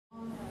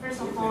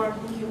First of all,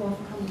 thank you all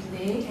for coming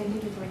today, and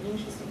thank you for your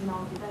interest in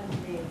our event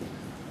today.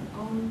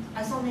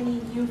 I saw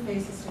many new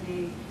faces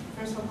today.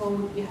 First of all,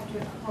 we have to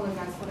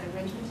apologize for the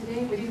arrangement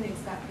today. We didn't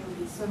expect there would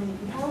be so many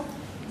people.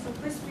 So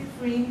please feel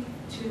free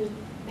to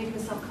make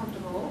yourself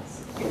comfortable.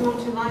 If you want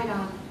to lie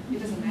down, it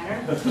doesn't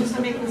matter. Just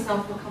make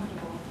yourself feel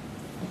comfortable.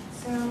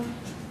 So,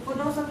 for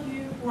those of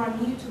you who are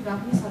new to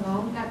Balcony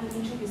Salon, let me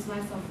introduce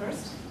myself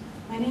first.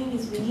 My name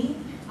is Winnie.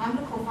 I'm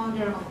the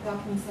co-founder of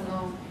Balcony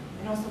Salon.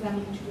 And also let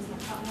me introduce my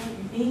partner,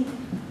 Yubin.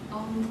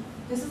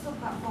 This is a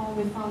platform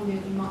we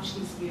founded in March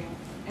this year.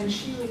 And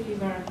she will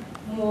give a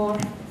more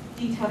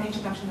detailed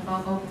introduction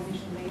about our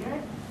organization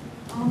later.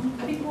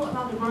 A bit more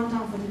about the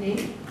rundown for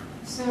today.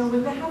 So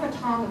we will have a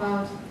talk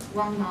about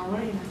 1 hour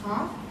and a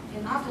half.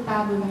 And after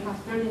that, we will have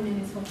 30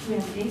 minutes for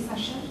Q&A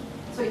session.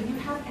 So if you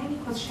have any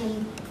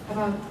question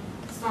about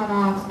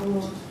startups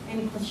or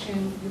any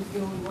question you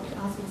feel you want to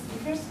ask the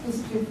speakers,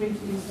 please feel free to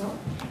do so.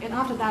 And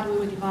after that, we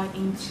will divide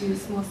into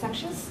small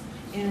sections,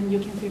 and you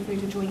can feel free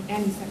to join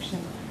any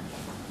section.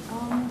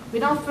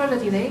 Without further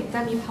delay,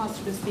 let me pass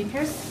to the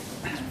speakers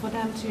for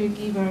them to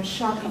give a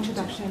short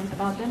introduction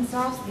about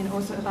themselves and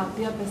also about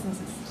their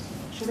businesses.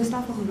 Should we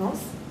start from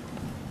Rose?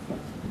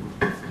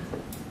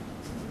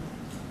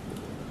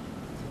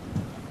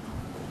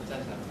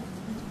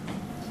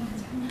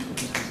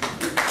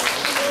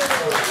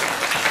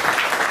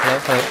 Hello.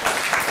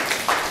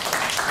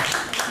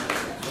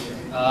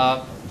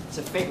 It's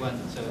a fake one,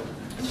 so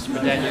I just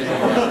pretend using it.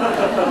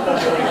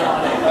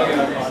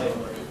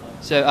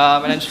 So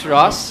my name is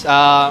Ross.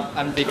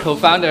 I'm the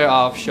co-founder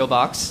of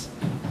Showbox.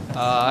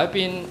 I've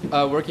been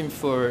working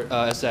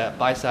as a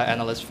buy-side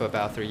analyst for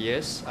about 3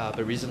 years,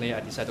 but recently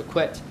I decided to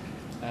quit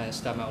and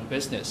start my own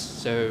business.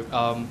 So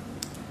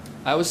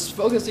I was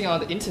focusing on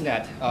the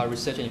internet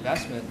research and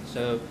investment.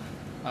 So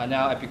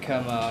now I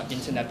become an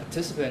internet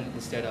participant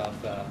instead of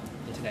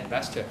internet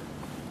investor.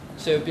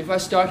 So before I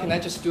start, can I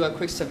just do a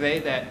quick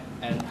survey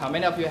and how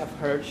many of you have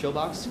heard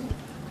Showbox?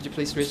 Could you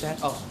please raise your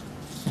hand? Oh,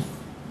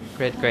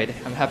 great.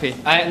 I'm happy.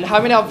 And how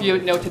many of you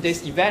know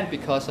today's event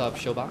because of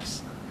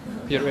Showbox?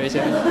 Could you raise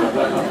your hand?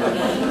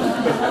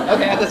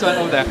 Okay, there's one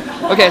over there.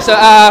 Okay, so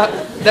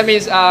that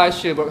means I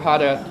should work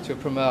harder to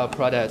promote our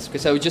products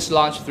because we just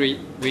launched 3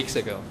 weeks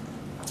ago.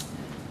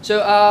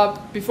 So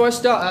before I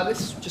start,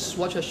 let's just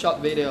watch a short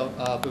video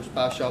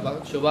about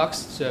Showbox,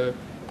 so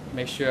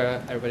make sure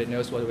everybody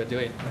knows what we're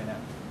doing right now.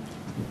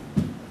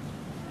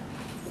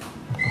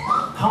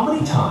 How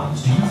many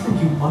times do you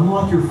think you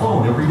unlock your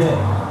phone every day?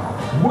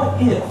 What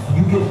if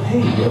you get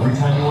paid every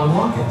time you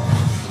unlock it?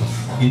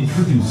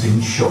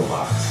 Introducing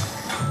Showbox.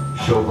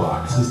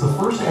 Showbox is the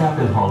first app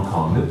in Hong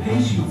Kong that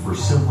pays you for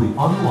simply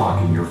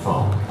unlocking your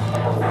phone.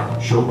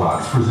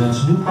 Showbox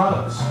presents new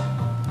products,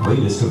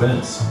 latest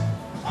events,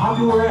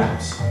 popular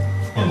apps,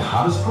 and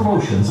hottest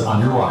promotions on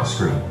your lock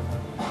screen.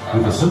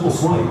 With a simple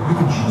swipe, you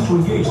can choose to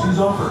engage these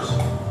offers,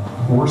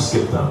 or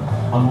skip them.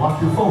 Unlock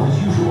your phone as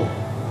usual.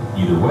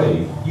 Either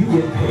way, you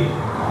get paid.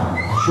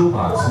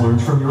 Showbox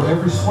learns from your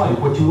every swipe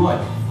what you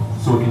like,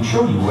 so it can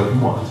show you what you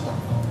want.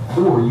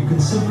 Or you can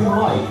simply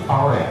like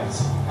our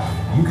ads.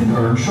 You can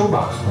earn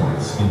Showbox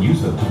points and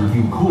use them to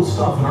redeem cool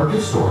stuff in our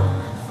gift store.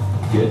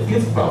 Get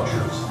gift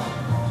vouchers,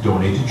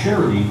 donate to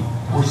charity,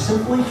 or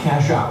simply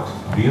cash out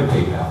via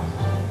PayPal.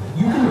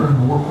 You can earn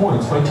more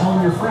points by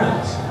telling your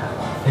friends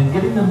and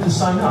getting them to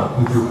sign up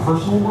with your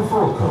personal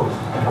referral code.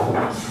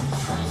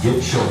 Get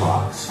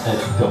Showbox at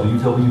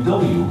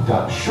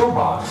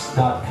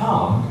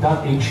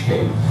www.showbox.com.hk.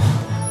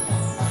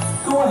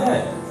 Go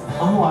ahead,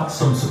 unlock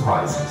some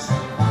surprises.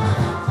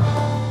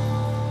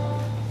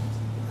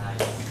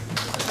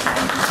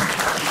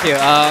 Thank you.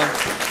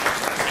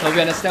 Hope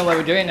you understand what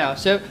we're doing now.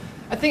 So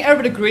I think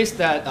everybody agrees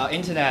that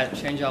internet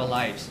changed our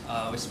lives.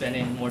 We're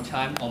spending more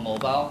time on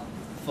mobile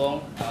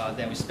phone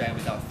than we spend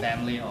with our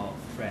family or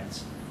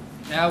friends.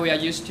 Now we are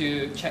used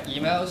to check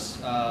emails,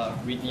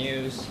 read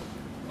news,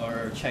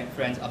 or check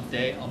friends'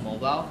 update on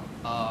mobile.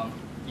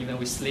 Even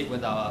we sleep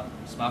with our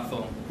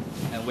smartphone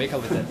and wake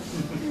up with it.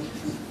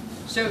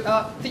 So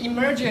the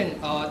emerging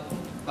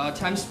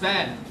time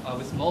span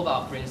with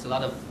mobile brings a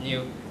lot of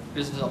new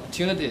business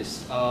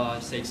opportunities.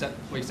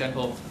 For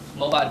example,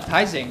 mobile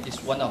advertising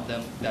is one of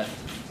them that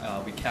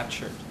we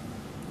captured.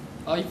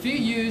 If you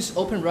use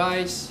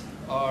OpenRice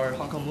or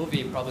Hong Kong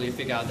Movie, probably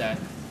figure out that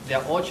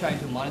they're all trying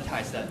to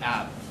monetize that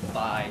app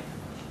by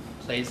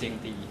placing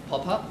the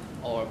pop-up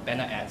or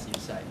banner ads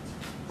inside.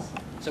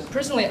 So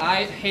personally,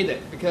 I hate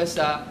it because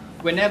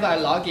whenever I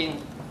log in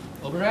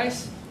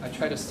OpenRice, I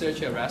try to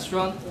search a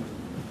restaurant,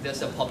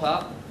 there's a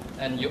pop-up,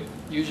 and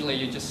usually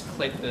you just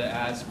click the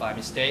ads by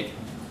mistake,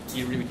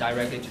 you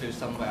redirect it to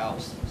somewhere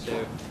else. So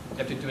you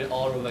have to do it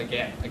all over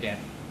again.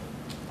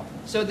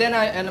 So then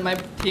I and my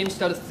team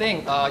started to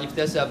think if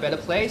there's a better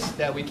place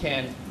that we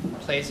can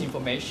place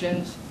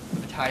information,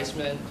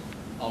 advertisement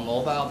on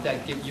mobile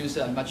that give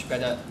user a much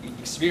better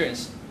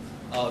experience.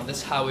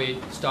 That's how we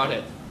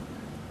started.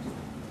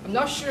 I'm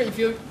not sure if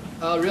you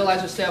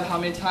realize yourself how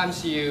many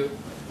times you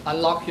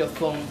unlock your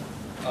phone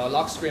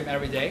lock screen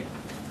every day.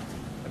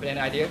 Have any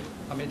idea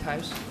how many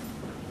times?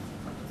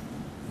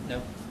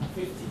 No?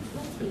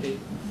 50.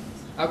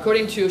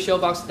 According to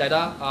Showbox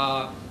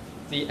data,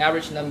 the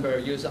average number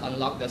user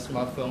unlock the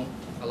smartphone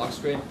lock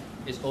screen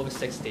is over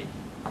 60.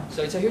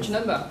 So it's a huge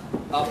number.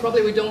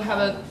 Probably we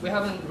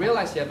haven't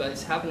realized yet, but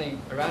it's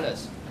happening around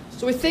us.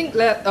 So we think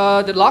that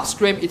the lock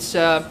screen is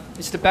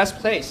the best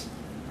place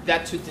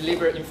that to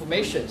deliver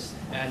information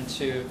and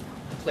to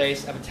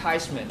place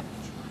advertisement.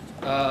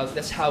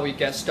 That's how we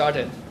get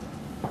started.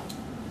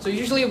 So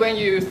usually when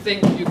you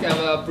think you have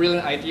a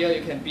brilliant idea,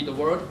 you can beat the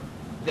world,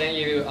 then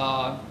you,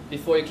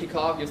 before you kick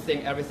off, you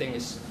think everything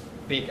is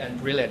big and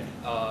brilliant.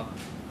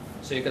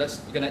 So you're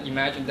gonna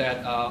imagine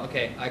that,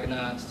 okay, I'm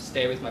gonna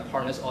stay with my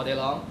partners all day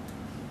long,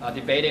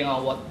 debating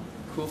on what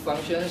cool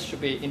functions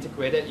should be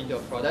integrated into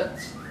a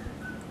product,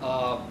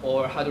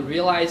 or how to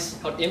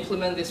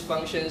implement these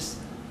functions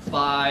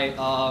by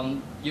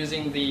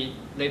using the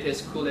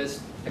latest,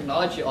 coolest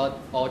technology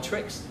or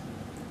tricks.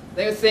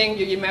 Then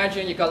you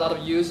imagine you got a lot of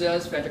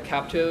users, venture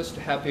capitals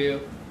to help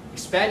you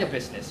expand your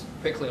business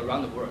quickly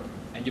around the world,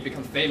 and you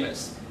become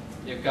famous.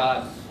 You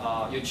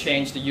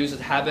change the user's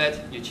habit,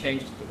 you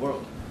change the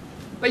world.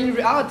 But in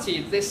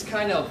reality, this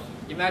kind of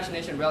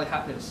imagination rarely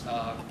happens.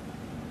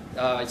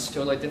 It's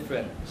totally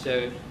different.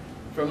 So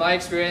from my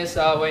experience,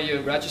 when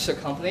you register a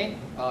company,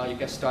 you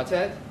get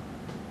started,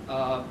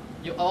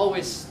 you're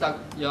always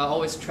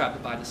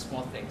trapped by the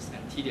small things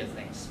and tedious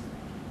things.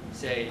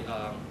 Say,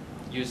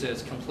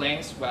 users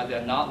complaints where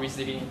they're not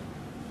receiving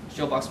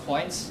Showbox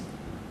points,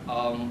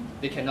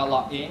 they cannot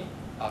log in,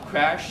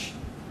 crash,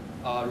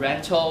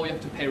 rental, you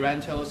have to pay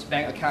rentals,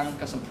 bank account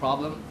got some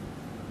problem.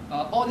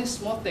 All these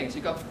small things,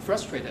 you got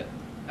frustrated.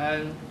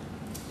 And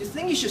you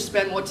think you should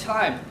spend more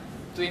time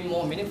doing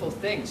more meaningful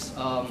things,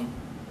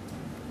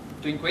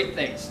 doing great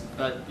things,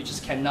 but you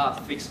just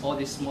cannot fix all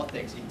these small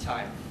things in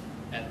time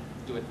and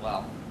do it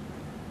well.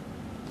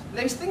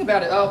 Then you think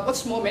about it,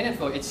 what's more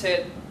meaningful? Is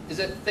it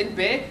think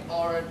big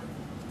or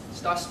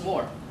start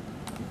small?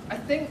 I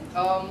think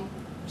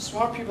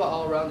smart people are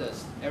all around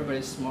us.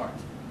 Everybody's smart.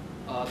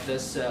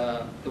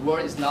 The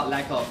world is not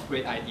lack of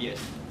great ideas.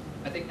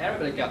 I think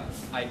everybody got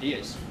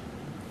ideas.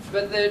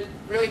 But the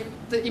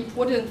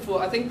important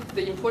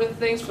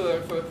things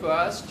for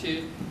us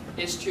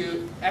is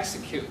to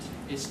execute,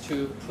 is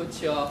to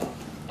put your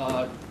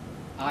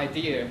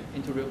idea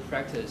into real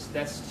practice.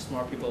 That's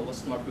what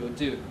smart people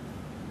do.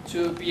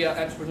 To be an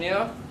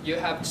entrepreneur, you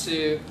have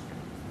to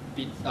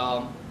be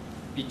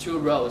two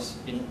roles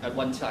at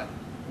one time.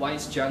 One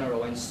is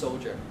general, one is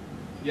soldier.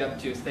 You have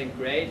to think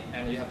great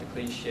and you have to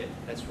clean shit.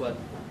 That's what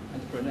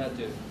entrepreneurs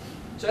do.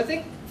 So I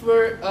think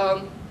for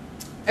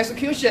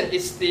execution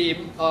is the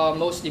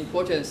most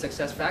important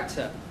success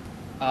factor.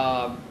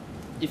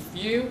 If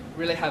you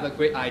really have a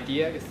great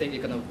idea, you think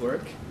it's gonna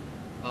work,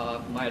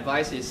 my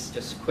advice is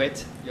just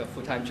quit your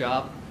full-time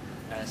job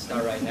and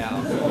start right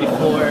now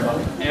before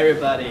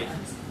everybody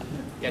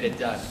get it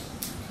done.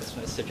 That's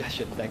my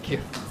suggestion. Thank you.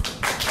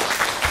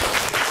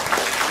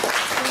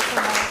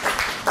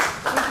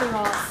 Thank you,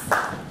 Ross.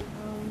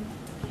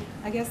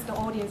 I guess the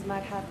audience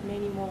might have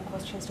many more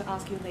questions to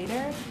ask you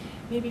later.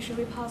 Maybe should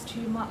we pass to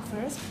Mark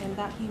first and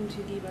let him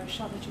to give a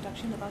short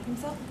introduction about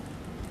himself?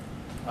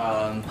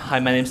 Hi,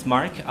 my name's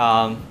Mark.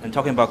 I'm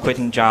talking about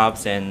quitting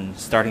jobs and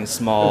starting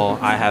small.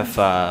 I have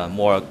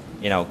more,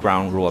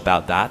 ground rule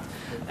about that,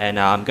 and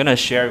I'm gonna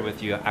share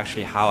with you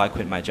actually how I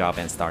quit my job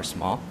and start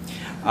small.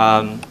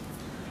 Let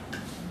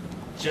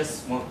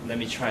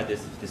me try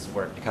this if this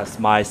works because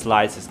my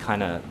slides is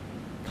kind of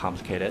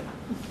complicated.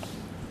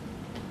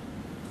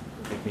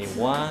 Give me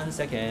 1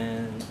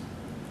 second.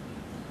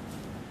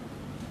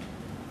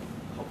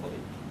 Hopefully.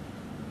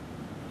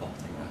 Oh,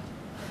 thank God.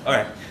 All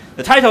right.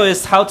 The title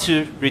is How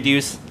to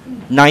Reduce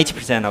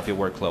 90% of Your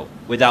Workload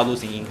Without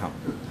Losing Income.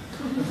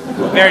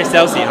 Very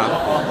salesy,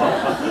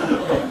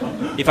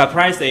 huh? If I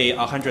price a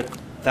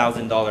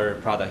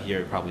 $100,000 product here,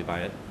 you'd probably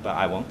buy it, but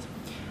I won't.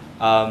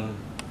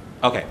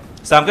 Okay,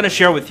 so I'm going to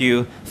share with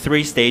you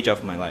 3 stages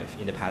of my life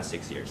in the past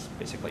 6 years,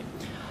 basically.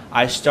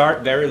 I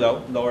start very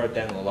low, lower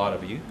than a lot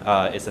of you.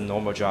 It's a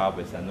normal job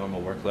with a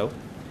normal workload.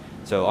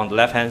 So on the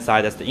left-hand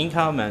side, that's the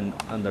income, and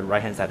on the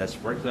right-hand side, that's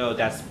workload.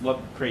 That's what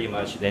pretty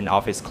much an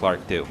office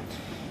clerk do.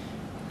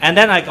 And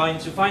then I got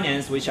into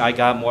finance, which I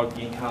got more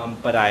income,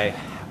 but I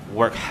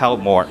work hell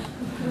more.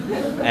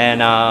 And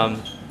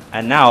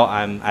now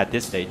I'm at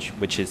this stage,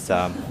 which is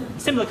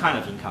similar kind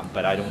of income,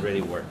 but I don't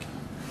really work.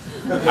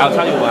 I'll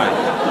tell you why.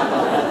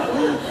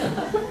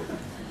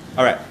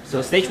 All right,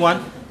 so stage 1,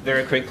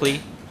 very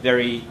quickly,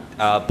 very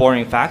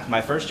boring fact.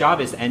 My first job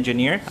is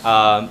engineer,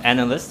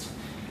 analyst,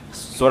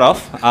 sort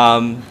of.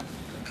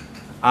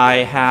 I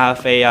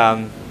have a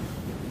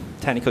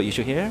technical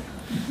issue here.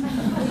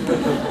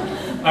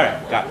 All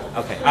right, got it.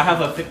 Okay, I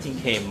have a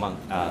 15K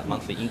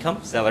monthly income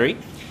salary.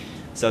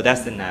 So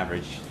that's an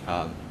average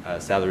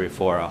salary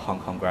for Hong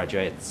Kong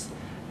graduates.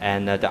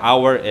 And the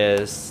hour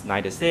is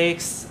 9 to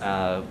 6.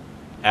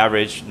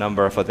 Average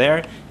number for there.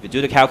 If you do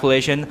the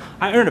calculation,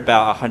 I earn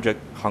about 100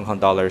 Hong Kong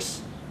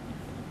dollars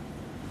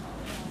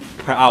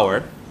per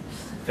hour.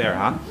 Fair,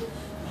 huh?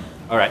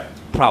 All right,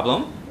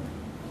 problem.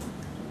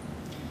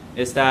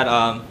 is that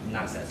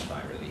not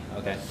satisfied really.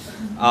 Okay,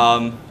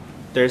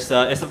 it's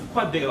a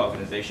quite big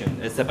organization.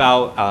 It's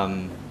about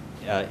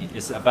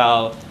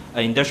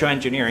industrial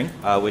engineering,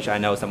 which I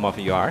know some of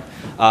you are.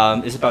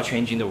 It's about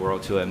changing the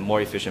world to a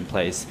more efficient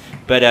place.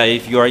 But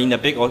if you are in a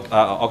big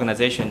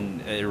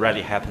organization, it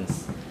rarely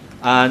happens.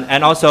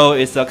 And also,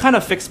 it's a kind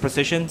of fixed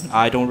position.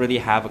 I don't really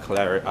have a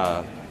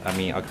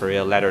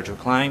career ladder to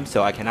climb,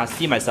 so I cannot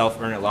see myself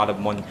earn a lot of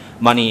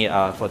money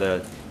for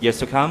the years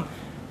to come.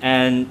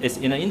 And it's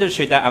in an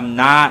industry that I'm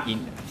not,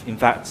 in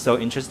fact, so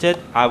interested.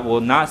 I will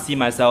not see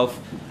myself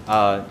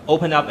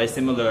open up a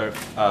similar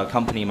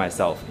company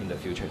myself in the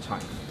future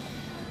time.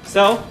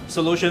 So,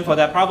 solution for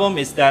that problem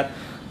is that,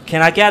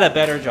 can I get a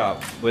better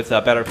job with a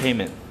better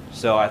payment?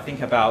 So I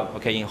think about,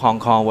 okay, in Hong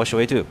Kong, what should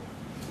we do?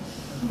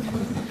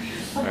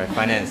 All right,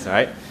 finance, all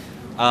right?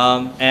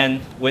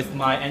 And with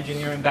my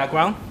engineering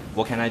background,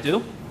 what can I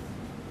do?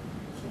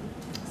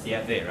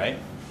 CFA, right?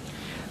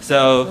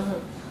 So,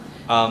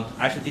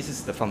 actually, this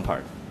is the fun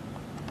part.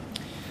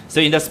 So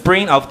in the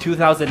spring of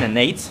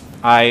 2008,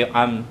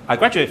 I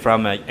graduated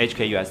from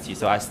HKUST,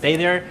 so I stayed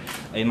there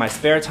in my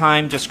spare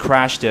time, just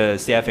crashed the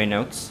CFA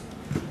notes.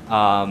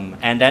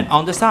 And then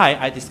on the side,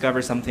 I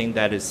discovered something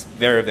that is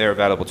very, very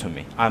valuable to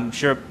me. I'm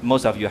sure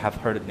most of you have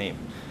heard the name.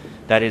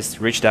 That is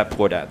Rich Dad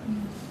Poor Dad.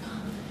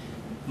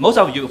 Most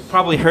of you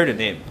probably heard the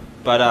name,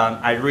 but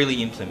I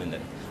really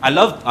implemented it. I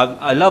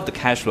love the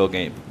cash flow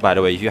game, by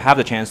the way. If you have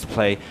the chance to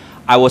play,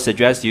 I would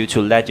suggest you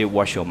to let it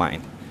wash your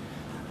mind.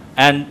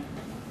 And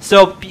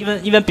so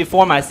even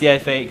before my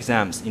CFA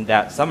exams in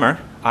that summer,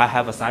 I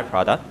have a side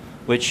product,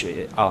 which,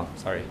 oh,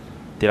 sorry,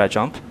 did I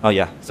jump? Oh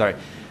yeah, sorry.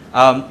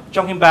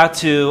 Jumping back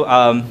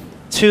to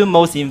two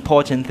most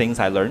important things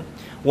I learned.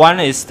 One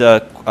is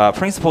the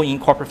principle in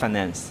corporate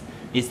finance,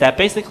 is that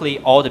basically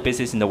all the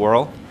business in the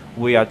world,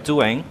 we are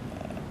doing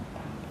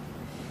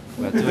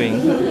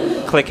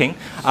clicking.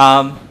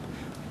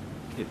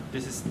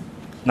 This is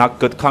not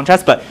good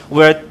contrast, but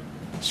we're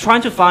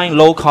trying to find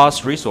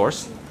low-cost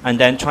resource and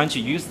then trying to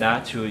use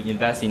that to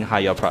invest in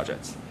high-yield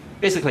projects.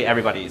 Basically,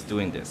 everybody is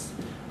doing this.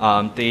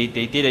 They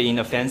did it in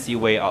a fancy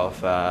way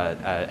of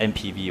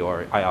NPV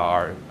or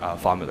IRR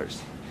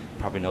formulas. You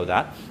probably know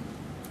that.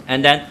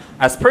 And then,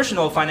 as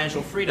personal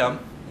financial freedom,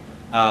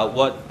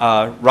 what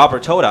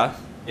Robert told us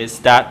is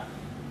that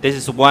this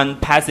is one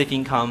passive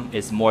income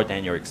is more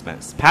than your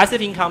expense.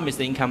 Passive income is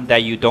the income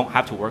that you don't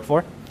have to work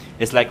for.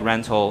 It's like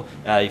rental.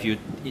 If you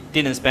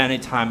didn't spend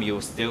any time, you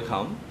will still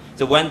come.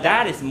 So when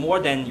that is more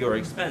than your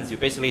expense, you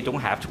basically don't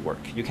have to work.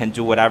 You can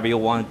do whatever you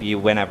want, be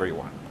whenever you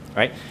want,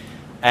 right?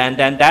 And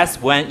then that's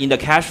when, in the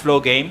cash flow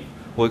game,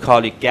 we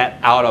call it get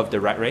out of the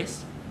rat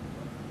race.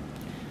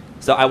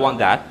 So I want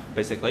that,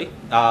 basically.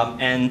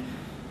 And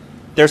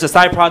there's a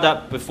side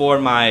product before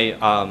my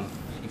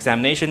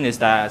examination is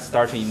that I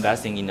started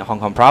investing in Hong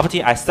Kong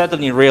property. I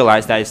suddenly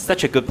realized that it's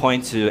such a good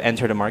point to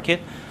enter the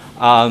market.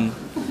 For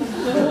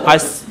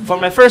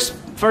my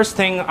first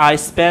thing, I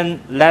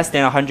spent less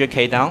than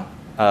 100K down,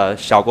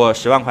 小过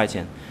10万块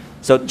钱.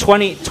 So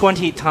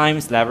 20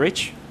 times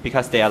leverage,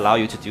 because they allow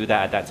you to do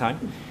that at that time.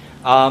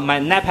 My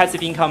net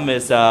passive income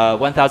is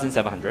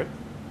 1,700.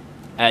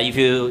 If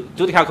you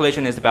do the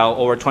calculation, it's about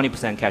over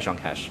 20% cash on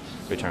cash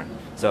return.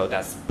 So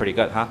that's pretty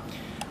good, huh?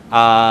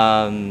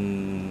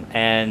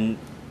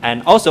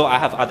 And also, I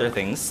have other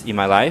things in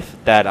my life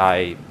that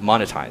I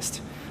monetized.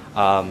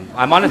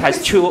 I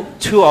monetized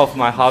two of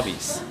my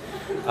hobbies.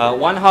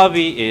 One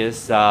hobby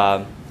is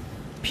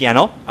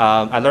piano.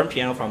 I learned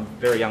piano from a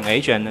very young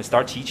age and I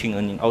started teaching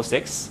in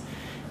 2006.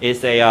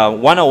 It's a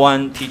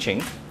one-on-one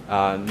teaching,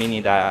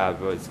 meaning that I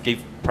would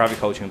give private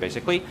coaching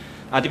basically.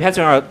 Depends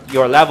on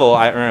your level,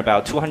 I earn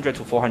about 200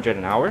 to 400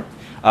 an hour.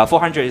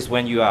 400 is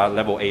when you are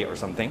level 8 or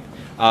something.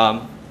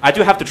 I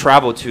do have to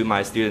travel to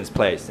my students'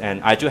 place,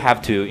 and I do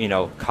have to,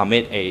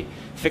 commit a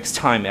fixed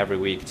time every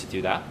week to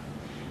do that.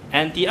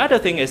 And the other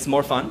thing is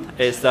more fun,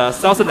 is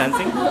salsa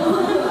dancing.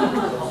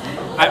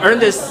 I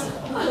learned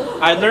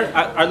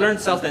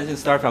salsa dancing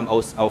start from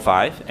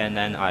 2005, and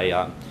then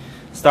I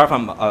start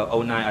from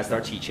 2009, I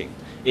start teaching.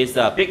 It's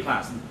a big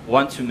class,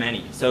 one to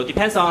many. So it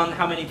depends on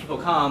how many people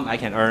come, I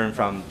can earn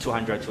from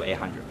 200 to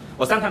 800.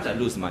 Well, sometimes I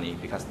lose money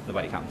because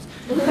nobody comes.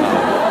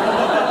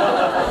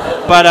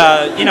 But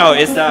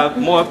it's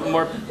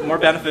more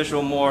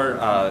beneficial, more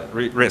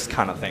risk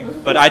kind of thing.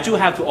 But I do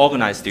have to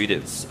organize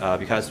students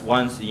because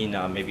once in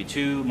maybe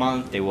 2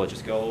 months, they will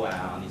just go and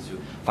I need to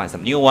find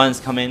some new ones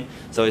come in.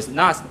 So it's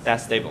not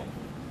that stable.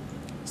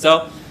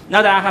 So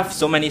now that I have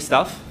so many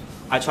stuff,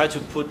 I try to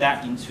put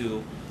that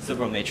into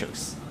several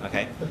matrix.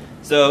 Okay.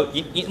 So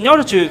in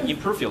order to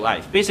improve your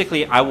life,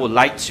 basically I would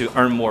like to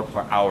earn more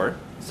per hour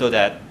so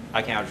that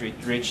I can actually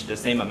reach the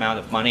same amount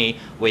of money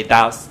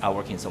without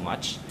working so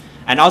much.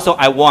 And also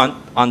I want,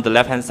 on the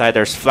left-hand side,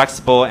 there's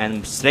flexible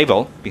and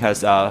stable,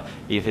 because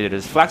if it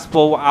is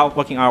flexible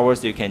working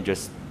hours, you can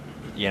just,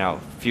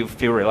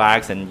 feel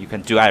relaxed and you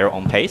can do at your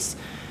own pace.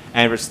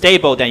 And if it's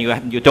stable, then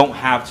you don't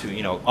have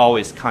to,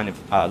 always kind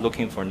of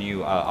looking for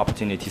new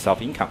opportunities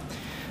of income.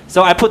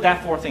 So I put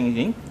that 4 things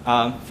in.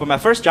 For my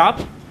first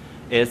job,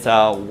 is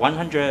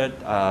 100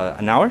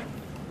 an hour.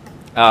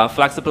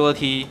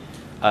 Flexibility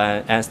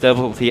and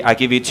stability, I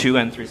give you 2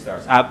 and 3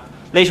 stars.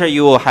 Later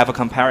you will have a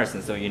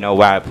comparison, so you know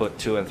where I put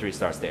 2 and 3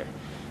 stars there.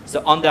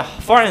 So on the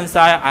far end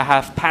side, I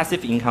have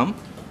passive income.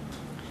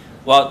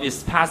 Well,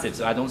 it's passive,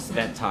 so I don't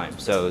spend time.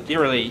 So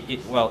theoretically,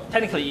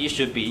 technically it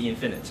should be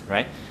infinite,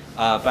 right?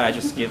 But I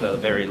just give a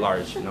very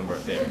large number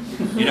there.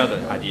 You know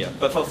the idea.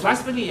 But for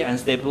flexibility and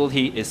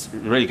stability, it's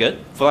really good.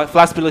 For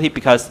flexibility,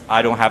 because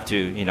I don't have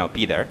to,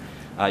 be there.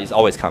 It's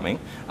always coming.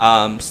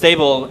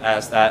 Stable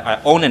as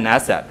I own an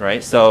asset,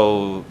 right?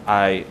 So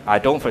I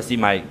don't foresee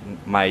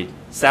my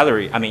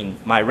salary,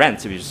 my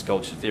rent to just go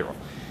to 0.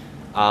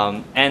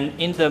 And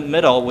in the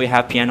middle, we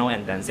have piano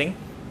and dancing.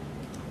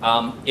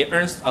 It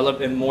earns a little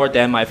bit more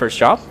than my first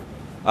job,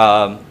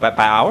 by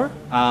hour.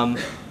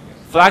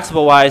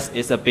 Flexible-wise,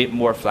 it's a bit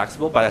more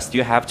flexible, but I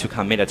still have to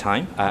commit a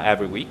time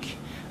every week.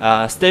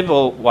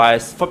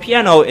 Stable-wise, for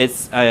piano,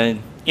 it's,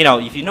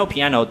 if you know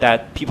piano,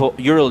 that people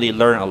usually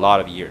learn a lot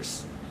of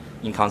years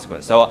in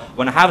consequence. So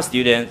when I have a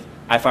student,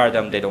 I fire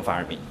them, they don't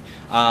fire me.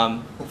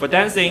 For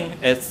dancing,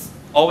 it's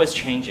always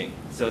changing.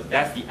 So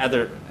that's the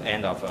other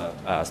end of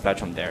a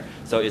spectrum there.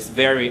 So it's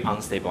very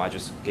unstable. I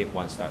just gave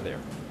 1 star there.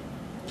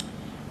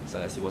 So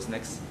let's see what's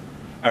next.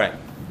 All right.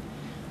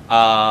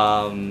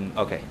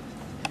 Okay.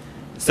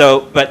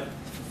 So, but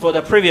for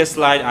the previous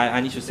slide,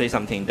 I need to say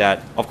something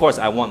that, of course,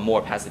 I want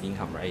more passive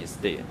income, right? It's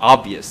the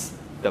obvious,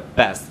 the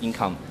best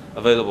income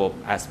available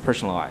as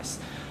personalized.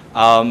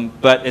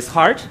 But it's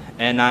hard,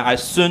 and I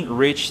soon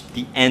reached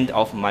the end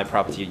of my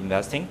property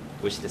investing,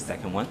 which is the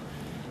second one.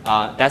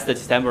 That's the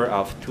December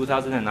of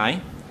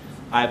 2009.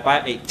 I buy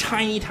a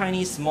tiny,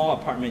 tiny small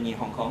apartment in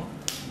Hong Kong.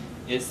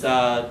 It's,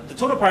 the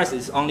total price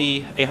is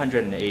only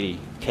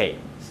 880K,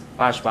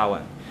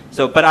 881.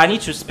 So, but I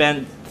need to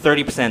spend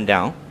 30%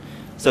 down.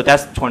 So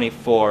that's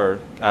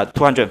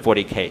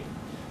 240K.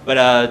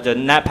 But the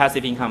net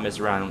passive income is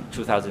around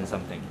 2,000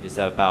 something. It's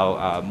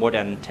about more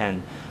than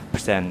 10%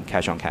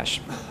 cash on cash.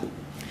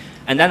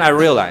 And then I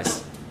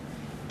realized,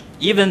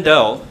 even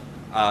though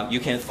you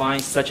can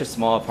find such a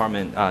small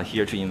apartment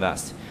here to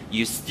invest,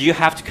 you still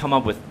have to come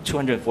up with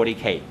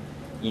 240K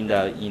in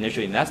the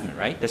initial investment,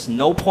 right? There's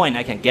no point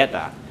I can get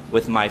that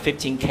with my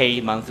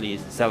 15K monthly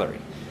salary.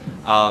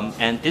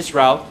 And this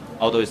route,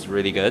 although it's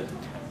really good,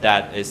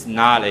 that is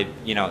not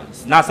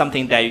it's not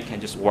something that you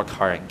can just work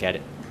hard and get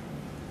it.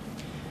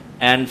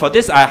 And for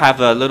this, I have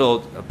a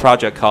little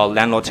project called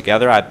Landlord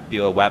Together. I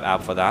built a web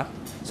app for that,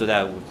 so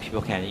that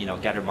people can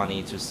gather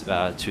money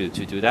to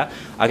do that.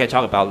 I can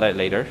talk about that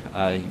later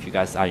if you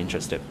guys are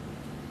interested.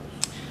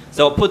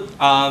 So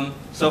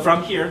so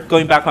from here,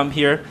 going back from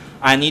here,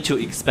 I need to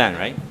expand,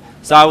 right?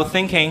 So I was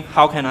thinking,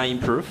 how can I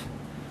improve?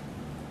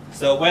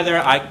 So whether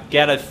I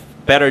get a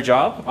better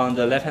job on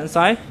the left-hand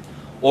side,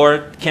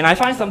 or can I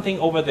find something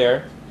over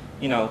there,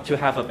 to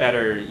have a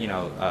better,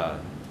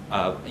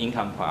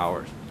 income per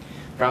hour?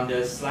 From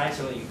the slide,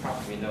 so you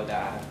probably know that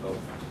I have both,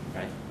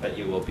 right? But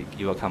you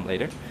will come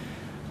later.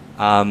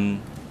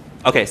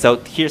 Okay, so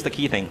here's the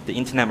key thing: the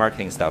internet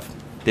marketing stuff.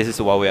 This is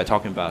what we are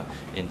talking about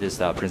in this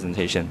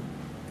presentation.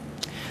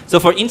 So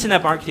for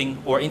internet marketing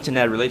or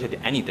internet related to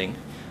anything,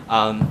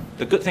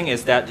 the good thing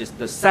is that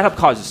the setup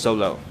cost is so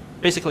low.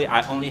 Basically,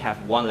 I only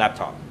have 1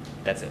 laptop.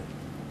 That's it.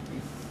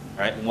 All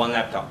right, 1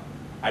 laptop.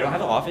 I don't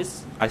have an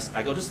office.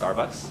 I go to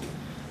Starbucks.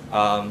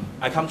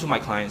 I come to my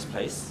client's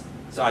place.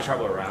 So I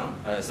travel around.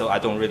 So I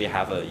don't really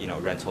have a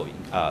rental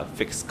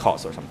fixed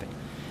cost or something.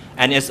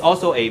 And it's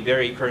also a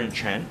very current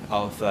trend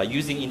of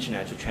using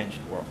internet to change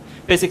the world.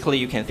 Basically,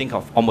 you can think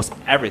of almost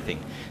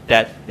everything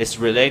that is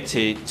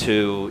related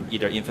to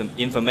either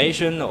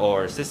information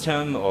or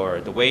system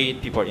or the way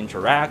people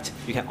interact.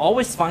 You can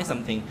always find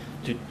something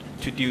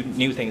to do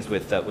new things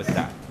with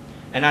that.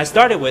 And I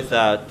started with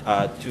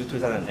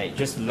 2008,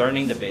 just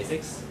learning the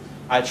basics.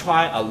 I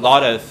tried a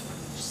lot of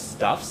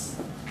stuffs,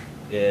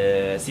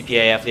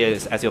 CPA,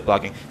 affiliates, SEO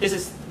blogging. This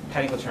is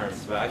technical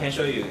terms, but I can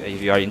show you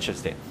if you are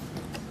interested.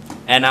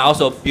 And I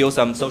also built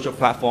some social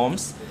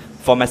platforms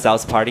for my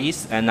sales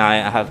parties, and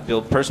I have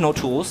built personal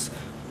tools.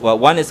 Well,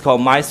 one is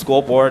called My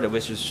Scoreboard,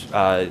 which is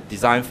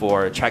designed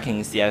for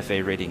tracking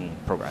CFA rating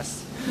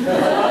progress,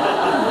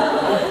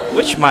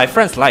 which my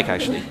friends like,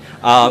 actually.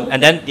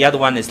 And then the other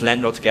one is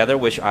Landlord Together,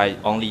 which I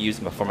only use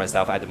for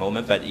myself at the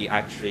moment, but it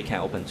actually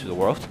can open to the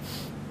world.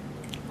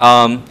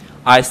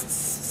 I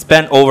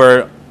spent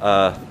over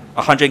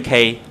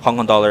 100K Hong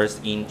Kong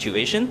dollars in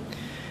tuition,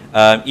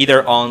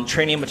 either on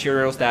training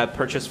materials that I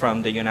purchased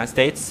from the United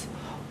States,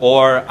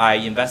 or I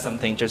invest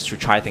something just to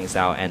try things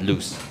out and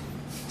lose.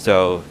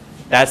 So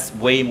that's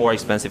way more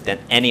expensive than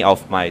any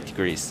of my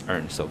degrees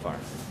earned so far.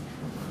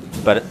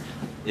 But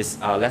it's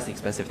less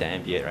expensive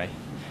than MBA, right?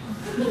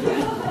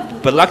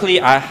 But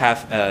luckily, I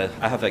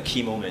have a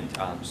key moment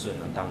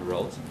soon down the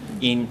road.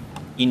 In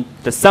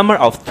the summer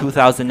of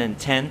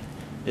 2010,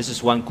 this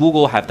is when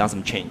Google have done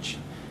some change.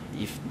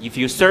 If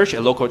you search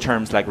local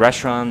terms like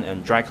restaurant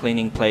and dry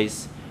cleaning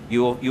place,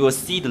 you will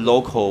see the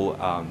local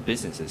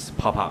businesses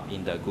pop up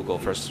in the Google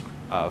first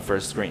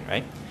screen,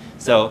 right?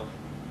 So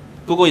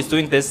Google is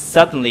doing this,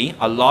 suddenly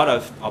a lot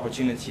of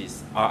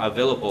opportunities are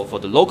available for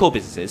the local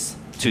businesses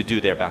to do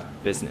their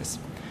business.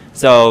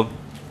 So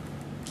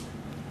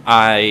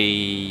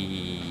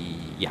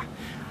I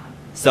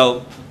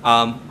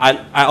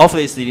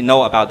obviously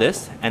know about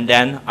this, and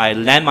then I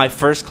land my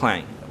first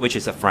client, which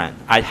is a friend.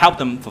 I help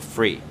them for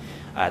free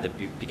at the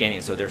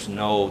beginning, so there's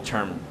no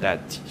term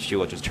that she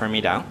will just turn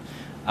me down.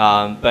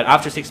 But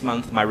after 6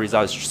 months, my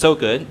results are so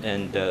good,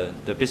 and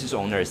the business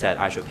owner said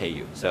I should pay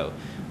you. So,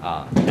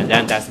 and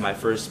then that's my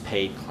first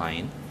paid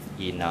client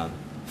in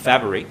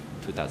February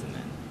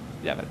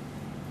 2011.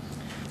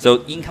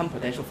 So income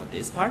potential for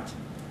this part,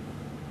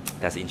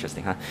 that's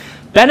interesting, huh?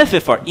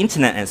 Benefit for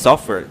internet and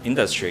software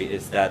industry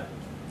is that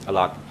a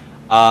lot.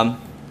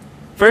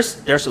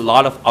 First, there's a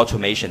lot of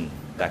automation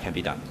that can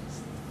be done.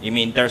 I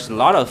mean, there's a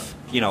lot of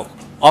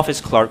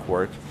office clerk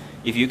work.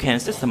 If you can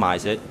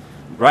systemize it,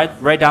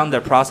 write down the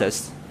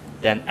process,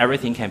 then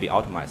everything can be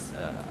optimized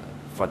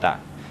for that.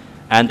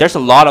 And there's a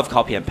lot of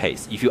copy and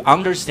paste. If you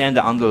understand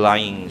the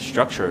underlying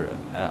structure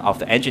of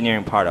the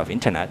engineering part of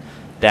internet,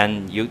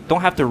 then you don't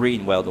have to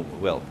reinvent the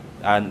wheel.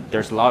 And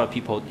there's a lot of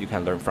people you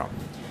can learn from.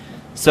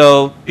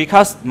 So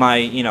because my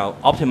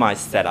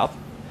optimized setup,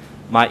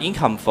 my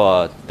income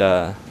for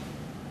the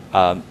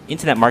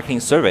internet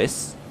marketing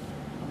service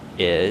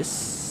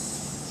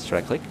is, should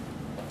I click?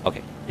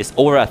 Okay, it's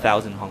over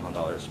 1,000 Hong Kong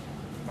dollars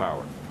per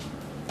hour.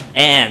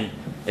 And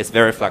it's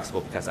very flexible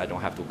because I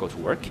don't have to go to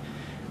work.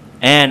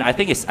 And I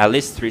think it's at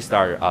least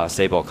 3-star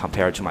stable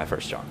compared to my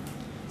first job.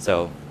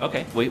 So,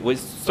 okay, we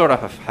sort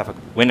of have a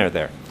winner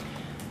there.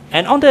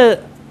 And on the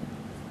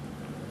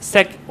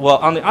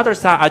on the other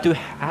side, I do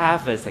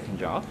have a second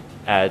job.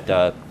 At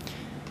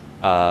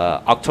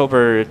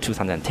October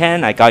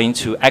 2010, I got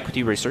into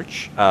equity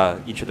research,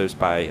 introduced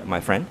by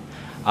my friend.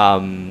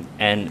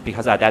 And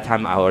because at that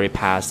time, I already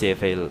passed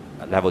CFA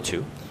level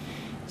 2.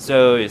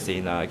 So it's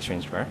in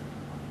exchange rate.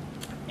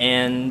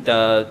 And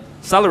the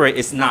salary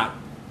is not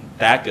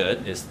that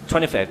good. It's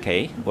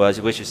 25K,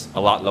 which is a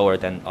lot lower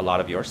than a lot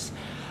of yours.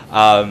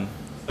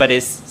 But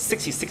it's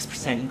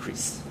 66%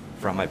 increase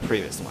from my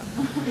previous one.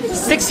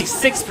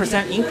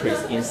 66%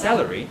 increase in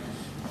salary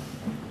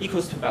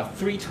equals to about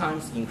 3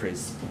 times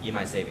increase in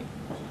my saving,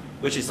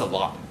 which is a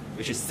lot,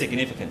 which is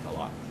significant a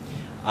lot.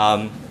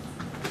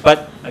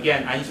 But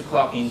again, I need to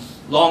clock in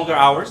longer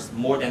hours,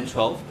 more than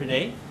 12 per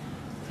day.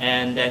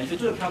 And then if you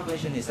do the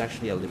calculation, it's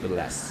actually a little bit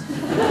less.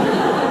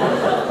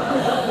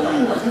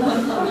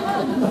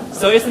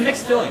 So it's a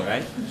mixed feeling,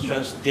 right?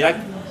 Did I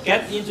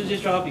get into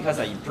this job because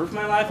I improved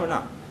my life or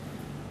not?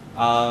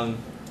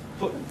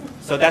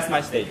 So that's my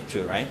stage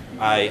 2, right?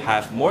 I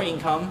have more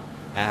income,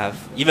 I have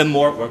even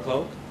more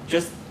workload.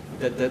 Just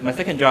my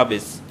second job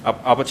is an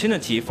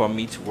opportunity for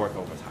me to work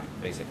overtime,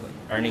 basically,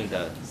 earning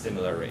the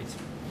similar rate.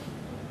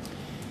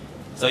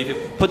 So if you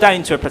put that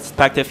into a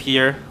perspective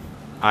here,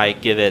 I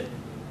give it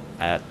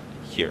at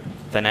here,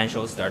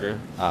 financial starter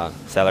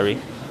salary,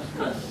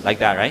 like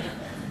that, right?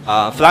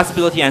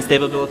 Flexibility and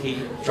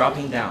stability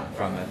dropping down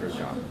from my first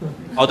job,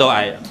 although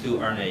I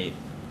do earn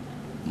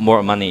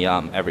more money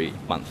every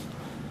month.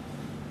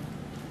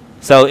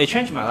 So it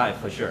changed my life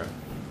for sure.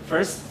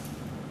 First,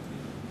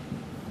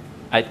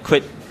 I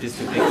quit these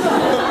 2 things. You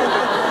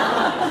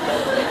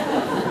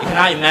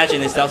cannot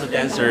imagine a sales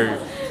dancer,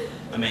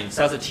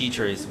 sales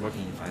teacher is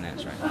working in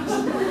finance, right?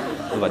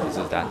 Nobody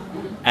does that.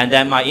 And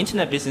then my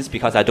internet business,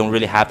 because I don't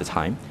really have the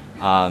time,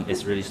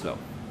 it's really slow,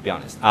 to be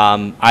honest.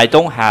 I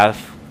don't have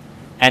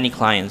any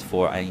clients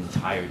for an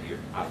entire year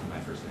after my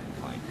first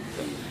client.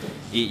 So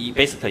it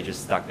basically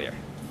just stuck there.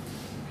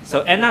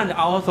 So, and then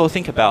I also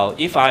think about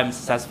if I'm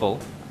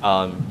successful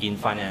in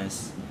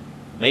finance,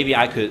 maybe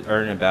I could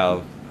earn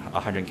about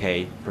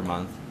 100K per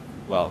month.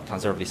 Well,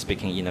 conservatively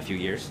speaking, in a few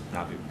years.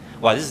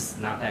 Well, this is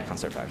not that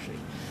conservative actually.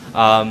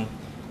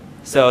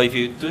 So if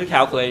you do the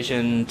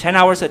calculation, 10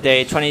 hours a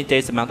day, 20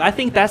 days a month, I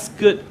think that's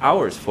good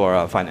hours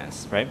for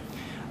finance, right?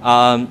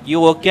 You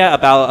will get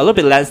about a little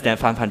bit less than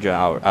 500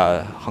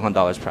 Hong Kong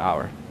dollars per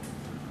hour.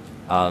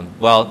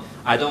 Well,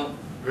 I don't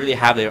really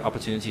have the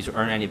opportunity to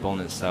earn any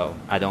bonus, so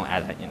I don't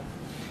add that in.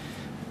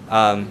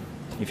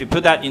 If you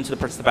put that into the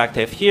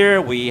perspective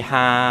here, we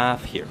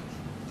have here.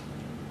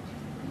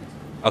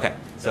 Okay,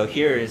 so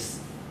here is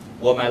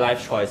what my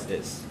life choice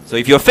is. So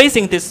if you're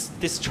facing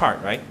this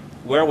chart, right,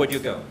 where would you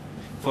go?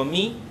 For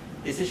me,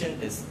 decision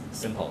is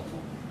simple.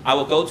 I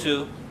will go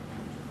to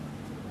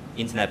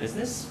internet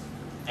business,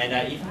 and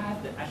if I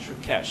have the extra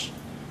cash,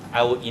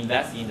 I will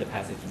invest in the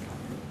passive income.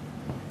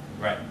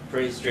 Right,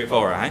 pretty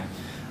straightforward, right?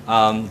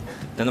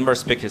 The numbers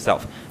speak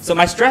itself. So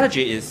my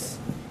strategy is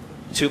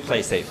to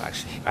play safe,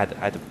 actually,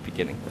 at the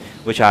beginning,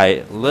 which I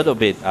a little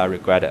bit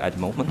regret at the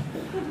moment.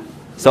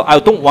 So I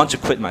don't want to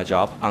quit my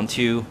job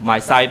until my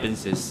side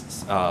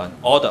business,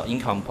 all the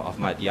income of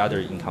the other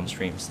income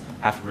streams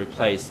have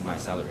replaced my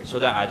salary, so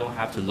that I don't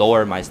have to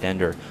lower my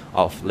standard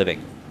of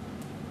living.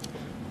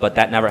 But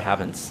that never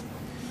happens.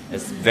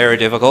 It's very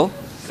difficult.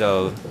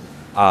 So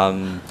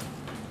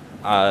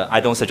I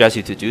don't suggest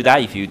you to do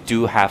that if you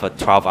do have a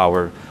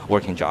 12-hour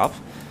working job.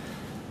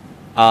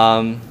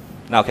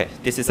 Okay,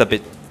 this is a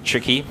bit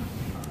tricky.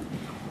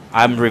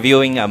 I'm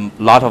reviewing a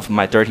lot of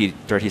my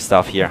dirty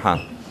stuff here, huh?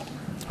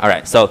 All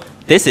right, so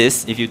this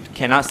is, if you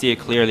cannot see it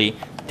clearly,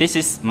 this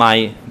is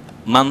my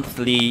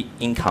monthly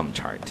income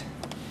chart.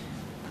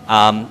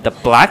 The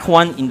black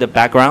one in the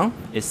background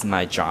is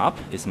my job,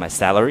 is my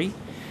salary.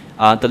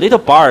 The little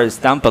bars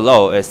down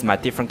below is my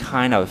different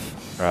kind of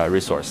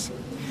resource.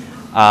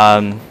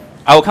 I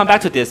will come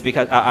back to this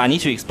because I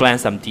need to explain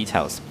some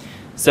details.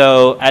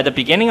 So at the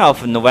beginning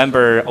of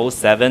November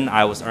 07,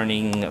 I was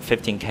earning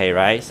 15K,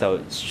 right? So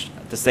it's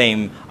the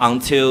same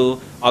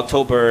until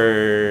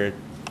October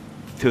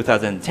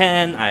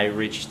 2010, I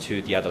reached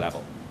to the other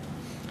level.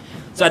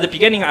 So at the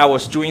beginning, I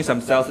was doing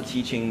some salsa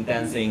teaching,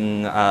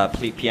 dancing,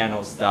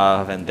 piano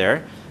stuff, and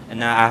there. And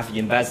now I have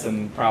invested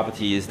some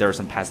properties, there's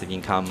some passive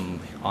income,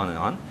 on and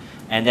on.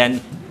 And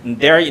then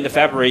there in the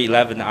February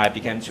 11, I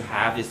began to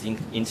have this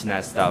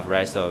internet stuff,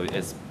 right? So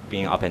it's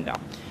being up and down.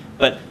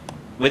 But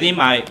within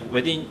my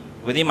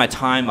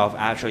time of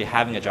actually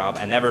having a job,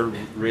 I never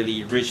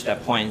really reached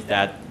that point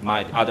that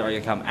my other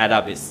income add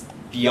up is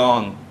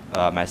beyond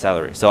my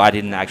salary. So I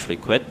didn't actually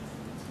quit.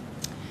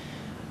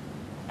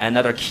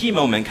 Another key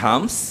moment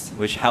comes,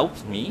 which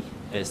helped me,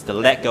 is the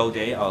let go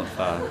day of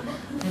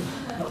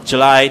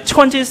July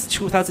 20th,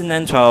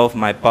 2012.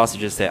 My boss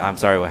just said, I'm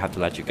sorry, we have to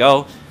let you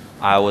go.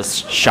 I was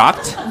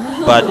shocked,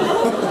 but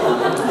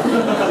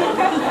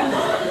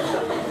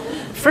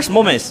first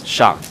moment is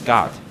shocked,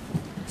 God.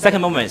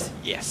 Second moment is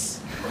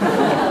yes.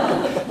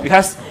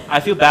 Because I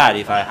feel bad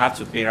if I have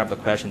to bring up the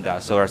question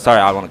that, so sorry,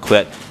 I want to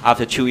quit.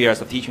 After 2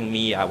 years of teaching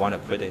me, I want to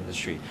quit the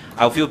industry.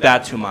 I feel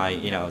bad to my,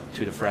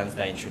 to the friends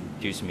that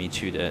introduced me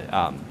to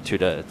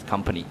the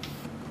company.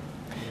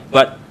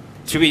 But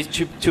to be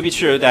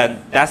true,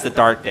 that's the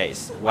dark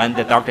days. When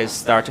the dark days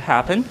start to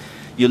happen,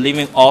 you're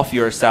living off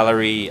your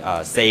salary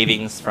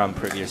savings from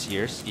previous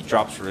years. It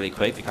drops really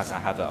quick because I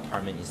have an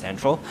apartment in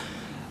Central.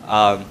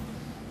 But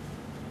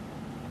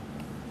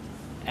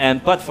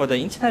for the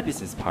internet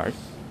business part,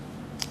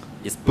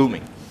 it's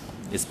booming.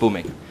 It's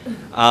booming.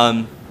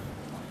 I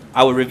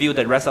will review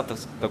the rest of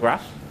the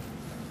graph,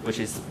 which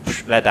is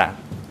like that.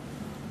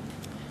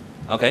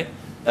 Okay.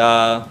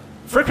 The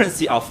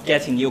frequency of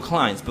getting new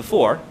clients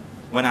before,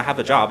 when I have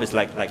a job, is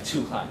like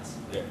 2 clients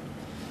there.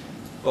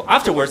 But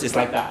afterwards, it's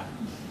like that,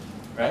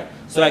 right?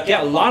 So I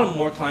get a lot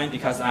more clients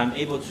because I'm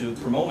able to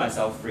promote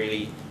myself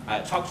freely. I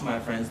talk to my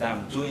friends that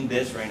I'm doing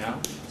this right now.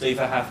 So if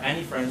I have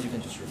any friends, you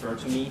can just refer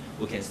to me.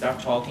 We can start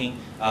talking.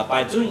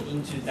 By getting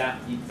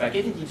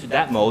into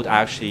that mode,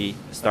 I actually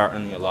start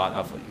earning a lot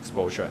of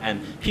exposure.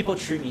 And people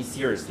treat me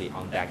seriously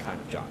on that kind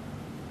of job.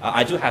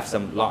 I do have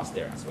some lots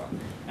there as well.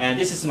 And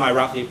this is my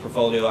roughly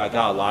portfolio. I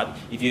got a lot.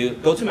 If you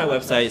go to my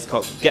website, it's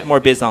called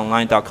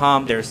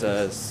getmorebizonline.com. There's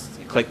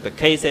click the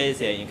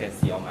cases, and you can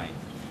see all my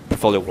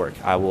portfolio work.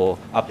 I will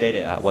update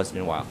it once in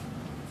a while.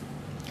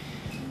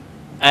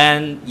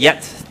 And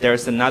yet,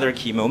 there's another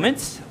key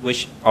moment,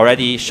 which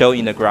already shown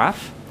in the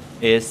graph,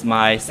 is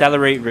my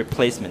salary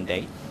replacement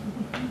date.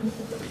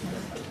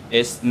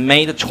 It's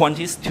May the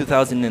 20th,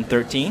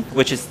 2013,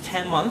 which is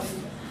 10 months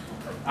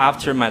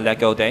after my let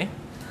go day.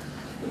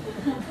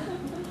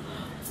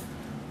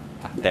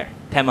 There,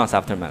 10 months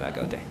after my let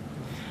go day.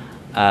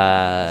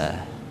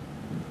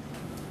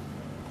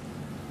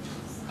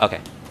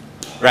 Okay,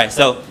 right,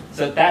 so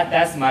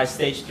that's my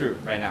stage 3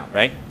 right now,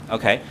 right?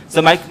 Okay,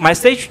 so my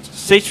stage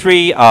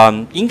 3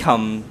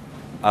 income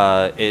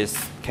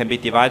can be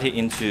divided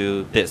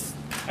into this.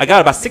 I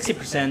got about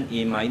 60%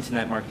 in my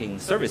internet marketing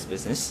service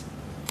business,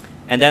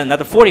 and then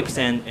another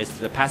 40% is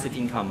the passive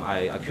income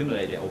I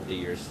accumulated over the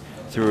years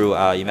through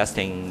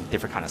investing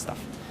different kind of stuff.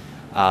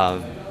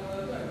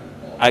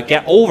 I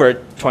get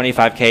over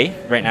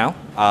 25K right now.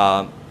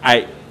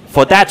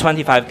 For that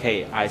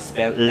 25K, I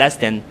spend less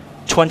than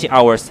 20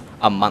 hours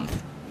a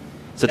month.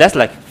 So that's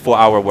like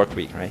 4-hour work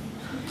week, right?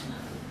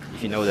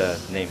 If you know the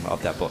name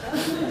of that book.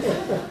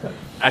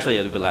 Actually, a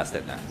little bit less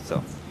than that.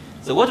 So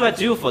what do I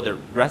do for the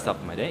rest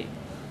of my day?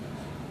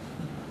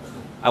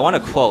 I want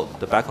to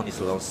quote the Balcony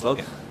Salon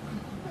slogan.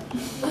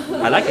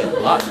 I like it a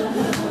lot.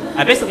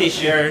 I basically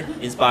share,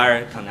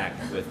 inspire,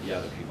 connect with the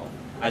other people.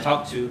 I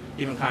talk to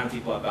different kind of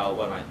people about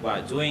what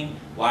I'm doing,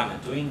 why am I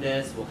doing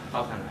this,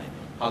 how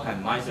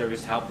can my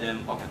service help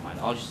them, how can my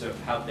knowledge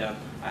help them.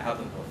 I help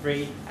them for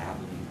free, I help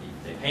them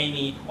if they pay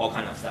me, all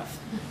kind of stuff.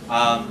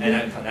 And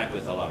I connect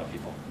with a lot of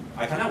people.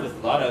 I connect with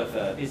a lot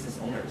of business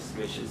owners,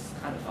 which is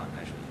kind of fun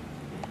actually.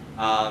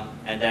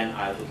 And then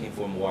I'm looking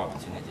for more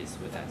opportunities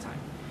with that time.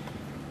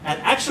 And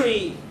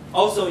actually,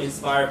 also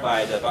inspired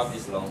by the Balcony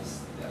Salon's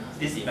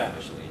this event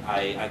actually.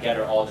 I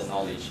gather all the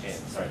knowledge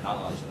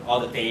all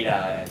the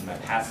data and my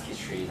past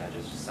histories. I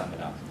just sum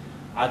it up.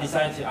 I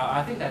decided to.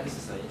 I think that this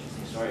is an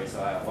interesting story, so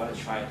I want to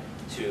try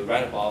to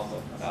write a blog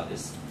about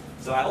this.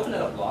 So I opened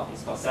up a blog.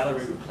 It's called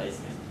Salary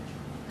Replacement.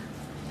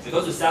 If you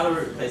go to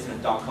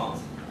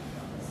salaryreplacement.com,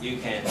 you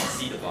can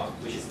see the blog,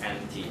 which is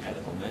empty at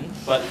the moment.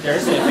 But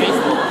there's a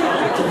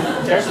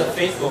Facebook. There's a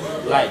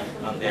Facebook like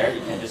on there.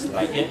 You can just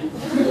like it,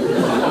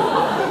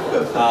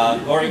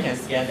 or you can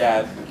scan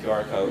that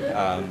QR code.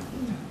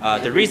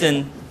 The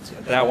reason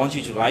that I want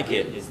you to like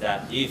it is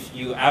that if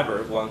you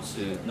ever want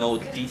to know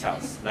the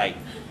details, like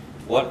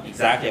what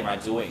exactly am I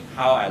doing,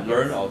 how I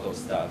learn all those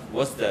stuff,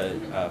 what's the,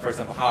 for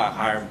example, how I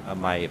hire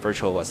my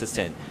virtual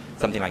assistant,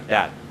 something like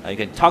that, you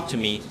can talk to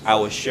me. I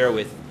will share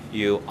with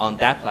you on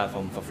that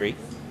platform for free.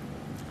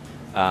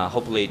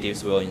 Hopefully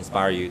this will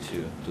inspire you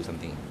to do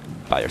something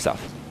by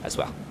yourself as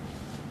well.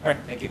 All right,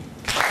 thank you.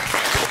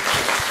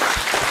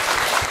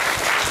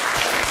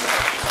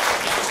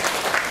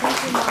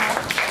 Thank you, Mark.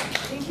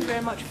 Thank you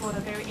very much for the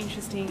very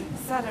interesting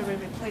salary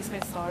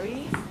replacement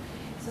story.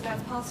 So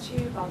that's pass to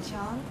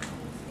Baoqiang,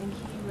 and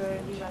he will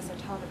lead us a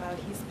talk about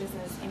his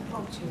business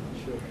impromptu.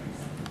 Sure.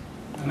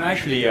 I'm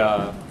actually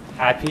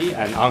happy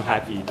and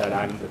unhappy that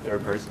I'm the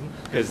third person,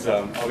 because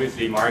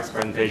obviously Mark's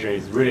presentation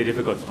is really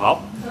difficult to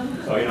top,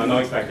 so no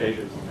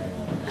expectations.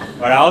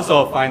 But I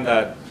also find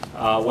that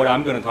what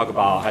I'm going to talk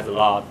about has a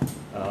lot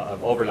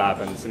of overlap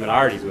and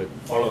similarities with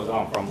follows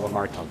on from what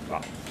Mark talked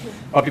about.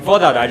 But before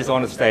that, I just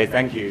want to say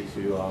thank you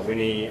to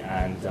Winnie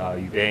and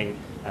Yubing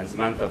and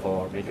Samantha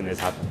for making this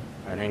happen.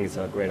 I think it's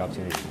a great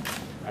opportunity.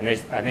 And I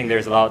think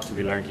there's a lot to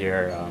be learned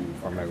here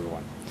from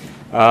everyone.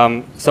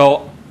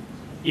 So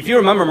if you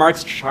remember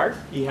Mark's chart,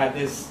 he had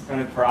this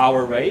kind of per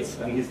hour rate,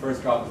 and his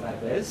first job was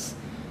like this.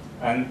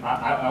 And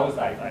I was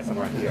like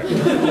somewhere here.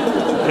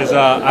 Because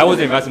I was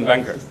an investment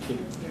banker.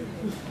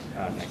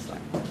 Next slide.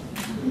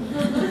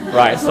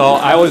 Right, so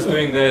I was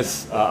doing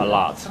this a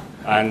lot,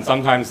 and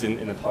sometimes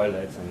in the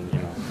toilets, and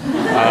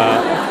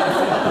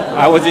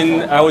I was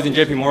in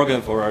JP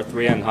Morgan for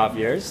 3.5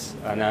 years,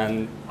 and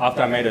then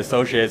after I made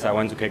associates, I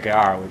went to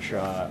KKR,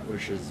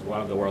 which is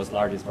one of the world's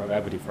largest private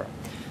equity firm.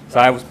 So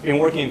I've been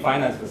working in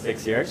finance for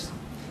 6 years,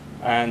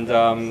 and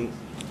I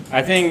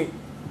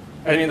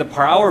mean the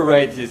per hour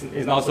rate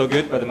is not so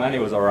good, but the money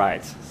was all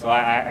right. So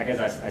I guess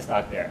I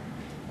stuck there.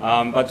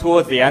 But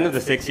towards the end of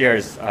the 6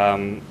 years,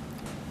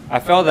 I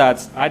felt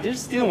that I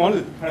just didn't want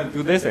to kind of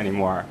do this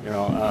anymore,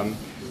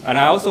 and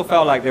I also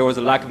felt like there was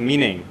a lack of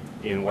meaning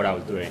in what I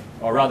was doing,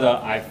 or rather,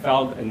 I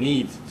felt a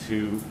need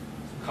to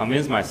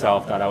convince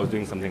myself that I was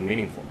doing something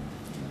meaningful.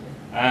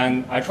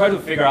 And I tried to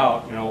figure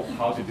out,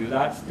 how to do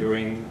that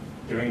during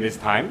this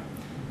time,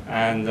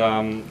 and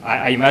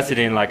I invested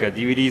in like a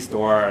DVD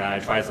store, and I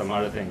tried some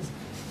other things.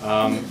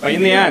 But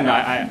in the end,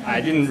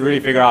 I didn't really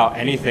figure out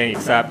anything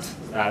except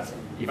that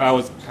if I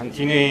was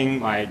continuing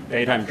my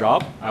daytime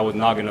job, I was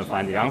not going to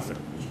find the answer.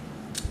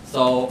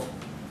 So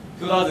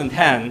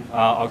 2010,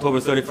 October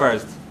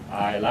 31st,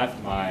 I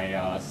left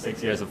my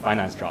 6 years of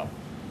finance job.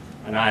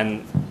 And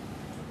then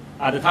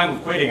at the time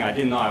of quitting, I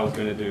didn't know I was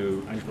going to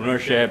do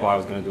entrepreneurship, or I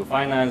was going to do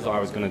finance, or I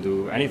was going to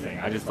do anything.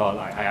 I just thought,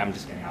 like, I'm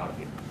just getting out of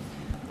here.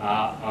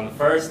 On the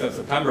 1st of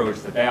September, which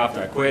is the day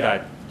after I quit,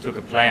 I took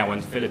a plane and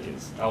went to the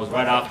Philippines. That was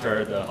right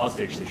after the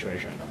hostage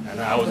situation. And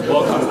I was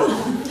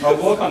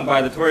welcomed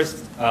by the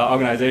tourist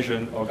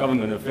organization or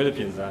government of the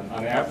Philippines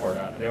on the airport.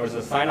 There was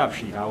a sign-up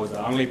sheet. I was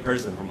the only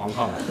person from Hong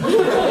Kong.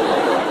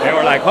 They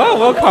were like, oh,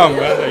 welcome.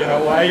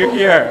 Why are you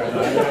here?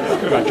 I just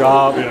quit my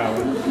job,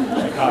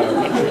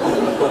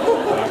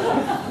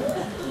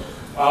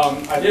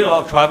 I did a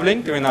lot of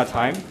traveling during that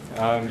time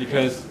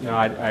because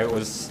I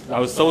was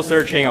soul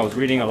searching. I was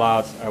reading a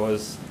lot. I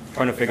was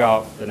trying to figure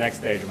out the next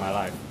stage of my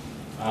life.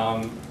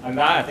 And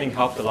that, I think,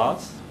 helped a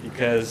lot,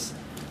 because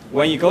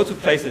when you go to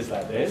places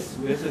like this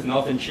is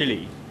northern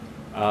Chile,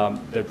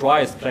 the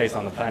driest place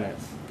on the planet.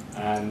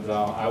 And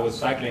I was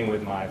cycling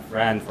with my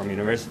friend from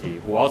university,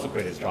 who also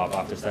quit his job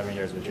after 7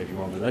 years with JP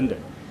Morgan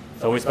London.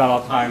 So we spent a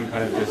lot of time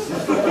kind of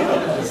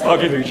just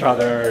talking to each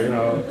other,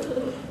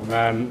 oh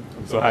man,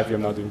 I'm so happy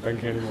I'm not doing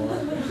banking anymore.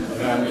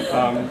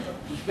 And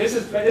this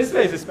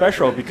place is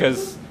special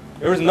because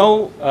there was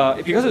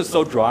because it was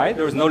so dry,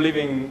 there was no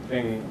living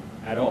thing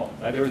at all.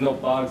 Like, there was no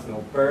bugs,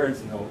 no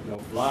birds, no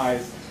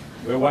flies.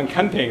 We went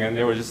camping and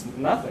there was just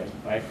nothing.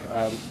 Like,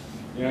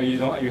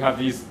 you have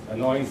these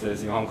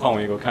annoyances in Hong Kong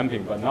when you go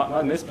camping, but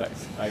not in this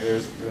place. Like,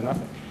 there's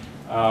nothing.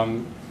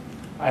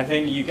 I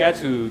think you get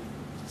to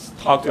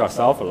talk to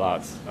yourself a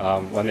lot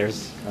when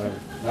there's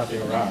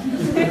nothing around.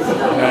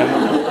 And then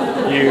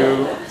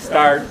you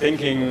start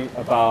thinking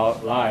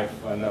about life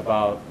and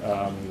about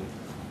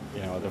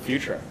the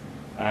future.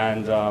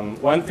 And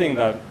one thing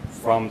that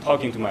from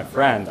talking to my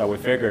friend that we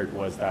figured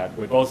was that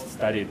we both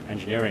studied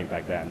engineering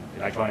back then,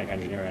 electronic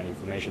engineering and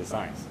information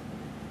science.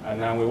 And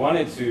then we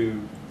wanted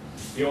to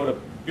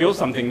build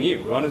something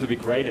new. We wanted to be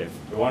creative.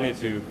 We wanted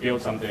to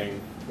build something,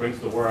 bring to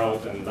the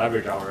world, and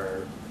leverage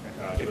our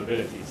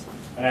capabilities.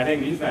 And I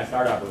think the internet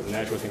startup was a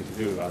natural thing to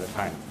do at the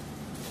time.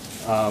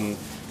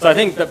 So I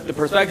think the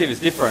perspective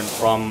is different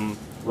from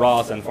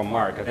Ross and from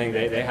Mark. I think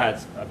they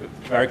had a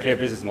very clear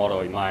business model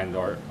in mind,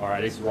 or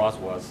at least Ross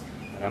was.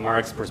 And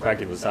Mark's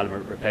perspective was salary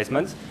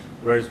replacement,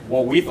 whereas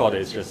what we thought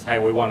is just, hey,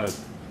 we want to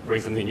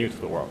bring something new to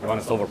the world. We want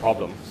to solve a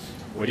problem.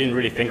 We didn't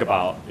really think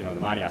about the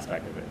money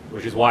aspect of it,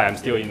 which is why I'm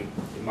still in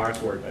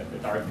Mark's work at the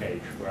dark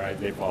page, where I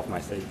live off my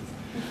savings.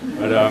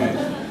 But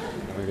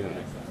maybe the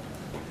next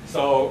slide.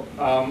 So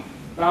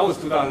that was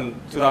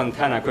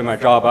 2010. I quit my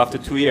job after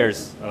 2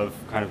 years of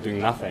kind of doing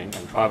nothing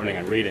and traveling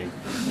and reading.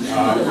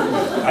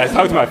 I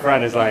talked to my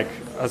friend. It's like,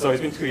 so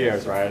it's been 2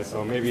 years, right?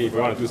 So maybe if we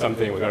want to do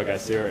something, we got to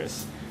get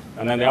serious.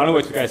 And then the only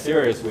way to get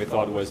serious, we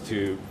thought, was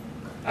to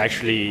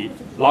actually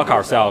lock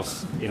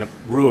ourselves in a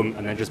room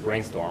and then just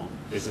brainstorm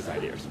business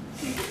ideas.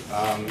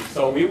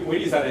 So we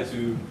decided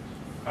to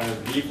kind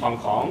of leave Hong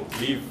Kong,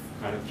 leave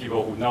kind of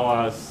people who know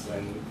us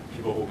and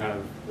people who kind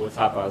of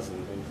WhatsApp us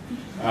and things.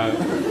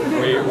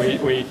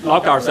 We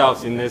locked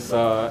ourselves in this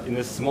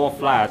small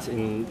flat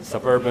in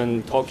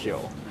suburban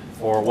Tokyo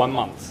for 1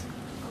 month.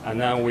 And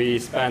then we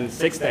spent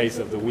 6 days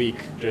of the week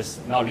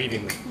just not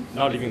leaving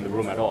the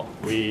room at all.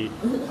 We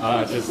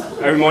just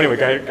every morning we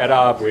get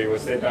up, we would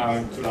sit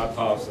down, 2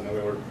 laptops, and then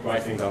we would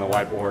write things on the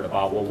whiteboard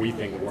about what we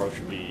think the world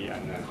should be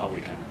and then how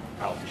we can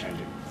help to change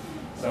it.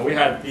 So we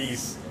had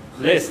these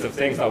lists of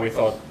things that we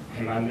thought,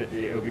 hey man,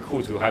 it would be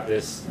cool to have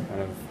this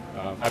kind of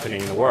happening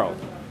in the world.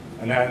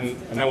 And then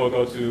we'll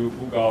go to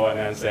Google and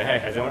then say, hey,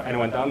 has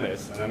anyone done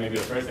this? And then maybe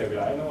the first day we'll be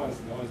like, no one's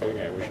doing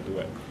it, we should do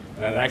it.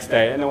 And then the next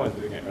day, no one's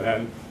doing it. And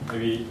then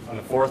maybe on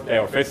the 4th day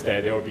or 5th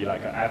day, there will be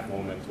like an F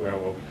moment where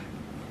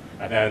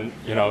and then,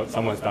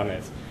 someone's done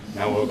it. And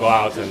then we'll go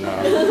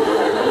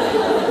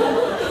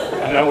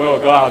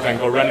out and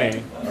go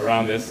running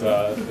around this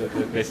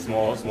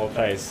small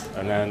place,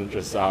 and then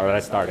just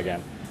let's start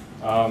again.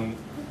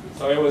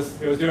 So it was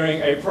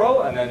during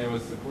April, and then it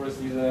was the cruise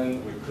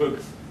season. We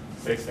cooked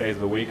 6 days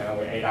of the week, and then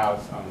we ate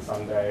out on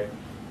Sunday.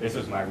 This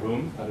was my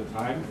room at the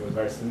time. It was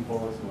very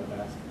simple, small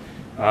desk.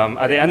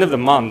 At the end of the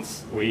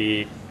month,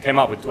 we came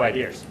up with 2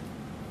 ideas.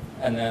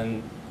 And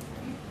then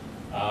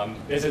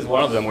this is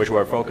one of them which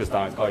we're focused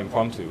on. It's called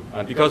Impromptu.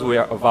 And because we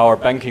are of our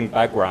banking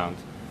background,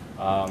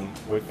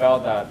 we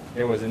felt that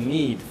there was a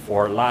need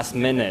for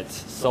last-minute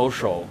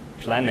social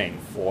planning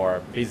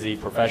for busy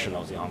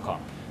professionals in Hong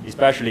Kong,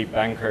 especially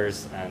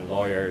bankers and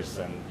lawyers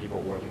and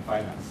people who work in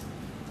finance.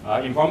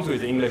 Impromptu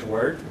is an English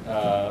word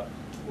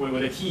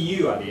with a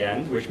TU at the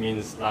end, which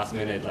means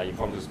last-minute, like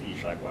impromptu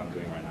speech, like what I'm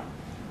doing right now.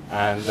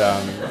 And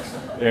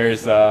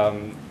there's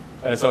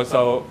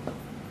so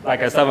like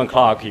at 7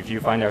 o'clock, if you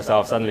find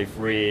yourself suddenly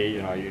free,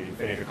 you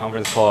finish a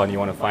conference call and you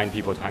want to find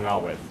people to hang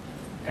out with.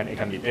 It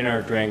can be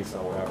dinner, drinks,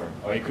 or whatever.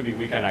 Or it could be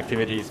weekend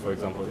activities. For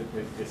example,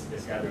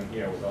 this gathering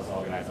here was also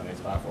organized on this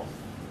platform.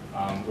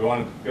 We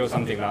want to build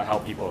something that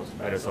help people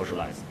better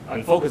socialize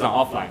and focus on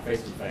offline,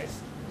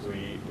 face-to-face. Because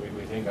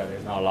we think that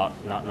there's not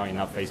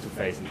enough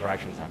face-to-face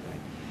interactions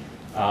happening.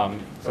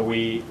 So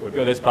we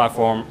built this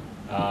platform.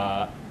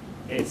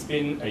 It's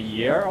been a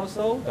year or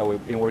so that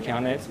we've been working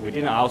on it. We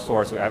didn't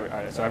outsource,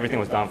 so everything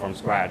was done from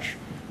scratch.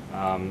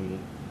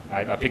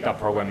 I picked up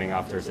programming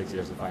after 6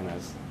 years of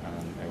finance,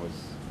 and it was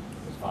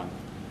fun.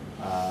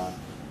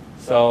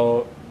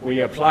 So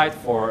we applied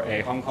for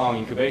a Hong Kong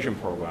incubation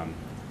program,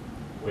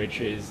 which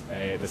is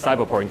the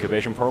Cyberport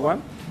incubation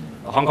program.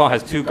 Hong Kong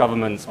has 2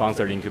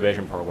 government-sponsored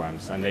incubation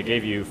programs, and they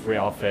gave you free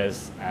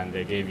office, and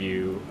they gave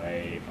you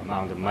an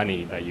amount of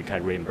money that you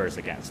can reimburse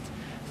against.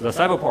 So the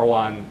Cyberport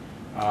one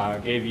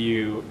gave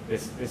you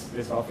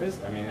this office.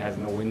 I mean, it has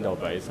no window,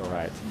 but it's all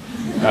right.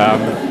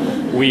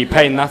 We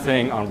pay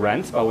nothing on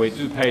rent, but we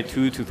do pay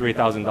 $2,000 to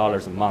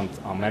 $3,000 a month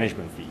on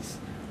management fees.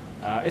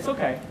 It's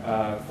okay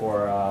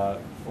for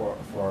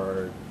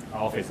an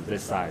office of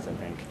this size, I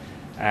think.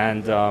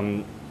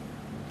 And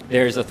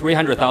there's a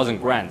 300,000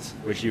 grant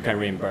which you can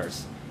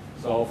reimburse.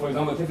 So, for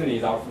example, Tiffany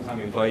is our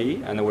full-time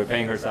employee, and we're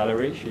paying her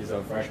salary. She's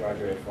a fresh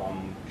graduate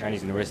from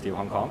Chinese University of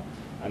Hong Kong.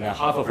 And then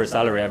half of her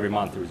salary every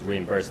month is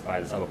reimbursed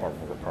by the Cyberport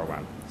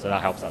program. So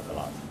that helps us a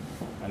lot.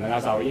 And then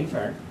that's our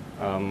intern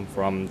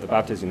from the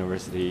Baptist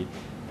University.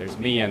 There's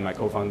me and my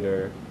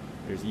co-founder.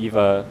 There's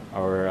Eva,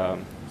 our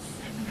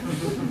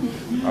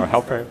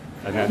helper.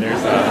 And then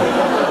there's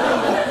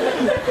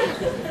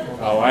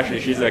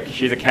actually she's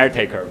a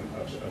caretaker of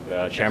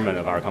the chairman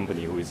of our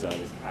company, who is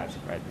this cat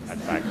right at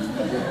the back.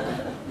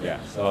 Yeah.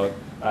 So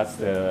that's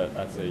the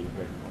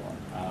incubation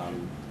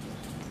program.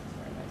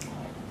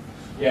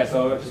 Yeah,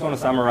 so I just want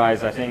to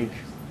summarize. I think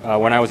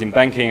when I was in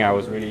banking, I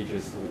was really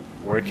just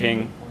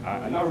working,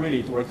 not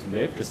really to work to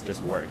live,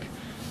 just work.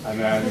 And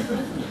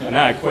then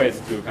I quit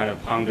to kind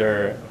of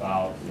ponder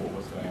about what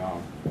was going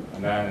on.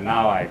 And then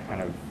now I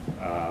kind of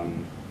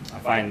I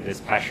find this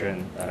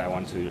passion that I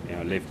want to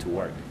live to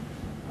work.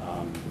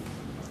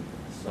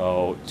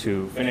 So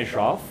to finish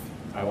off,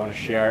 I want to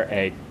share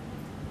a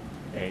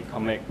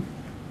comic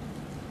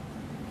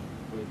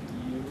with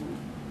you.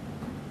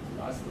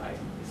 Last slide.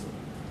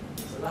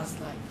 It's the last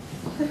slide.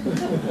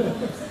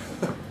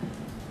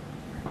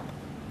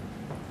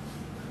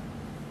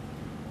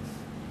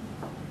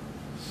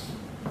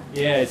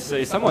 Yeah,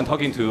 it's someone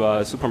talking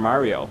to Super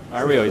Mario.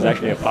 Mario is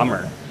actually a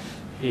plumber.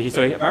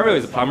 So Mario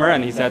is a plumber,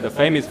 and he said the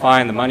fame is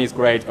fine, the money is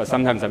great, but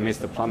sometimes I miss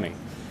the plumbing.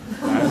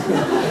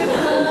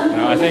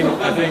 I think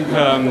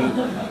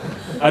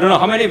I don't know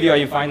how many of you are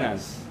in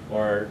finance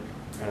or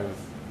kind of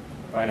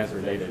finance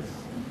related.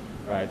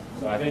 right?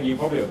 So I think you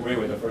probably agree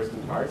with the first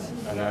two parts,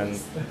 and then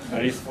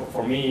at least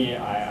for me,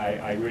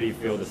 I really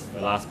feel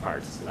the last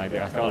part. Like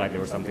I felt like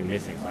there was something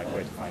missing, so I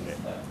tried to find it.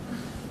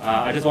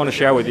 I just want to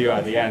share with you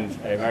at the end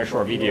a very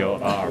short video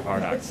about our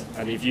products.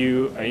 And if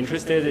you are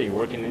interested, you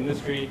work in the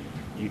industry,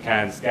 you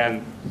can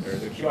scan,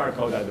 there's a QR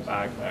code at the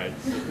back, right?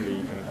 Simply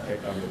you can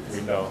click on the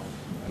window,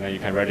 and then you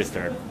can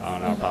register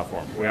on our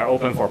platform. We are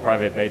open for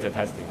private beta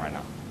testing right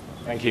now.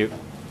 Thank you.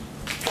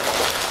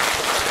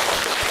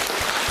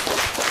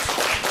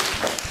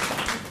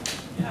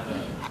 You have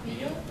a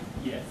video?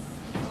 Yes.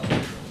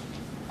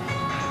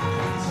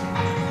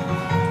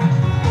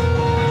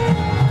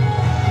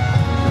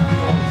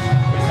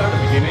 We start at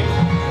the beginning.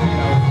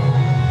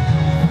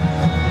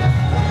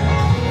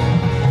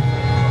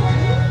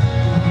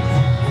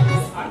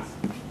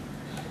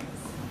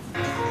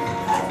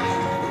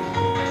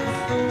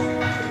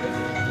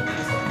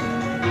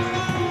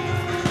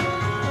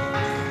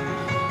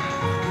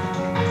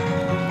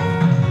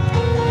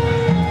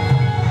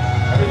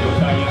 Everything was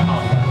done in the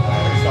house.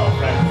 We saw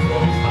friends who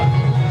always happy.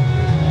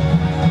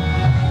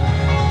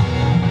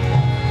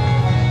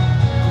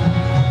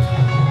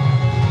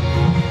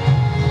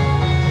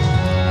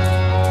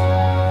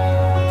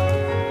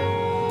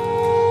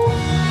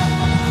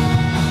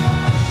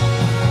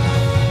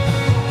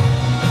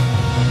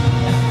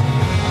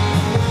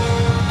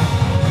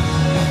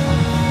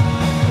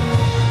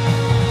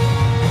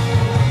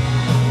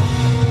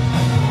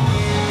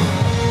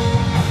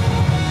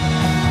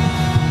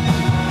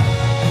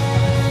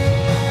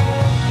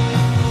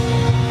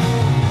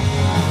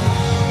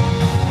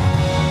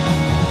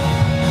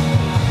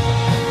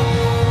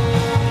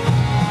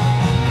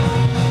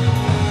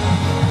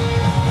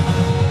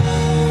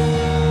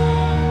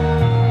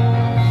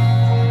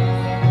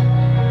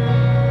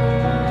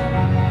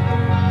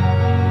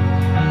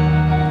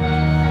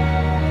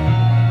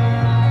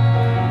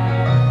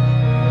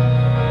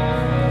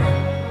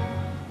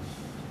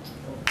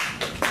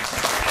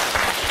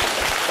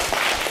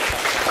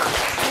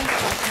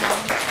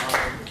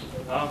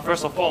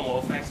 First of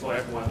all, thanks for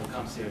everyone who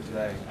comes here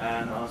today,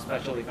 and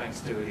especially thanks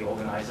to the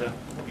organizer,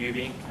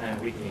 Yubing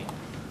and Whitney.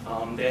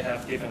 They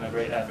have given a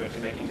great effort to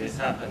making this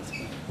happen.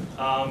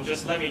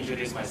 Just let me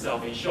introduce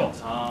myself in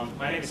short.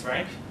 My name is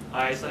Frank.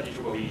 I studied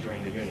EEE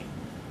during the uni.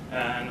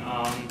 And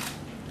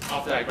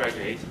after I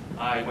graduated,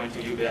 I went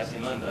to UBS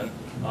in London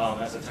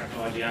as a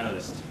technology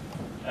analyst.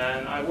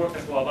 And I worked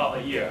there for about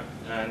a year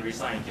and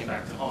resigned, came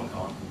back to Hong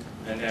Kong,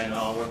 and then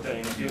worked in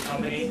a few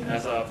companies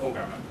as a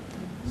programmer.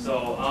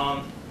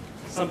 So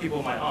some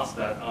people might ask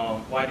that,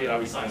 why did I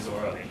resign so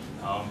early?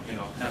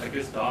 Had a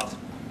good start.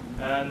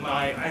 And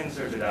my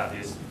answer to that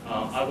is,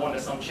 I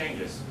wanted some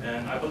changes.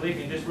 And I believe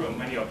in this room,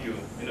 many of you,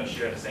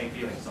 share the same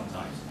feeling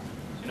sometimes.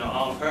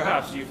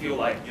 Perhaps you feel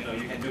like, you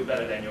can do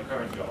better than your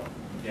current job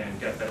and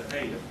get better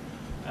paid.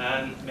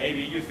 And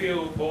maybe you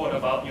feel bored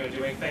about,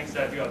 doing things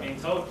that you are being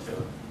told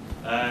to.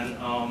 And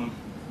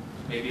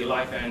maybe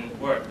life and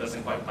work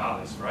doesn't quite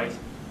balance, right?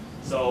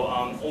 So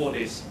all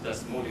this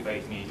does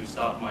motivate me to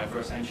start my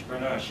first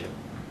entrepreneurship.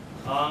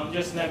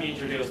 Just let me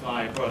introduce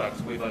my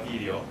product with a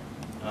video.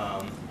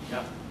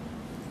 Yeah.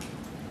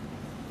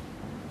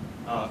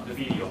 The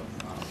video.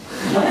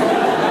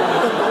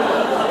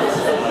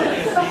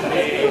 It's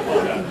a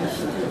product.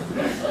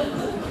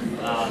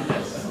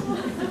 Yes.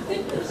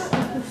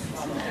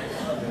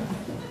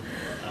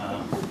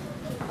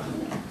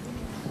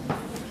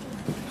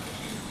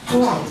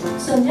 Right,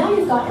 so now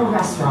you've got a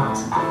restaurant.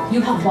 You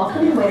have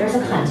welcoming waiters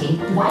aplenty,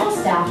 vital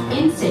staff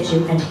in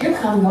situ, and here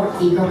come your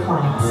eager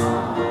clients.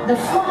 The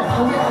flood of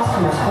hungry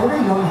customers order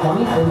your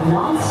yummy food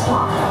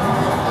non-stop.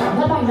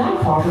 But by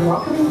nightfall, the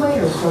welcoming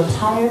waiters grow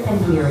tired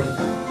and weary.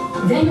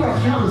 Then your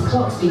accountant's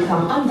books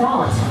become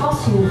unbalanced,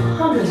 costing you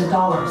hundreds of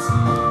dollars.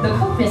 The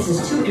cook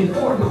misses 2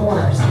 important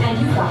orders, and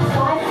you've got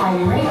 5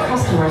 irate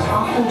customers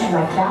offering to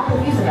write bad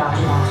reviews about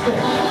you on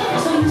Twitter.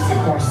 So you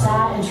sit there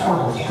sad and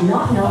troubled,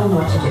 not knowing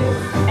what to do.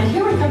 And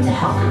here we come to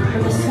help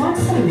with a smart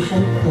solution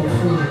made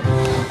for you.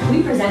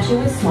 We present you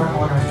with Smart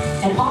Order,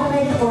 an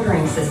automated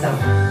ordering system.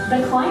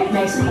 The client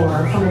makes an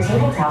order from a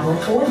table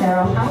tablet or their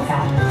own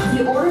iPad.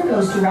 The order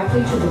goes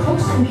directly to the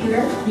cook's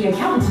computer, the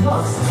accountant's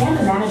books, and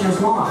the manager's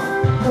log.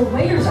 The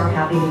waiters are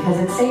happy because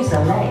it saves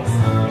their legs.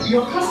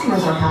 Your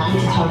customers are happy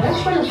to tell their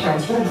Twitter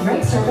friends what a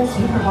great service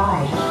you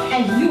provide.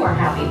 And you are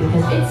happy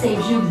because it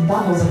saves you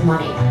bundles of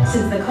money,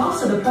 since the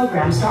costs of the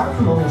program start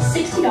from only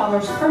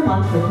 $60 per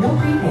month with no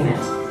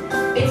prepayment.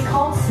 It's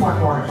called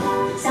Smart Order.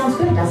 Sounds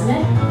good, doesn't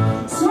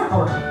it? Smart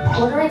Order.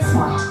 Order it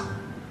smart.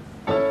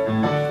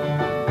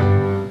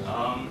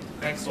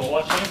 Thanks for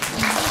watching.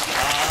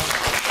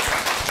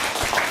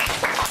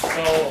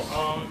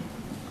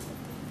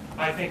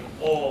 I think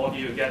all of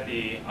you get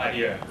the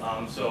idea.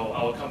 So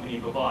our company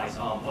provides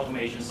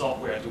automation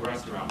software to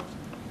restaurants.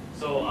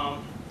 So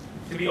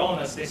to be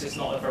honest, this is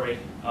not a very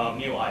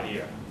new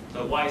idea.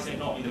 So why is it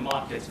not in the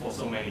market for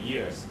so many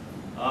years?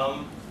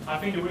 I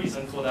think the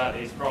reason for that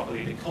is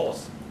probably the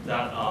cost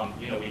that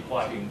we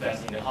require to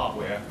invest in the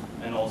hardware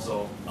and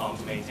also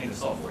to maintain the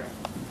software.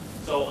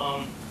 So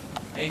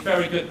a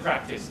very good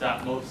practice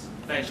that most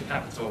venture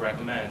capital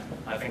recommend,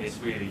 I think it's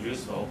really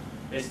useful,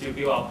 is to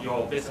build up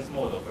your business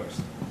model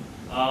first.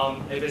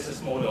 A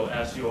business model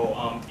as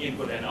your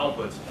input and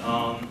output,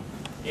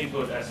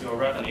 input as your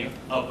revenue,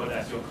 output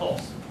as your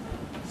cost.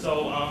 So,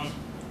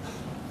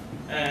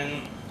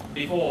 and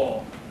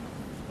before,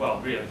 well,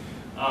 really,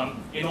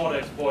 in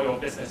order for your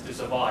business to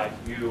survive,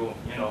 you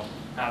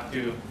have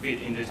to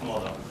fit in this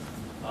model.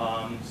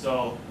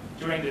 So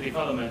during the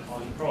development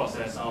of the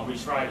process, we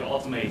try to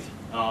automate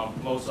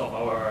most of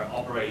our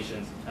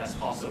operations as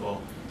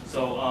possible.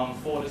 So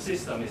for the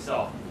system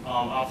itself,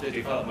 after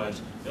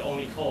development, the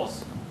only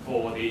cost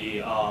for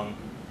the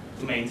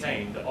to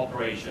maintain the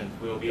operation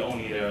will be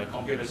only the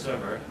computer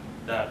server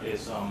that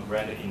is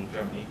rented in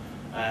Germany,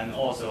 and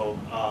also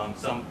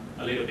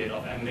a little bit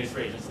of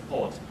administration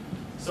support.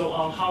 So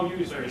how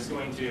user is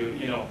going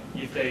to,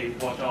 if they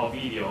watch our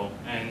video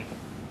and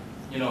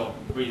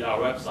read our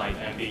website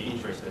and be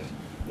interested,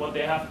 what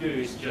they have to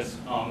do is just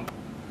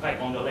click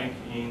on the link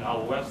in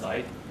our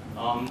website,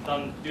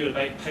 do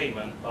the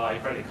payment by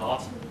credit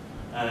card,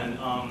 and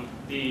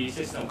the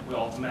system will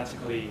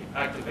automatically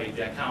activate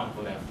the account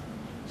for them.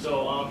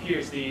 So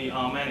here's the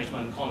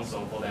management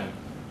console for them.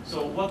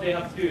 So what they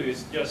have to do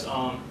is just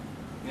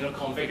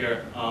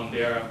configure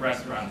their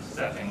restaurant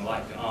setting,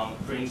 like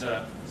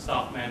printer,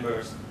 staff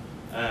members,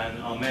 and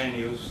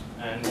menus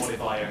and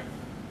modifier.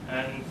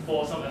 And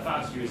for some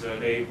advanced user,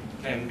 they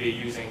can be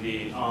using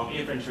the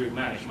inventory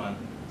management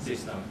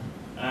system.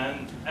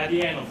 And at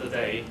the end of the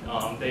day,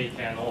 they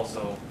can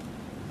also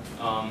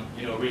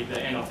read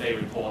the end of day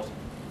report,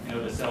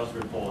 the sales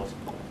report.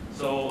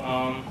 So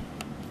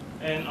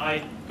and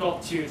I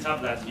got 2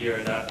 tablets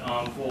here that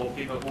for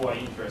people who are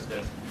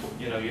interested,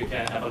 you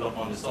can have a look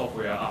on the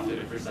software after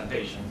the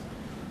presentation.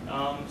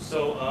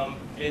 So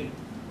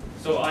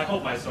I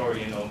hope my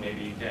story,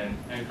 maybe can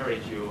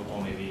encourage you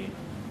or maybe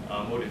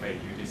motivate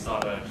you to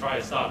try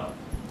a startup.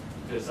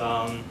 Because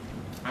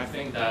I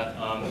think that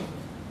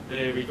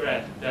the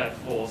regret that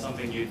for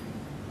something you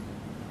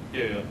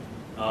do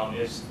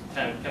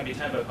can be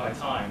tempered by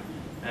time,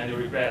 and the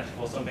regret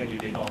for something you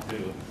did not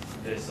do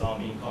is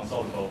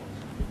inconsolable.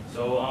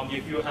 So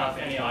if you have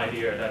any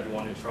idea that you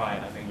want to try,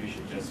 I think you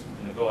should just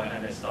go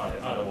ahead and start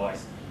it.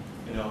 Otherwise,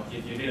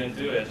 if you didn't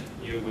do it,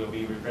 you will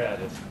be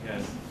regretted.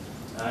 Yes.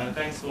 And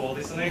thanks for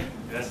listening.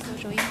 Yes.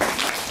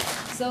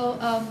 So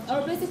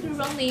our basically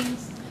running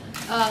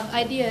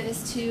idea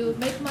is to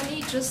make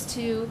money just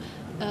to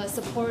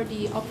support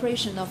the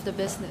operation of the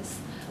business,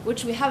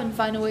 which we haven't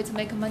found a way to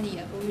make money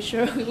yet, but we're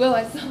sure we will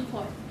at some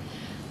point.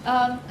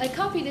 I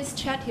copied this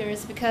chat here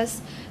is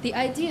because the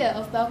idea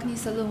of Balcony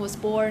Salon was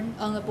born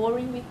on a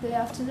boring weekday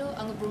afternoon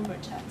on a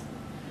Bloomberg chat.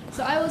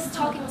 So I was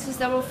talking to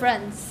several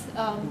friends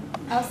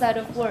outside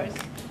of work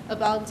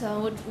about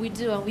what we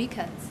do on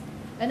weekends.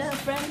 And then a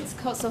friend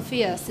called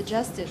Sophia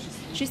suggested,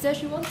 she said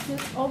she wants to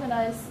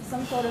organize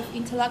some sort of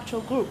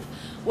intellectual group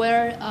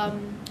where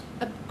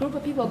a group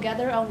of people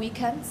gather on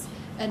weekends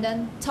and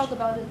then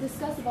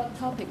discuss about the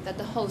topic that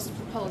the host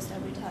proposed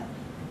every time.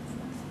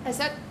 I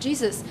said,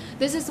 Jesus,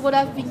 this is what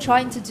I've been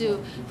trying to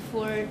do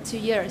for 2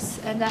 years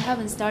and I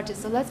haven't started,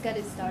 so let's get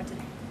it started.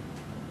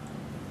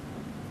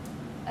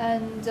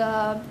 And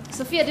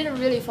Sophia didn't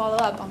really follow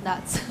up on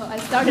that, so I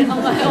started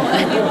on my own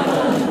anyway.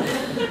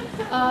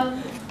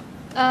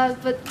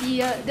 But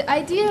the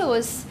idea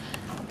was,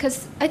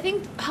 because I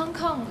think Hong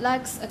Kong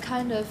lacks a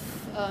kind of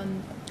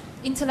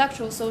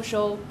intellectual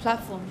social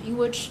platform in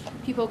which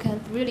people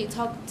can really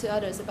talk to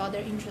others about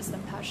their interest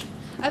and passion.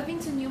 I've been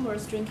to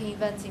numerous drinking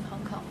events in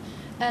Hong Kong.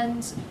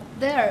 And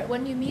there,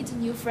 when you meet a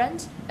new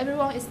friend,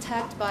 everyone is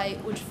tagged by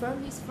which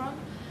firm he's from,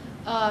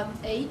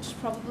 age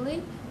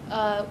probably,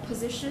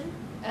 position,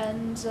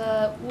 and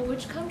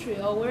which country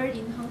or where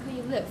in Hong Kong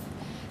you live.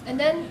 And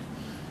then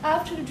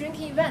after the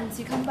drinking events,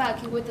 you come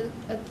back with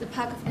a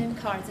pack of name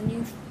cards and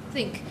you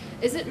think,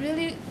 is it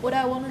really what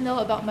I want to know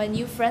about my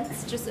new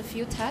friends, just a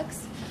few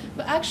tags?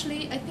 But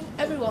actually, I think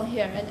everyone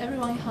here and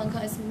everyone in Hong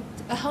Kong is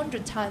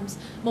 100 times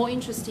more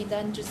interesting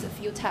than just a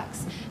few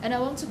tags. And I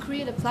want to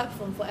create a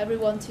platform for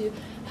everyone to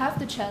have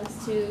the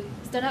chance to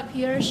stand up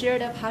here, share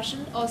their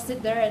passion, or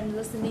sit there and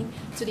listening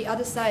to the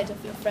other side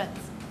of your friends.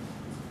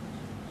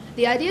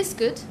 The idea is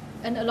good,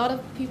 and a lot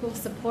of people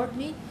support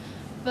me,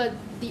 but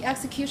the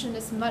execution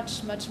is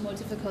much, much more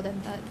difficult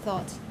than I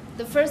thought.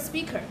 The first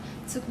speaker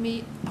took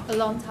me a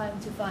long time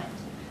to find,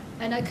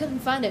 and I couldn't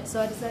find it,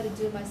 so I decided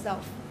to do it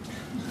myself.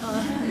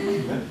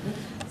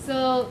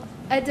 So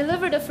I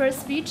delivered the first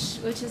speech,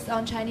 which is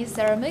on Chinese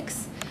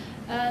ceramics,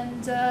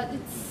 and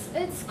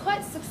it's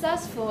quite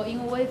successful in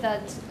a way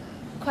that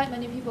quite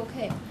many people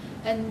came,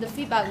 and the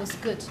feedback was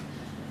good.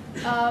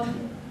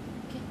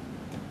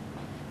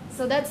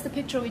 So that's the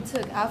picture we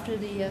took after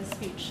the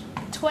speech.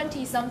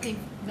 20-something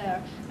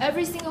there.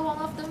 Every single one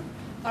of them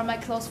are my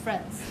close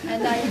friends.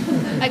 And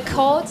I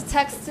called,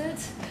 texted,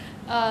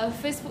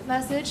 Facebook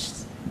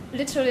messaged,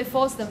 literally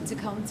forced them to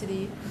come to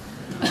the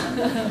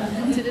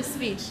to the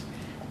speech.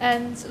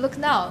 And look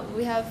now,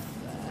 we have,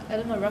 I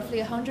don't know, roughly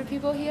 100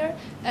 people here,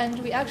 and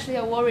we actually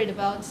are worried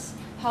about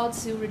how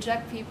to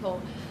reject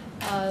people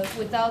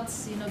without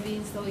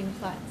being so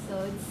inclined.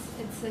 So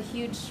it's a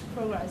huge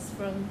progress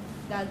from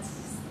that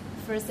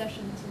first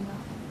session to now.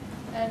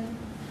 And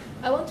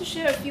I want to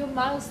share a few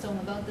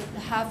milestones about the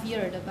half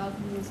year that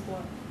Balcony was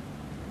born.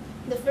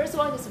 The first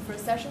one is the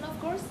first session, of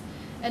course.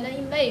 And then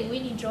in May,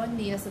 Winnie joined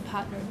me as a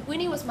partner.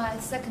 Winnie was my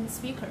second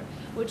speaker,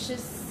 which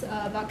is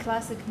about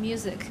classic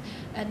music,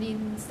 and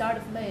in start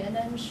of May. And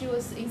then she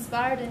was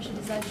inspired and she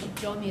decided to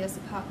join me as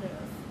a partner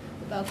of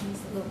the Balcony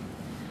Salon.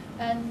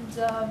 And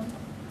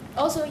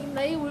also in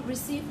May, we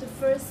received the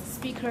first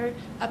speaker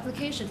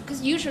application,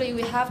 because usually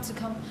we have to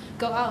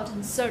go out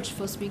and search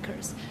for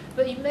speakers.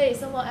 But in May,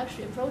 someone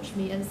actually approached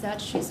me and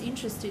said she's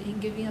interested in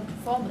giving a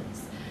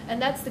performance. And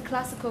that's the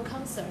classical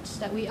concert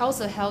that we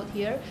also held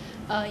here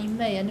in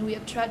May, and we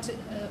attracted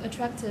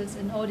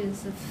an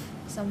audience of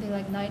something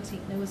like 90,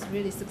 and it was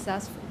really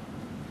successful.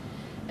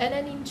 And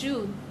then in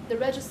June, the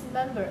registered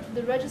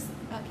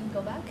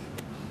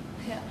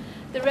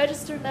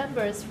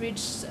members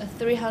reached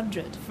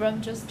 300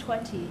 from just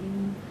 20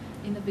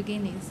 in the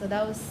beginning, so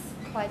that was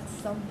quite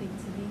something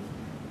to me.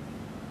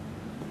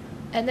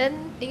 And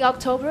then in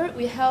October,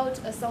 we held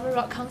a summer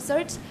rock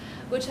concert,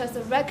 which has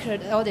a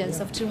record audience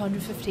of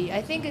 250.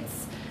 I think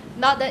it's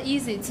not that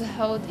easy to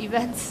hold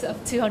events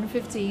of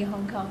 250 in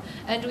Hong Kong.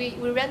 And we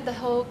ran the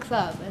whole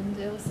club, and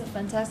it was a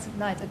fantastic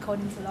night,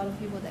 according to a lot of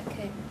people that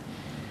came.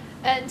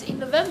 And in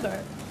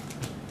November,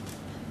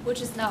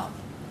 which is now,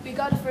 we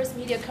got the first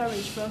media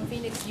coverage from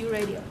Phoenix U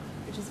Radio,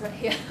 which is right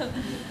here.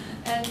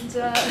 And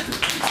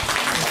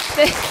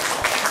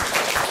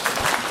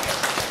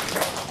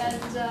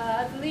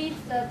I believe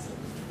that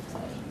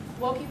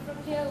walking from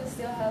here, we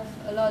still have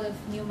a lot of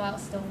new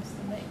milestones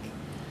to make.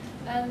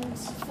 And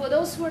for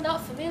those who are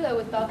not familiar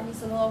with Balcony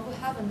Salon or who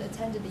haven't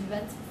attended the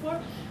events before,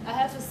 I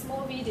have a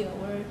small video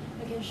where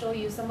I can show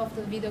you some of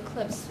the video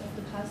clips of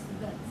the past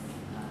events.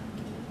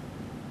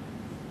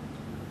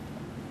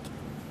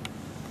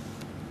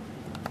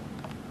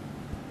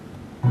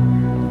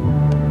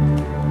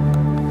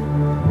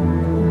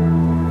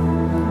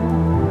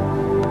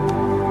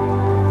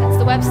 That's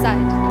the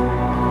website.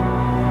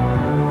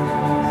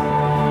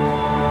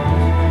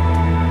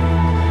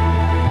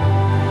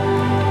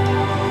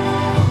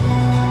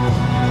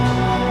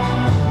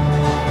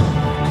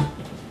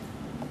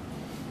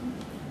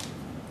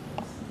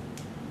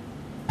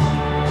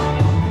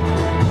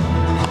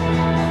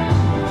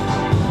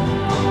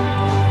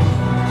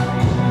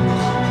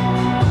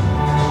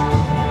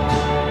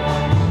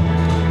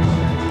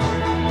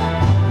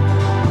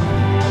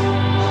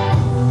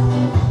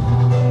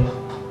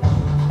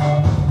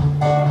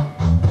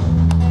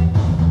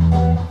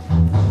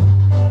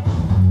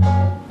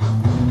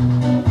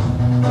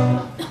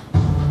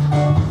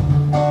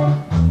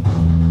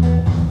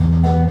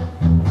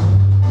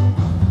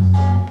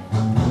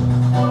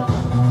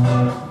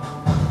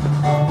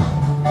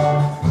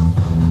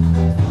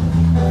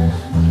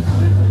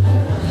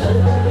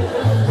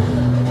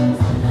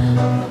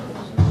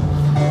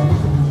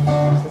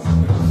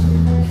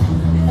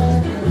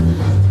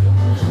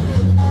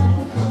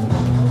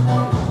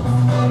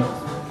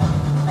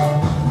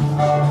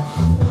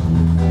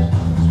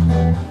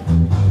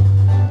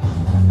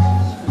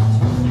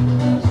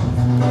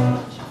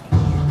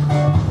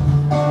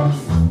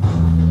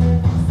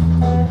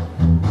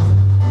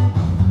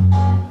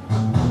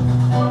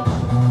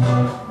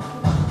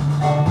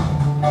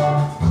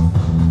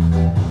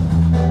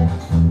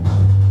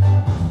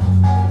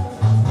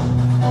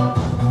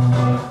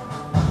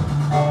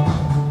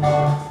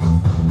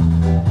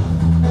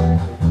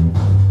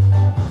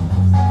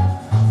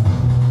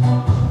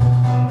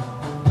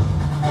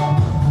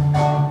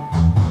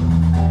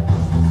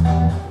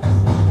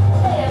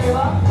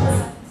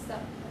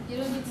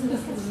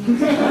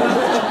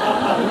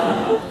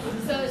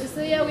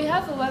 So yeah, we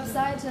have a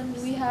website and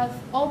we have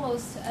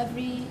almost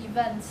every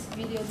event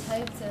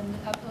videotaped and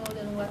uploaded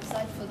on the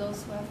website for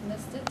those who have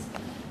missed it.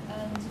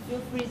 And feel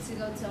free to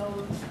go to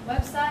our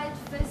website,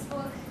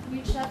 Facebook,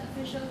 WeChat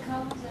official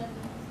account, and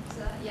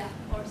yeah,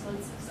 also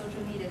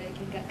social media that you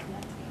can get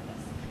connected with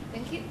us.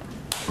 Thank you.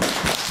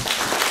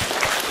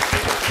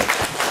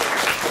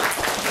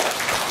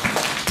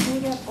 Can we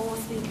get all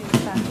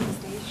speakers back on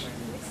stage,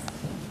 please?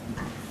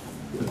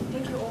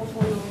 Thank you all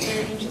for your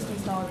very interesting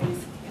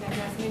stories, and I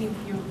guess many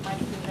of you might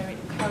feel very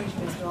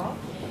encouraged as well.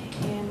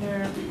 And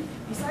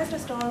besides the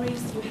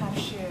stories you have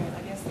shared,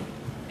 I guess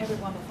every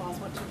one of us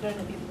want to learn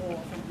a bit more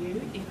from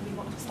you if we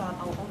want to start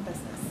our own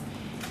business.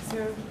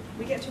 So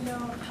we get to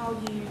know how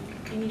you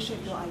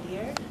initiate your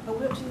idea, but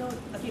we want to know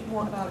a bit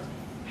more about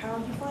how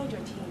you find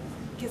your team.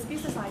 Because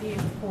business idea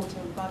is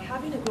important, but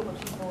having a group of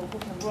people who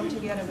can work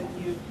together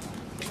with you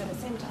is at the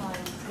same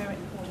time very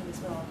important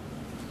as well.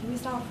 Can we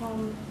start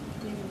from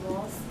maybe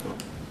Ross?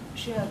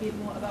 Share a bit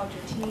more about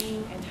your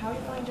team and how you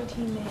find your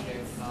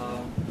teammates.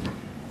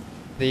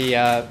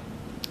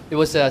 It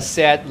was a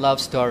sad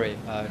love story to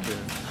find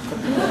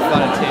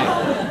a team.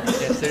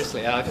 Yeah,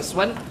 seriously, because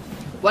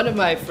one of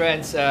my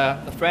friends,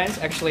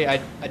 actually I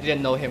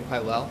didn't know him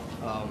quite well.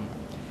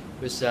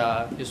 He was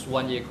just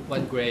 1 year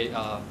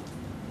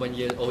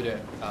older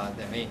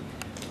than me.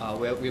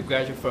 we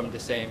graduated from the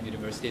same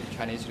university, the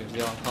Chinese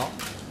University of Hong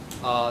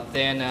Kong.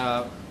 Then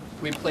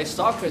we play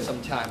soccer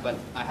sometime, but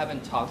I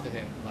haven't talked to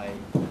him. Like,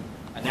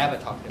 I never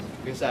talked to him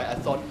because I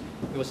thought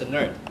he was a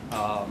nerd.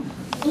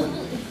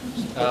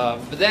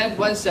 But then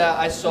once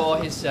I saw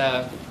his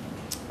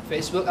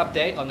Facebook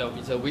update, oh no,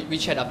 it's a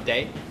WeChat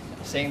update,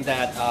 saying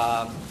that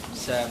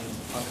some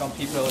Hong Kong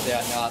people, they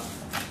are not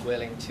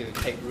willing to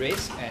take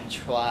risks and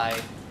try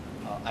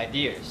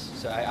ideas.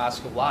 So I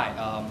asked why,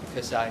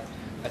 because I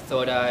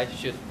thought I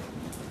should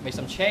make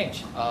some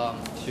change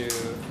to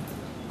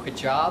quit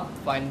job,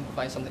 find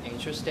something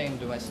interesting,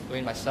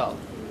 doing myself.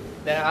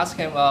 Then I asked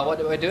him, what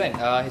are we doing?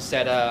 He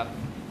said,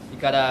 he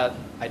got an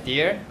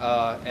idea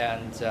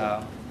and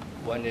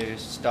want to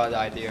start the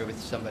idea with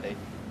somebody,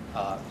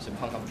 some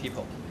Hong Kong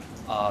people.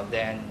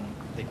 Then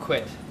they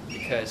quit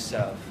because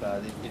of,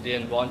 they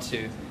didn't want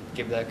to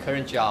give the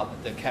current job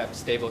the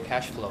stable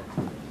cash flow.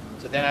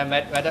 So then I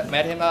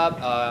met him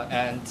up,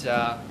 and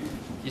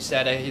he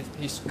said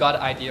he's got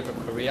an idea from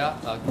Korea,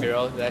 a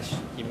girl that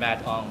he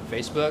met on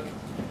Facebook.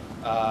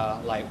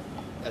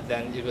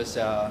 Then it was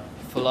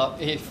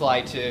he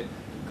fly to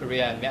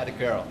Korea and met a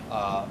girl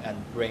and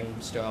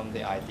brainstorm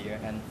the idea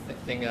and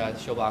think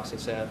Showbox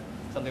is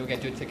something we can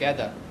do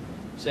together.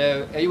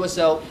 So it was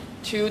a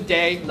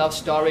 2-day love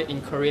story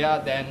in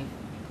Korea. Then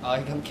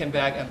he came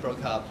back and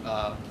broke up.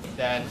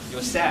 Then he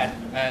was sad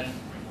and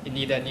he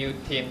needed a new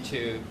team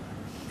to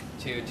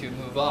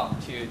move on,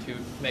 to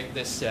make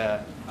this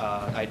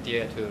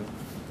idea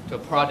to a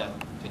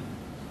product.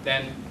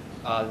 Then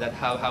that's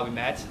how we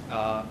met.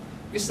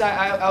 Because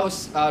I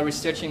was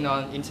researching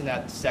on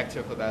internet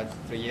sector for about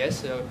 3 years,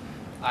 so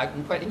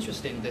I'm quite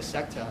interested in this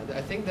sector.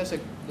 I think there's a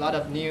lot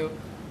of new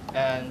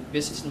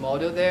business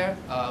model there.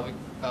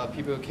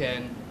 People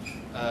can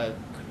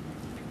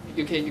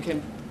you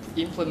can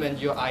implement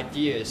your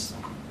ideas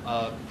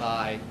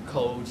by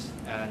codes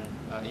and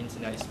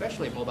internet,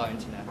 especially mobile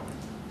internet.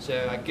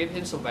 So I gave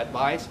him some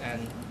advice,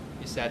 and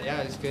he said,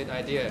 "Yeah, it's a good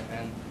idea."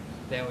 And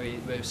then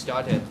we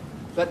started.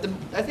 But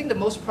I think the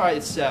most part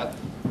is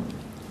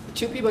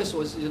 2 people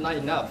was not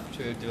enough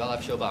to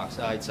develop Showbox.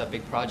 It's a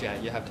big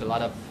project. You have a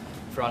lot of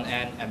front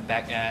end and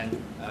back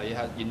end.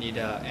 You need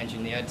an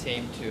engineer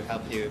team to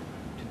help you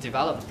to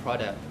develop the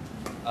product.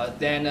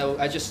 Then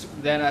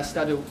I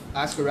started to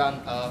ask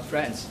around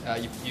friends.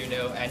 If you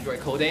know Android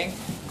coding,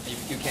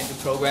 if you can do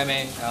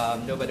programming,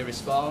 nobody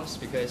responds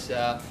because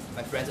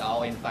my friends are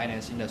all in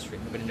finance industry.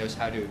 Nobody knows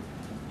how to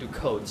do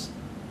codes.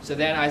 So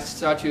then I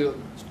started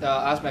to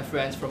ask my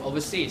friends from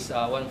overseas.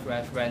 One of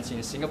my friends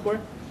in Singapore.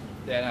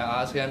 Then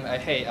I asked him,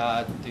 hey,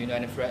 do you know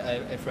any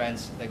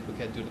friends like who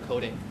can do the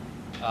coding?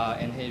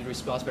 And he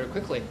responds very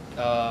quickly,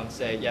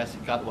 say yes,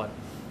 got one.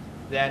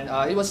 Then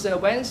it was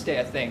Wednesday,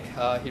 I think.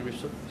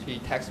 He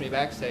texted me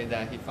back, say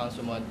that he found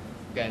someone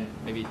who can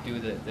maybe do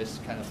this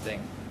kind of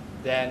thing.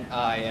 Then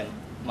I and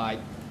my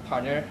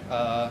partner,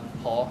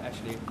 Paul,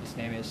 actually his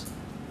name is,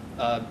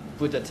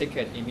 booked a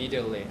ticket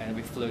immediately, and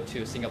we flew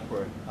to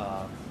Singapore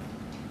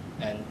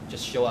and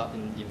just show up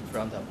in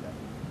front of them.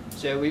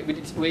 So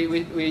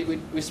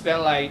we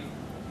spent like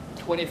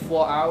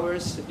 24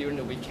 hours during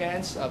the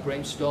weekends,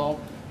 brainstorm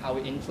how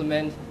we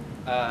implement,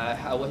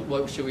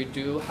 what should we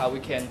do, how we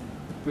can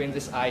bring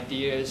these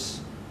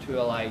ideas to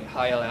a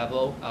higher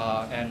level,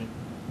 and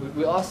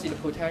we all see the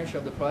potential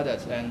of the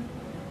product, and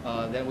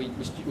then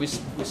we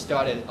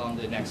started on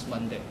the next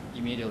Monday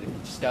immediately.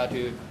 We start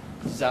to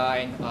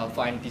design,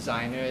 find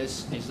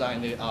designers,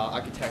 design the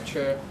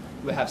architecture.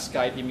 We have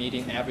Skype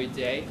meeting every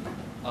day.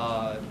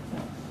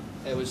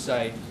 It was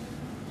like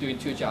doing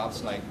 2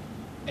 jobs, like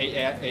 8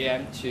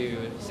 a.m.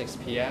 to 6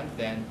 p.m.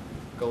 Then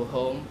go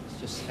home,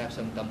 just have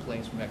some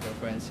dumplings with my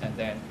girlfriends, and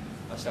then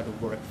I start to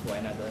work for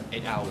another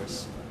 8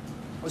 hours.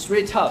 It was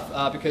really tough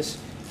because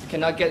you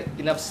cannot get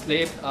enough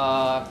sleep,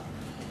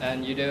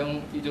 and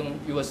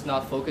you was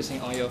not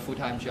focusing on your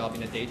full-time job in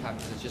the daytime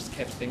because you just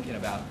kept thinking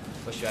about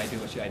what should I do,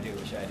 what should I do,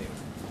 what should I do.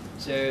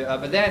 So,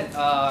 but then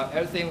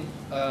everything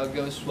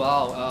goes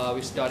well.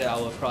 We started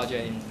our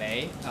project in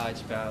May.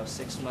 It's about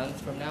 6 months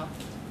from now.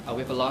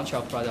 We've launched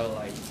our product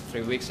like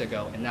 3 weeks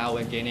ago, and now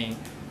we're gaining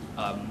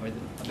with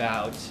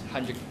about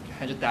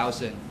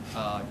 100,000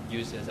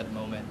 users at the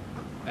moment.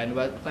 And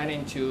we're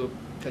planning to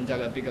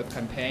conduct a bigger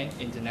campaign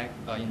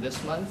in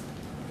this month,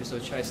 because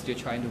we're still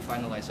trying to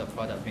finalize our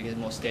product, make it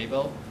more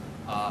stable,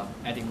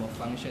 adding more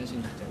functions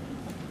into it.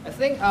 I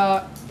think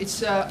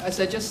it's, as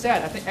I just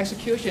said, I think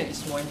execution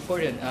is more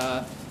important.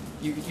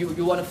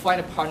 You want to find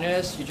the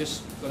partners, you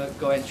just want to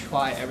go and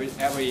try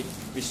every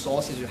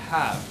resources you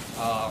have,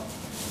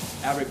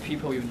 every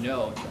people you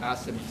know, to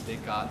ask them if they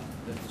got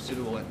the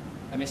suitable one.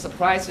 I mean,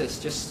 surprises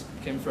just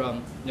came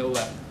from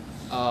nowhere.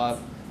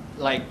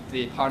 Like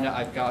the partner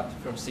I got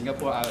from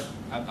Singapore,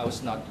 I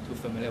was not too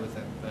familiar with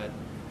him,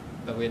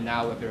 but we're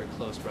now very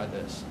close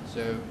brothers.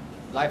 So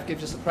life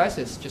gives you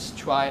surprises. Just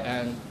try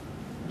and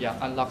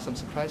unlock some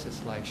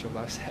surprises, like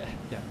Showbox said.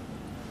 Yeah.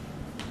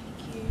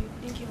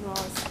 Thank you,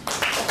 Ross.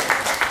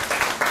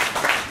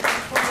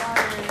 For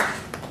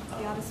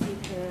the other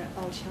speakers. co-founder,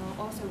 Bao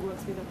also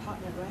works with a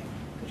partner, right?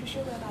 Could you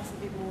share with us a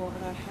bit more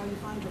about how you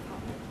find your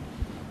partner?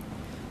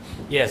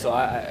 Yeah, so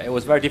it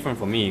was very different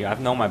for me.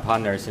 I've known my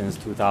partner since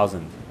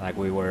 2000. Like,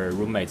 we were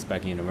roommates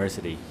back in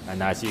university.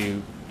 And as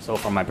you saw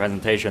from my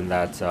presentation,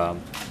 that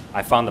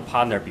I found a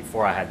partner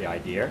before I had the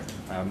idea.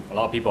 A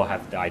lot of people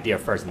have the idea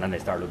first, and then they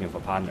start looking for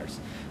partners.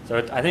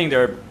 So I think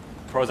there are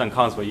pros and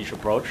cons for each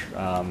approach.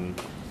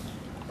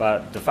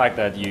 But the fact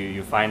that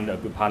you find a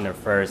good partner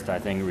first, I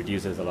think,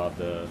 reduces a lot of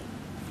the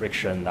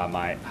friction that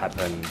might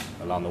happen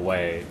along the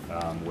way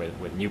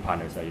with new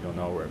partners that you don't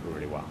know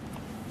really well.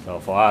 So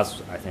for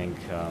us, I think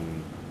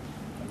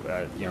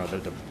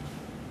the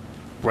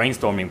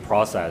brainstorming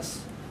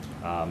process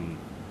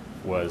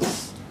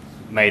was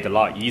made a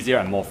lot easier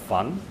and more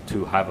fun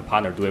to have a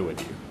partner do it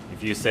with you.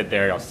 If you sit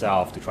there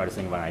yourself to try to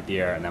think of an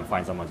idea and then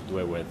find someone to do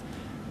it with,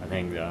 I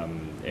think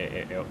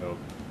it'll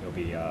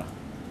be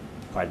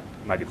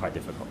might be quite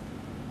difficult.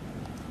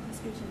 That's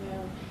good to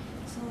know.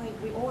 So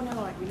we all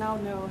know, we now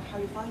know how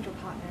you find your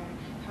partner,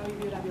 how you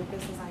build up your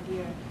business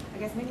idea. I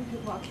guess many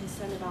people are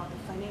concerned about the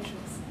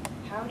financials.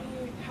 How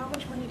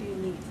much money do you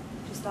need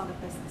to start a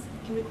business?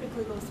 Can we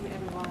quickly go through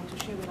everyone to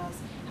share with us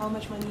how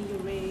much money you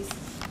raise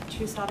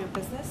to start your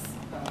business?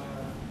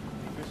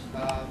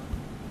 I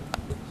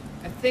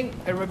think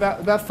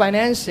about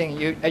financing,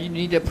 you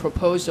need a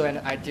proposal and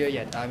idea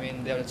yet. I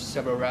mean, there are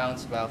several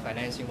rounds about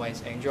financing. One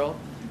is angel,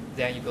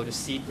 then you go to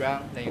seed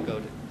round, then you go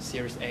to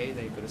Series A,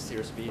 then you go to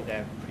Series B,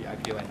 then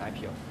pre-IPO and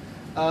IPO.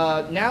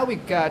 Now we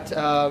got,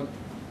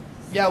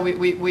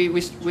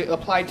 we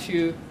applied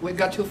to, we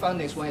got two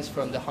fundings. One is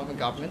from the Hong Kong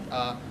government.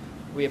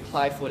 We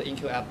applied for the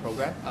Incubate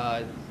program.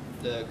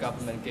 The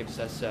government gives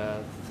us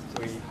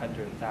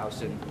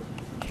 300,000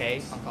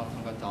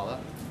 Hong Kong dollar.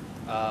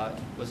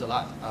 It was a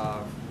lot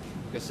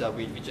because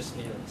we just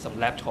need some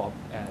laptop,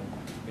 and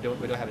we don't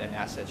have any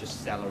assets,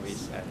 just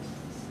salaries and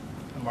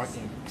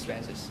marketing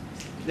expenses.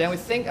 Then we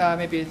think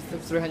maybe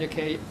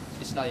 300K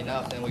is not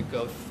enough. Then we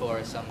go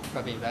for some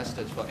private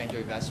investors for angel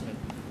investment.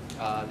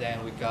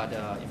 Then we got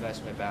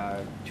investment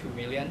about 2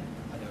 million,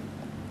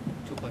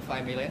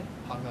 2.5 million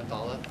Hong Kong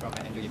dollar from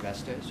an angel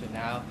investor. So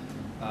now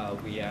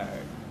we have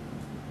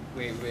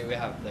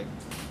like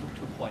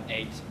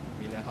 2.8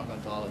 million Hong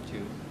Kong dollar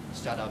to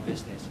start our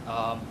business.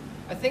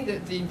 I think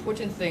that the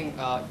important thing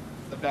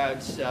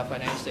about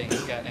financing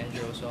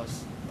angels or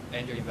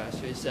angel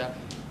investors is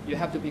you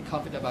have to be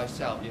confident about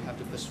yourself. You have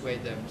to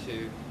persuade them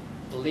to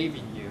believe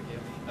in you.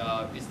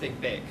 You think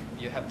big.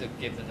 You have to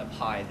give them a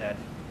pie that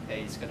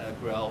it's going to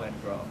grow and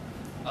grow.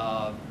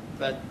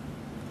 But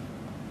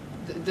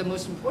the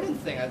most important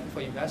thing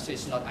for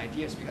investors is not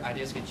ideas, because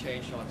ideas can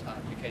change all the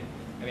time.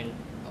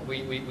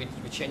 We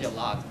change a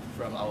lot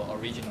from our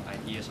original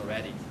ideas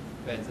already.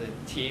 But the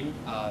team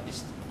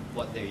is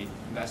what the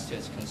investor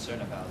is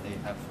concerned about. They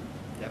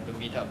have to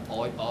meet up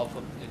all of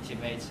the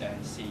teammates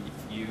and see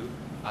if you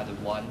are the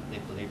one they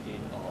believe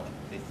in or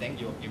they think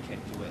you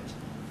can do it.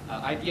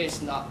 Idea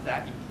is not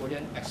that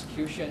important.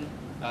 Execution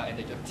and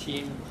the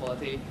team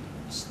quality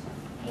is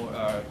more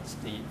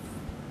the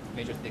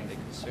major thing they're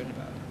concerned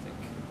about, I think.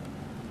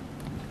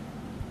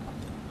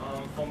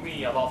 For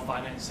me, about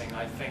financing,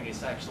 I think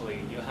it's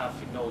actually you have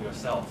to know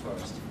yourself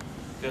first.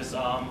 Because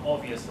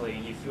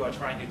obviously, if you are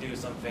trying to do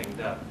something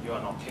that you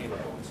are not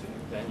capable to,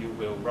 then you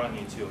will run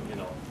into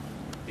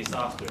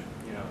disaster.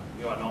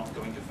 You are not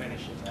going to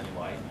finish it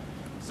anyway.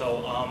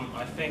 So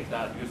I think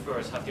that you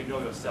first have to know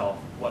yourself.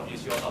 What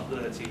is your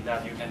ability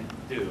that you can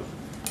do?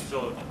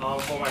 So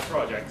for my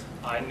project,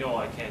 I know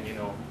I can.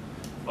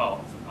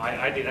 Well,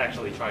 I did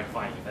actually try to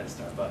find an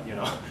investor, but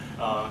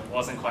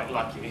wasn't quite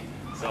lucky.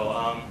 So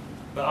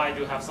but I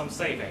do have some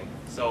saving.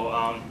 So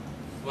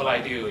what I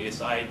do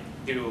is I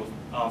do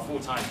a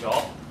full-time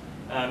job.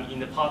 In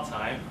the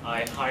part-time,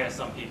 I hire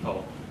some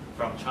people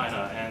from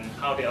China. And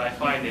how did I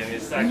find them?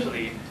 It's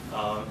actually,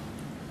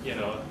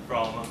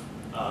 from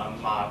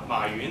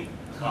Ma Yun,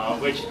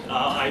 which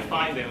I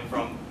find them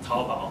from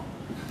Taobao.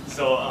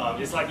 So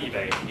it's like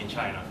eBay in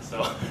China.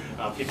 So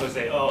people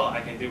say, oh,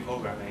 I can do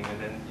programming, and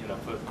then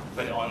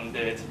put it on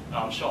the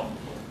shop.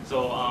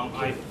 So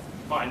I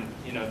find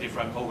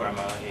different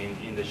programmer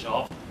in the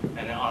shop,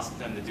 and then ask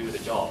them to do the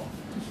job.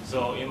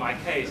 So in my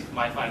case,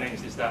 my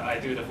finance is that I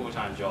do the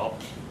full-time job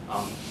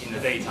in the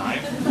daytime.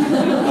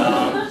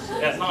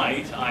 At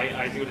night,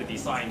 I do the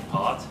design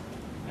part,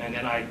 and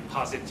then I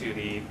pass it to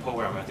the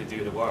programmer to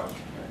do the work.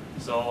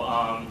 So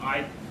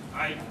I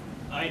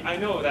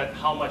know that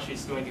how much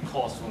it's going to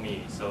cost for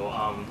me. So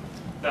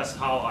that's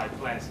how I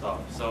plan stuff.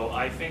 So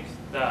I think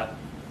that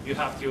you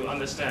have to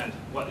understand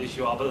what is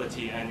your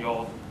ability and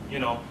your,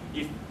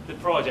 if the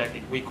project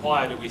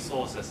requires the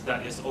resources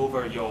that is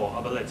over your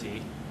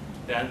ability,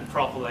 then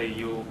probably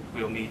you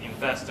will need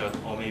investor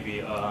or maybe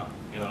a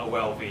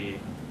wealthy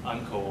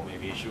uncle,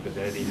 maybe sugar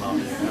daddy,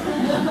 mom.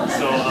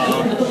 So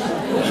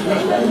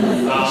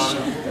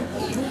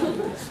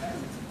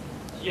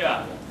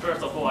yeah,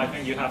 first of all, I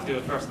think you have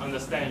to first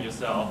understand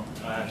yourself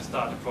and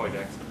start the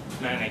project,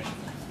 manage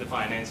the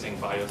financing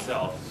by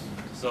yourself.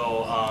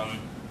 So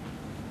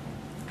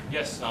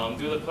yes,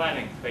 do the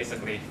planning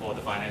basically for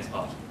the finance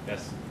part.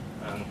 Yes.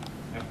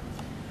 Yeah.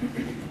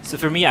 So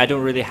for me, I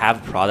don't really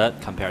have a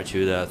product compared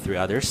to the three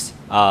others,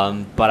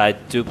 but I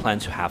do plan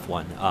to have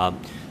one.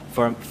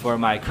 For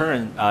my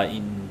current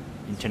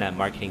internet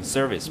marketing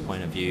service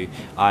point of view,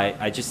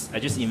 I just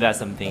invest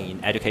something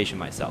in education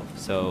myself.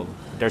 So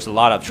there's a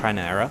lot of trial and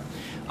error.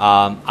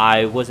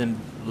 I wasn't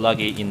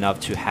lucky enough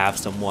to have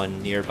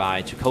someone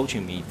nearby to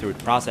coaching me through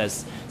the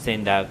process,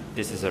 saying that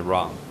this is the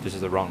wrong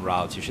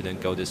route, you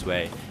shouldn't go this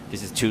way,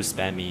 this is too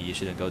spammy, you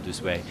shouldn't go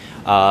this way.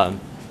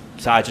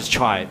 So I just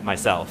tried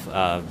myself,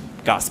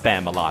 got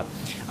spam a lot.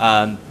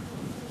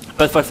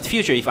 But for the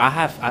future, if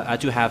I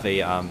do have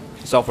a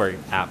software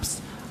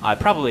apps,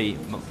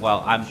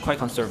 I'm quite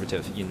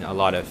conservative in a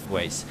lot of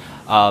ways.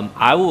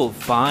 I will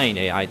find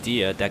an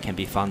idea that can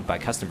be found by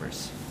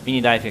customers.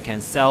 Meaning that if you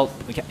can sell,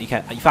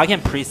 if I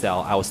can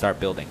pre-sell, I will start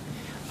building.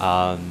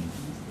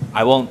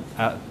 I won't.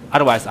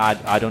 Otherwise,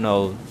 I don't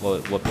know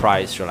what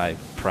price should I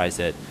price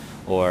it,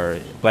 or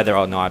whether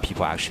or not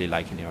people actually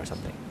liking it or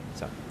something.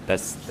 So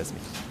that's me.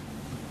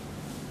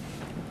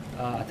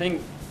 I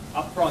think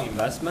upfront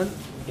investment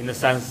in the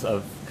sense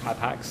of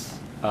capex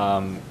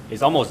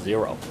is almost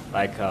zero.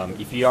 Like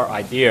if your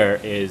idea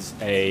is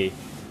a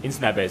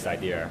internet-based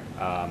idea,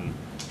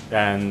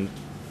 then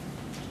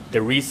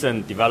the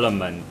recent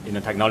development in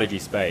the technology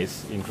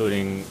space,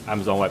 including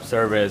Amazon Web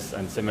Service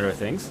and similar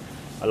things,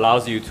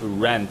 allows you to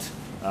rent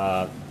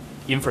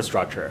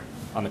infrastructure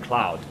on the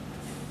cloud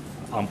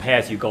on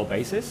pay-as-you-go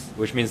basis,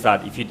 which means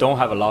that if you don't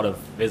have a lot of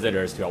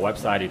visitors to your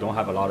website, you don't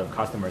have a lot of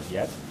customers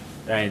yet,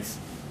 then it's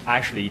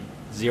actually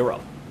zero.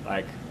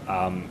 Like,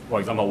 for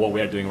example, what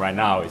we are doing right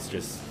now is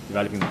just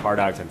developing the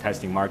products and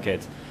testing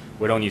markets.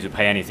 We don't need to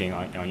pay anything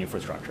on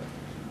infrastructure.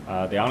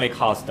 The only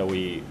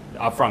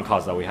upfront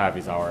cost that we have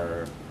is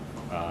our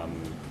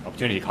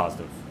opportunity cost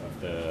of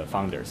the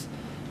founders.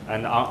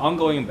 And on an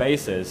ongoing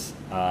basis,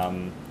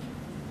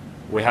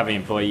 we have an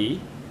employee,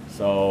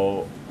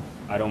 so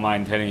I don't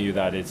mind telling you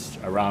that it's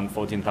around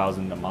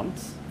 14,000 a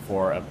month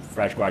for a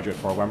fresh graduate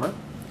programmer.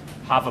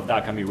 Half of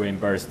that can be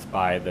reimbursed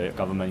by the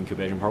government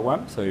incubation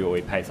program, so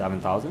we pay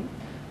 7,000.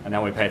 And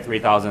then we pay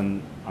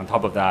 3,000 on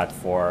top of that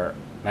for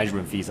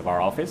management fees of our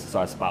office,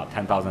 so it's about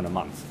 10,000 a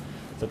month.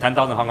 So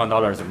 10,000 Hong Kong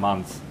dollars a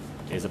month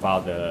is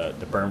about the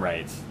burn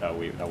rate that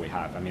we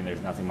have. I mean,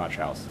 there's nothing much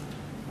else.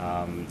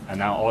 And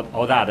now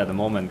all that at the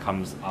moment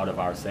comes out of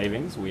our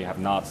savings. We have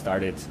not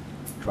started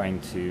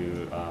trying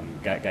to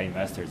get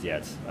investors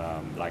yet,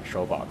 like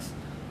Showbox.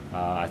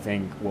 I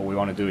think what we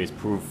want to do is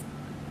prove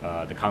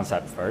the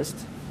concept first,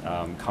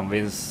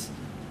 convince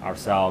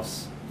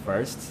ourselves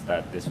first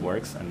that this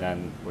works, and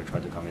then we try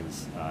to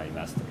convince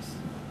investors.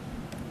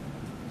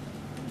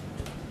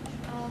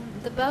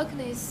 The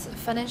Balcony's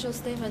financial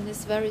statement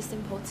is very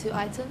simple, 2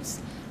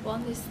 items.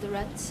 One is the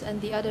rent, and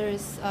the other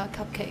is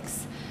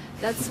cupcakes.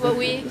 That's what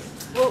we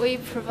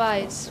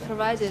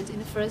provided in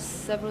the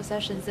first several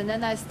sessions, and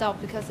then I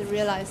stopped because I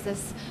realized that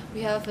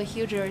we have a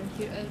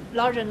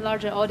larger and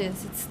larger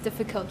audience. It's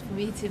difficult for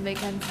me to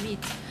make ends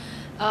meet.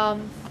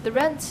 The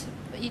rent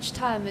each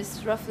time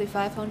is roughly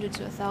 500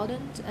 to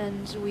 1,000,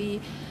 and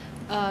we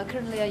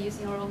currently are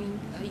using our own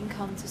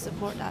income to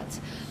support that.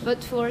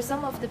 But for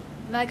some of the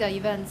mega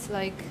events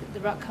like the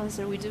rock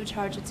concert, we do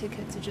charge a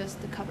ticket to just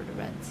cover the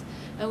rent.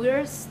 And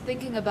we're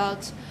thinking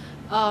about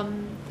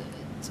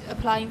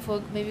applying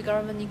for maybe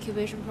government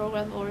incubation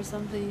program or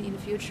something in the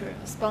future,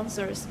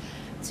 sponsors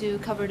to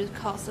cover the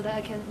cost, so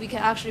that we can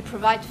actually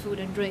provide food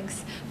and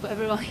drinks for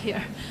everyone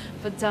here.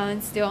 But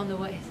it's still on the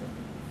way. So.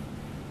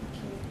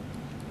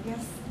 I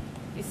guess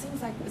it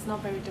seems like it's not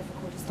very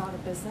difficult to start a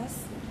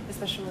business,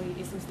 especially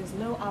since there's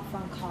no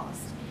upfront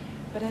cost.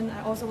 But then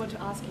I also want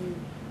to ask you,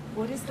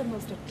 what is the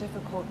most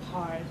difficult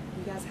part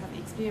you guys have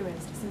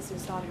experienced since you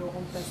started your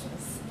own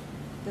business?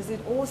 Does it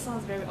all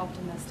sound very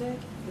optimistic?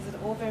 Is it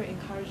all very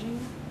encouraging?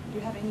 Do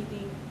you have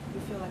anything you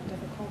feel like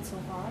difficult so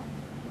far?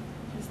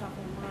 Can you start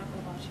from Mark or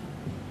about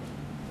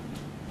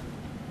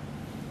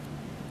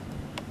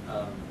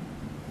you?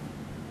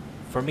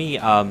 For me,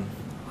 I'm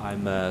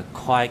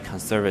quite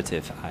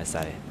conservative, as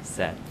I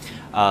said.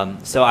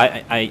 So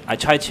I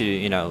try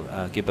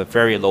to give a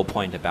very low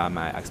point about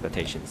my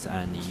expectations,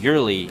 and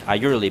I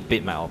yearly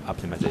beat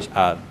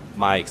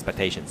my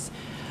expectations.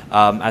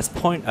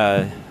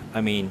 I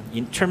mean,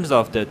 in terms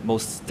of the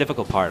most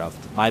difficult part of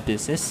my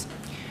business,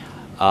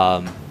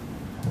 well,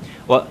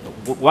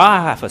 while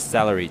I have a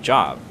salary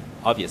job,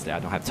 obviously I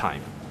don't have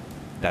time.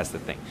 That's the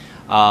thing.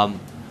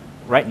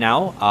 Right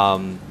now,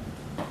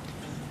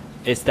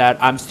 is that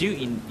I'm still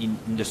in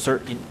the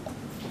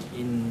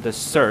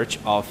search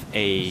of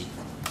a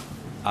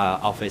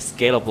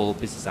scalable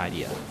business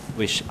idea,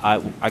 which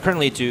I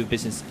currently do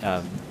business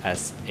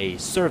as a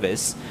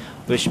service,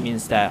 which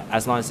means that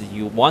as long as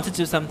you want to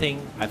do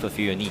something, I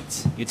fulfill your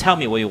needs. You tell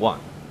me what you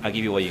want, I'll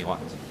give you what you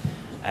want,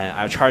 and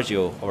I'll charge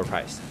you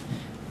overpriced.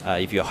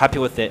 If you're happy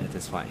with it,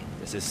 that's fine.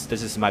 This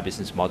is my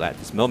business model at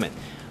this moment.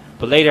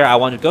 But later, I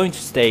want to go into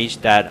stage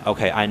that,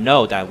 okay, I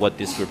know that what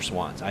these groups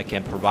want. I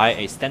can provide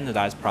a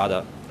standardized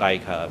product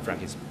like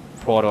Frankie's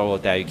portal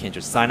that you can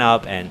just sign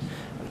up and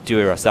do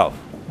it yourself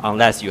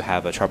unless you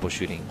have a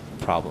troubleshooting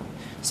problem.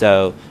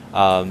 So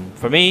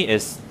for me,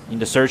 it's in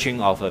the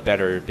searching of a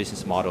better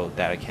business model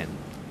that I can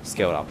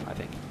scale up, I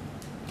think.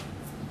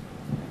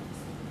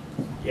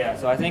 Yeah,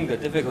 so I think the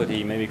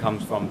difficulty maybe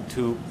comes from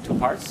two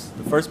parts.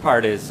 The first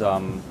part is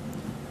I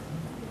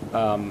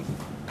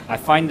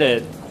find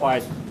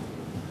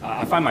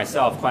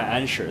myself quite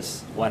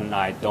anxious when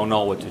I don't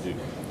know what to do.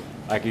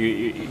 Like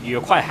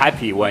you're quite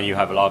happy when you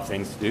have a lot of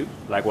things to do.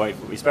 Like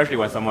especially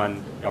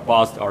when your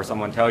boss or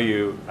someone tell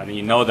you, and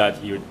you know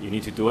that you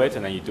need to do it,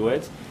 and then you do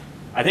it.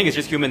 I think it's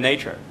just human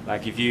nature.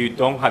 Like if you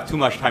don't have too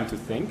much time to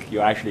think,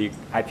 you're actually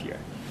happier.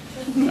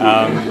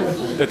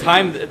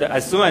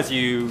 As soon as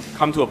you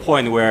come to a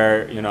point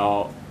where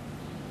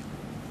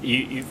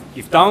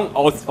you've done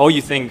all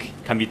you think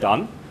can be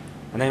done,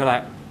 and then you're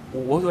like,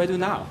 what do I do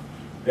now?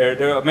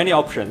 There are many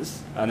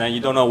options, and then you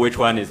don't know which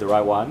one is the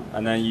right one,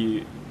 and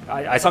then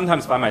I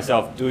sometimes find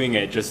myself doing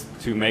it just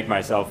to make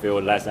myself feel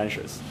less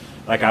anxious.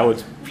 Like I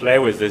would play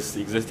with this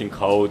existing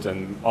code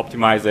and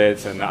optimize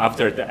it, and at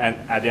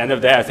the end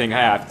of the day, I think,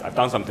 hey, I've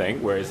done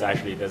something, whereas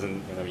actually it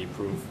doesn't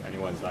improve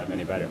anyone's life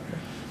any better.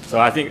 So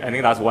I think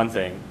that's one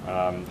thing,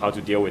 how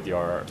to deal with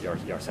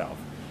yourself.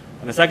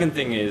 And the second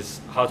thing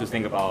is how to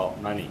think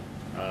about money.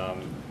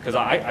 Because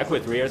I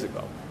quit 3 years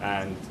ago,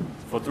 and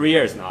for 3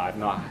 years now, I've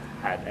not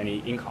had any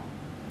income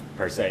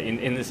per se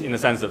in the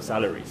sense of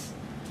salaries.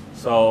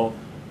 So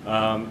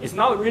it's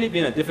not really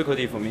been a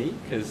difficulty for me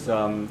because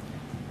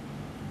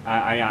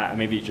I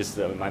maybe just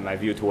my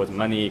view towards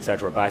money,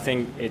 etc. But I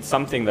think it's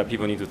something that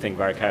people need to think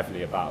very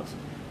carefully about,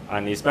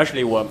 and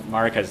especially what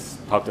Mark has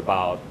talked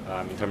about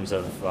in terms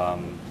of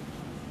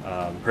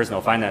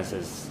personal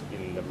finances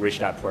in the Rich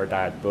Dad Poor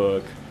Dad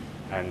book,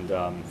 and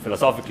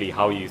philosophically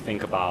how you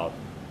think about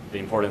the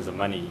importance of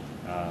money.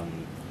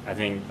 I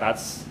think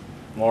that's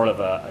more of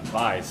an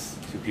advice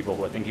to people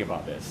who are thinking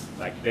about this.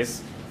 Like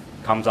this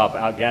comes up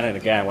again and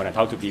again when I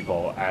talk to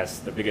people as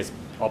the biggest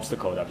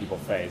obstacle that people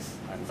face,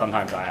 and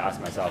sometimes I ask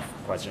myself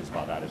questions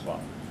about that as well.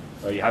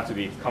 So you have to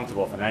be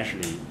comfortable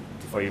financially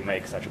before you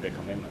make such a big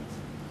commitment.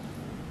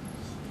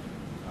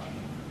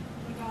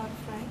 What about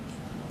Frank?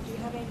 Do you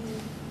have any?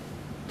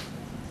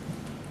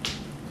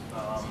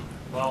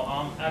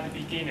 At the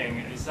beginning,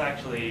 it's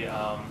actually,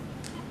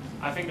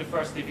 I think the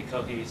first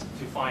difficulty is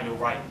to find the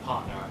right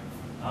partner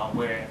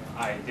where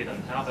I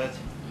didn't have it.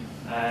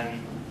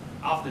 And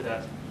after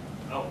that,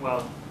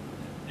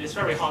 it's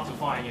very hard to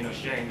find,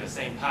 sharing the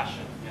same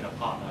passion in a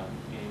partner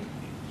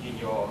in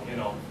your,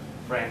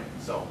 friend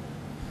zone.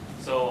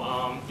 So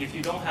if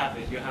you don't have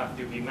it, you have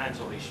to be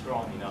mentally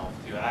strong enough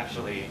to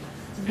actually,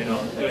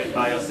 do it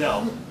by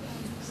yourself.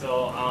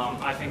 So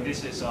I think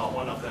this is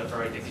one of the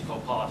very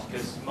difficult parts,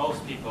 because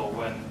most people,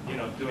 when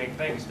doing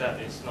things that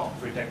is not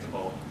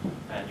predictable,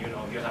 and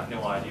you have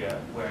no idea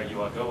where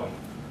you are going,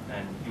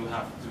 and you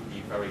have to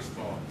be very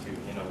strong to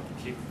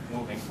keep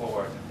moving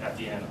forward at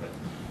the end of it.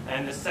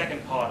 And the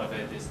second part of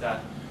it is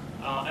that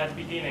at the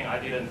beginning I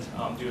didn't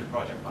do the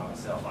project by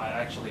myself. I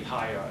actually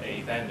hired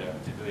a vendor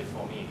to do it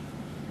for me,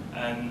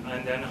 and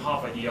then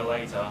half a year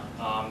later,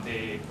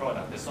 the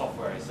product, the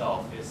software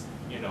itself, is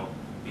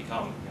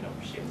become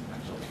shit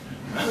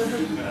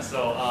actually.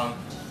 So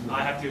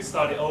I have to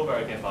start it over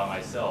again by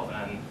myself,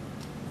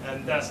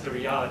 and that's the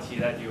reality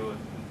that you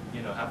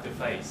have to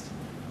face.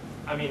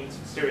 I mean,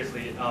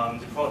 seriously,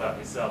 the product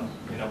itself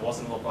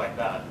wasn't look like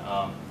that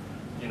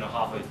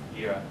half a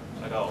year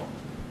ago,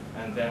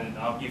 and then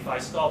if I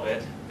stop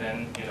it,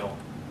 then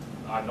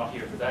I'm not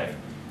here today.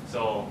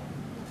 So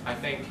I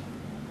think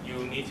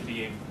you need to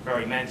be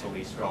very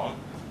mentally strong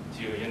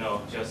to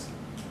just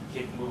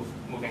keep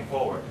moving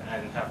forward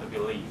and have the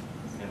belief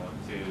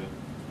to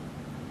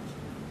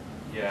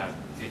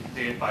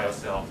do it by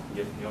yourself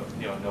with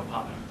no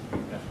partner.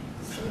 Yeah.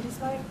 So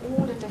despite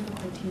all the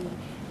difficulty,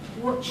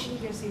 what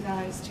triggers you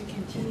guys to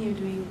continue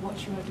doing what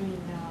you are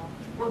doing now?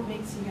 What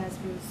makes you guys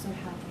feel so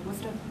happy?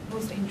 What's the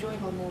most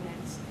enjoyable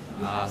moments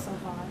you have so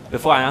far?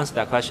 Before I answer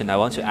that question, I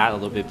want to add a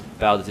little bit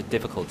about the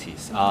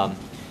difficulties.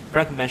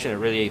 Frank mentioned a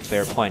really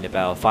fair point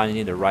about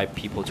finding the right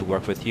people to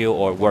work with you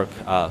or work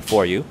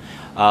for you.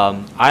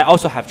 I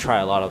also have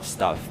tried a lot of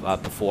stuff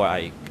before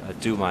I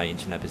do my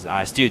internet business.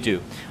 I still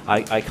do.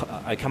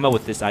 I come up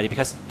with this idea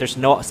because there's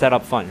no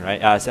setup fund,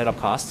 right? Setup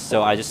costs.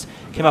 So I just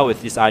came up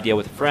with this idea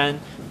with a friend.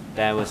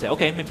 Then we'll say,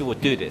 okay, maybe we'll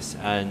do this,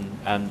 and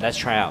let's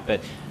try out.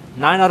 But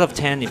 9 out of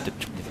 10, if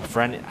a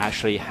friend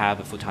actually have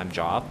a full-time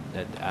job,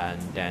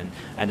 and then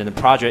the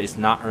project is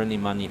not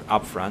earning money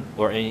upfront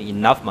or earning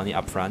enough money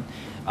upfront,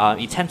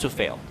 it tends to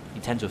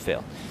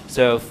fail.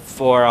 So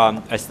for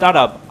a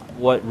startup,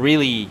 what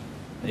really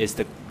is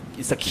the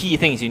key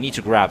things you need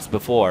to grasp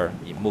before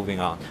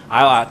moving on.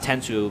 I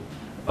tend to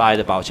buy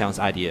the Baoqiang's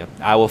idea.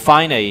 I will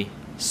find a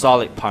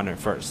solid partner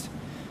first.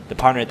 The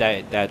partner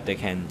that they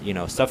can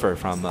suffer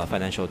from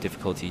financial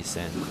difficulties,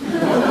 and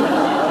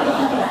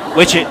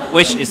which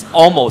is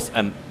almost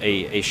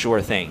a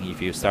sure thing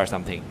if you start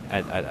something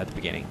at the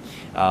beginning,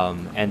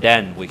 and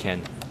then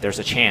there's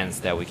a chance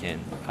that we can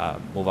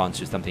move on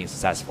to something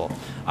successful.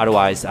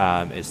 Otherwise,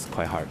 it's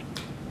quite hard.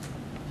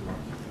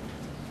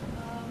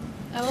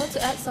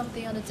 like to add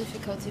something on the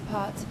difficulty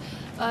part.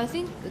 I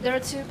think there are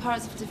two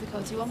parts of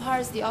difficulty. One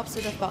part is the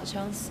opposite of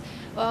Baoqiang's.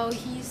 While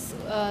he's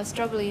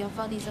struggling on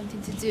finding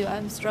something to do,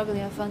 I'm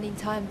struggling on finding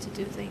time to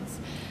do things.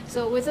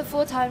 So with a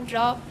full-time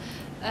job,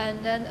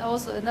 and then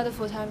also another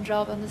full-time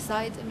job on the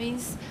side, it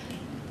means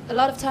a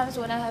lot of times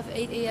when I have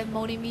 8 a.m.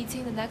 morning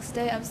meeting the next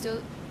day, I'm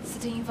still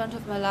sitting in front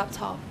of my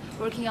laptop,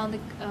 working on the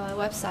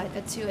website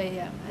at 2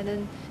 a.m. and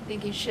then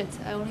thinking, shit,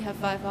 I only have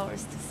 5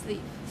 hours to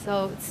sleep.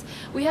 So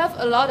we have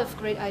a lot of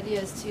great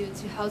ideas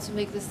to how to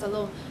make the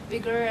salon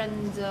bigger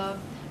and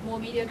more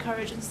media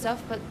coverage and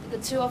stuff, but the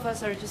two of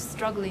us are just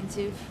struggling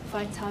to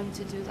find time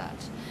to do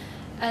that.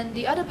 And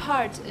the other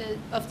part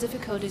of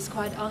difficulty is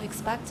quite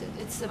unexpected.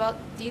 It's about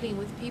dealing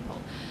with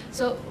people.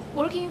 So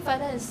working in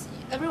finance,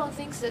 everyone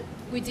thinks that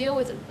we deal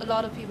with a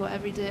lot of people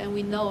every day and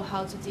we know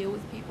how to deal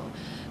with people.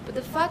 But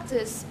the fact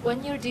is,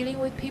 when you're dealing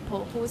with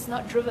people who is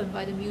not driven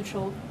by the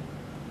mutual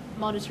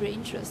monetary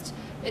interest,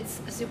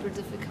 it's super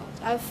difficult.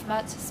 I've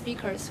met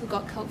speakers who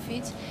got cold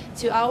feet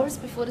 2 hours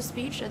before the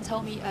speech and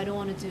told me I don't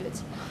want to do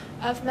it.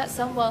 I've met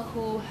someone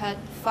who had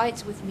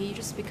fight with me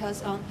just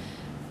because on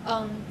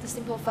the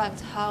simple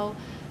fact how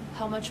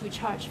much we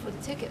charge for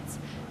the tickets.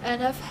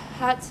 And I've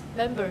had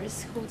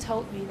members who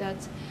told me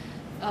that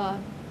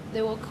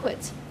they will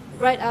quit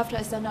right after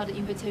I send out the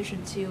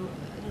invitation to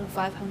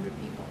 500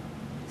 people.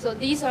 So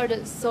these are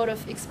the sort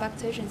of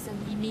expectations that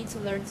you need to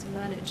learn to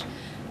manage.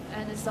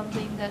 And it's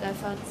something that I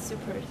found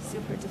super,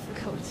 super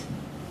difficult.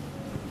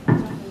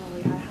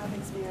 Definitely, I have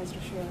experienced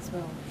to share as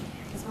well.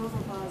 Because both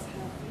of us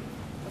have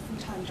a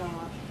full-time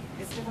job.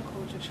 It's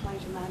difficult to try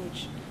to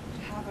manage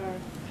to have a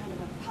kind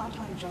of a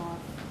part-time job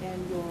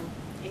and your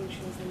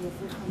interests and your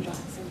full-time job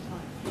at the same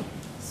time.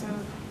 So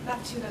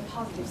back to the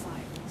positive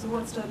side. So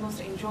what's the most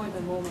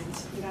enjoyable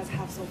moment you guys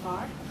have so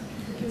far?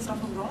 Can we start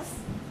from Ross?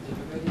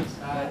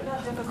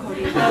 Not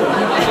difficulty. Enjoyable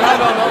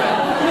moment.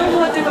 No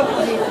more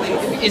difficulty,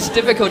 please. It's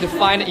difficult to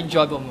find an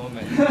enjoyable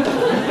moment.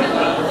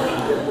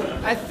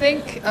 I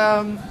think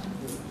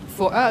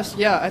for us,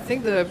 I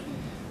think the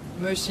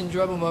most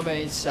enjoyable moment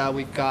is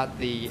we got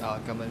the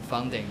government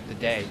funding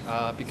today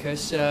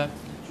because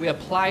we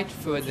applied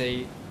for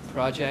the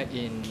project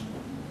in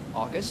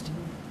August.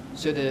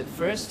 So the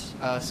first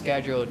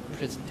scheduled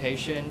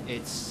presentation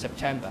is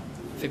September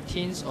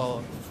 15th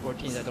or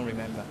 14th, I don't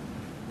remember.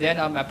 Then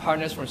my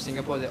partners from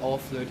Singapore, they all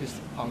flew to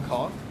Hong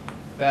Kong.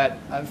 But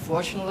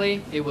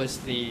unfortunately, it was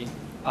the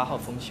 8号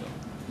风球.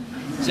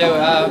 So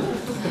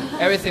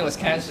everything was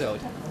canceled.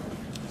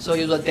 So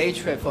it was a day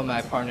trip for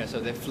my partner. So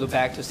they flew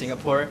back to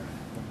Singapore,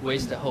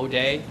 wasted the whole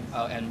day,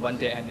 and 1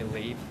 day annual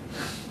leave.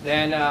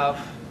 Then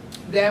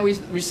we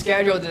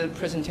rescheduled the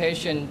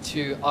presentation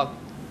to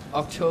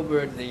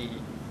October the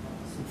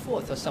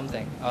 4th or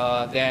something.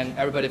 Then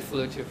everybody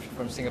flew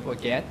from Singapore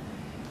again.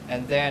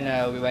 And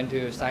then we went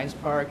to Science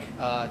Park,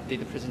 did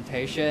the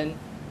presentation.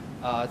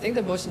 I think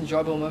the most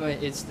enjoyable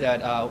moment is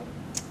that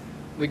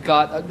we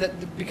got,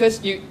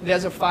 because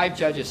there's 5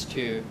 judges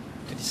to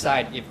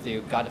decide if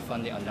you got the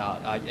funding or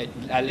not.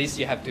 At least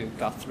you have to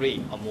got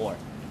 3 or more.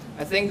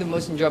 I think the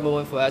most enjoyable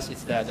one for us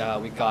is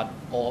that we got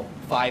all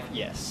 5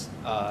 yes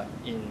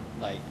in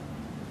like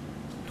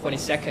 20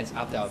 seconds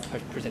after our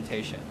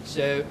presentation.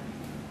 So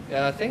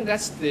I think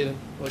that's the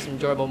most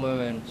enjoyable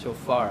moment so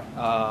far.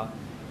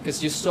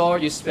 Because you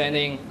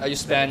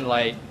spend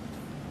like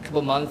a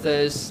couple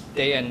months,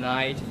 day and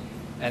night,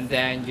 and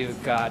then you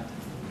got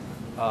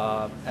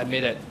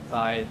admitted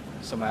by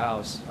somewhere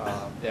else.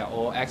 They are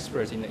all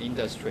experts in the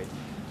industry,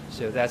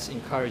 so that's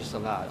encouraged a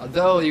lot.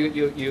 Although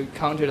you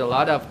encountered a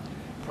lot of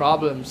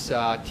problems,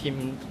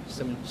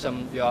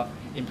 some your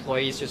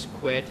employees just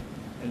quit,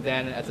 and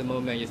then at the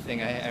moment you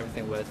think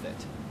everything worth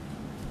it.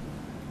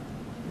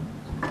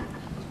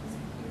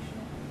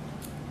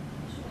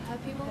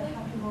 Happy moment?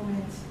 Happy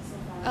moments.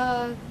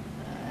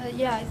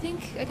 Yeah, I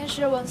think I can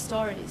share one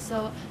story.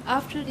 So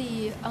after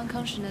the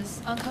unconsciousness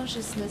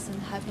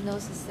and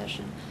hypnosis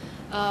session,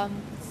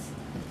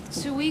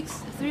 3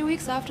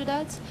 weeks after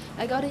that,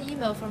 I got an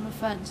email from a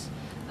friend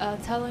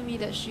telling me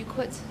that she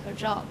quit her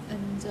job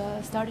and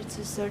started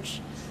to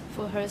search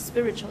for her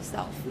spiritual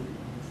self.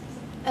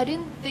 I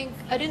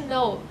didn't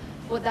know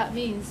what that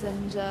means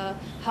and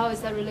how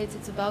is that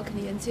related to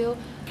Balcony until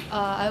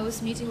I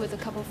was meeting with a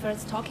couple of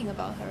friends talking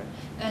about her,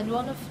 and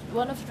one of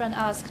the friends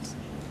asked,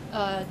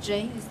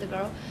 Jane is the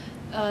girl,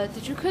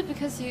 did you quit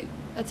because you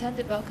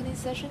attended Balcony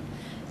session?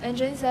 And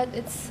Jane said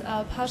it's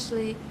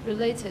partially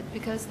related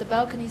because the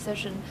Balcony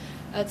session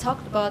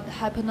talked about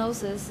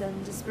hypnosis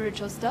and the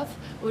spiritual stuff,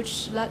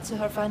 which led to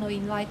her final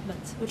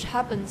enlightenment, which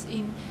happens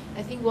in,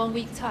 I think, 1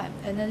 week time.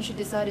 And then she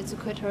decided to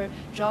quit her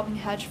job in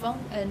hedge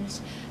fund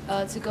and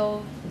to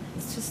go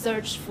to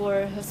search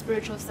for her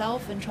spiritual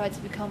self and try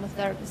to become a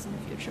therapist in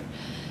the future.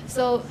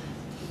 So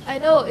I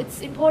know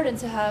it's important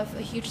to have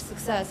a huge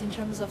success in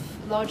terms of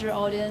larger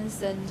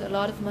audience and a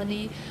lot of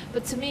money,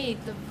 but to me,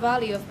 the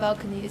value of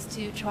Balcony is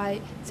to try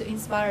to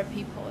inspire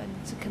people and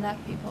to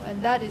connect people,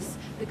 and that is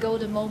the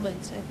golden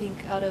moment, I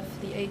think, out of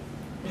the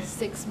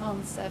 6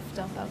 months I've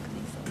done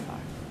Balcony so far.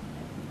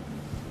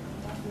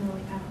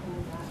 Definitely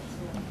echo that.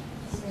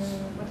 So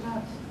what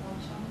about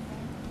Sean?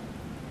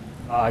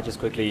 I just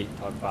quickly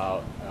talk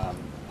about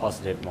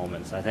positive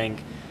moments. I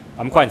think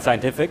I'm quite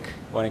scientific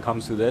when it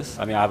comes to this.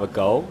 I mean, I have a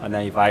goal, and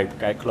then if I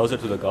get closer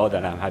to the goal,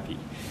 then I'm happy.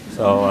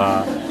 So,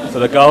 so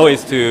the goal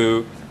is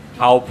to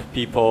help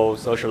people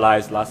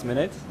socialize last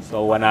minute.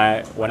 So when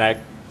I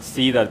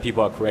see that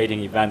people are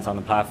creating events on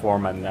the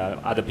platform and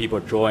other people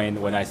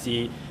join, when I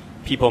see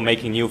people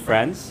making new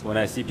friends, when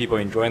I see people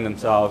enjoying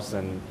themselves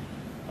and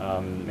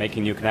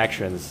making new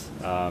connections,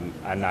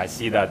 and I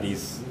see that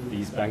these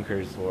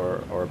bankers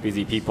or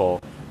busy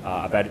people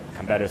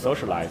can better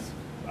socialize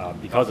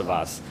because of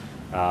us,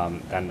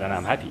 then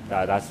I'm happy.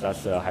 That's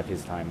the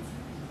happiest time.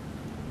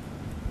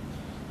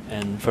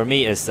 And for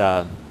me, it's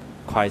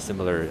quite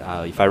similar.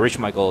 If I reach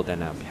my goal,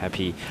 then I'm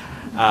happy.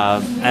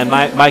 And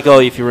my goal,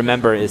 if you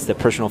remember, is the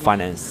personal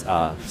finance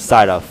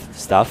side of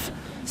stuff.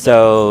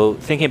 So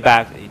thinking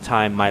back in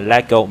time, my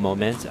let go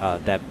moment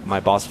that my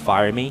boss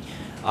fired me,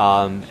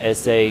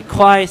 is a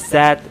quite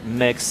sad,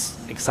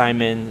 mixed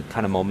excitement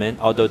kind of moment,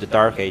 although the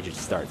dark age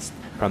starts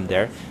from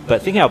there.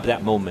 But thinking of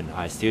that moment,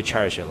 I still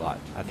cherish it a lot.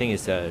 I think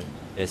it's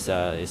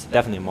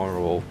definitely a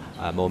memorable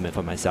moment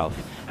for myself.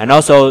 And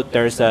also,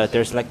 there's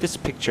like this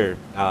picture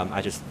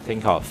I just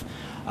think of.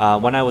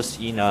 When I was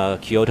in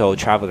Kyoto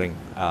traveling,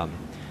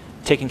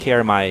 taking care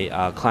of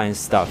my client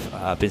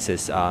stuff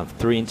business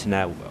through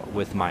internet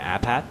with my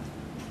iPad,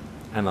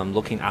 and I'm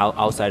looking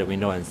outside the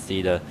window and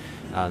see the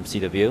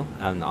view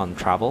and on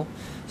travel,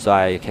 so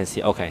I can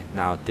see, okay,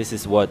 now this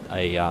is what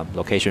a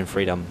location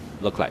freedom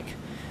look like.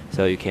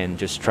 So you can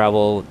just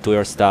travel, do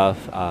your stuff.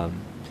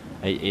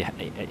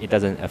 It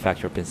doesn't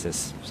affect your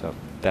business, so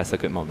that's a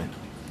good moment.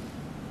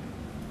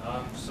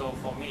 So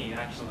for me,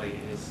 actually,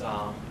 is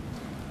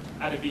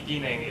at the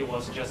beginning it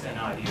was just an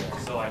idea.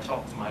 So I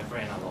talked to my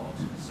friend a lot.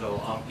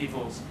 So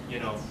people,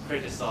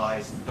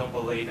 criticize, don't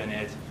believe in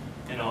it,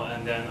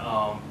 and then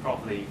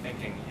probably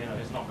thinking,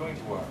 it's not going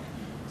to work.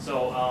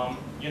 So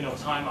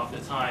time after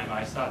time,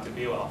 I start to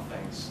build up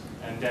things,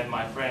 and then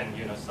my friend,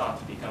 start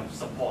to become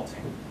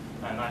supporting,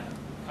 and I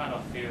kind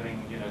of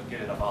feeling,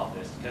 good about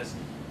this because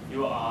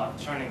you are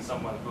turning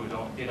someone who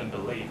didn't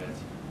believe it,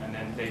 and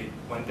then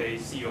when they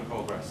see your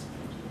progress,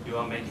 you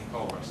are making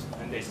progress,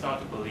 and they start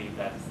to believe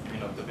that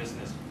the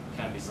business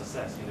can be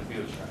success in the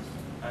future,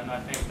 and I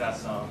think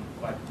that's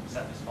quite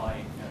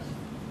satisfying. Yes.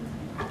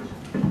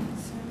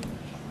 So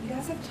you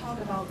guys have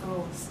talked about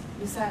goals.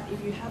 You said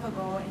if you have a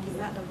goal and you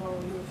met the goal,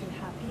 you will feel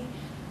happy.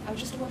 I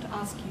just want to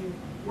ask you,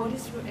 what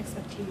is your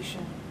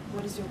expectation?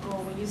 What is your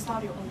goal when you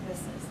start your own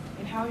business?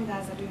 And how you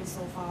guys are doing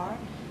so far?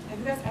 Have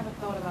you guys ever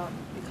thought about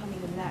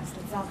becoming the next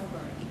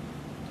Zuckerberg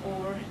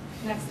or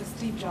next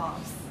Steve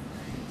Jobs?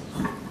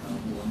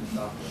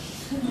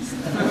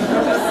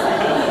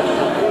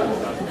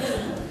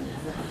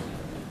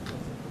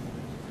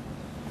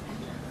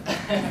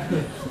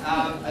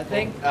 I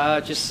think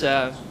just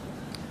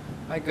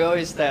my goal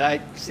is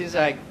that since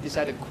I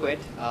decided to quit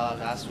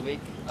last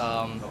week.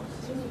 I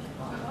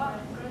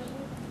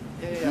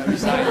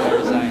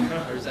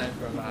resigned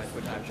from my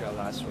full-time job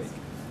last week.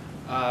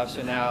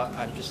 So now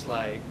I'm just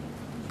like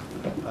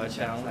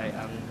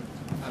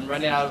I'm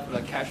running out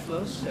of cash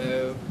flows.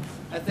 So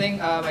I think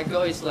my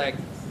goal is like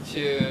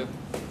to,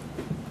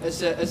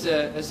 as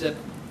a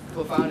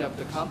co-founder of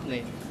the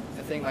company,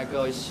 I think my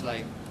goal is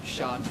like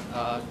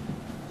I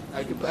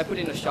put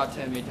in a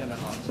short-term, mid-term,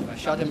 and long-term. My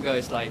short-term goal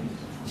is like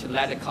to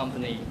let the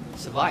company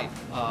survive.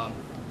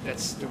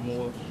 That's the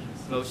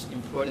most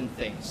important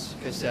things.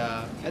 Because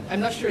I'm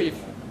not sure if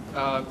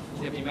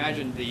you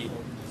imagine if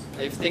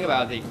you think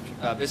about the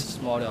business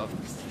model of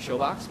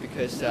Showbox,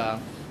 because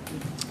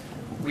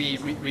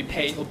we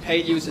pay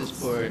users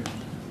for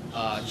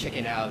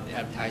checking out the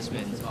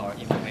advertisements or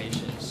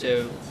information.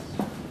 So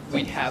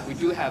we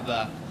do have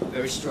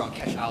very strong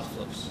cash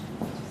outflows.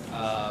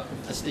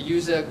 As the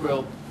user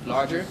grow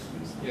larger,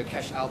 your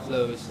cash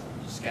outflows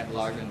just get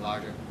larger and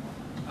larger.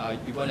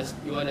 You want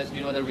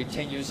to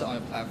retain users on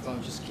your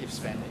platform, just keep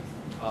spending.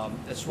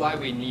 That's why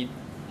we need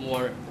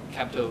more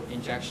capital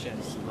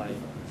injections, like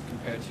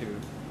compared to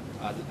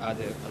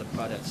other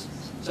products.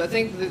 So I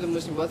think the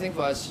most important thing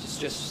for us is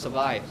just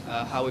survive.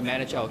 How we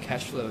manage our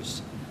cash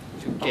flows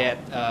to get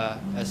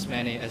as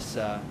many as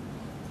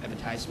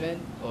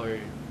advertisement or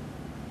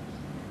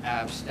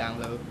apps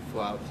download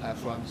for our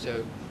platform.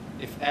 So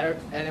if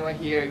anyone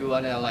here you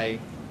wanna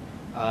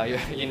you're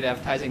in the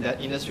advertising, the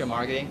industry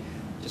marketing,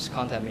 just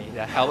contact me.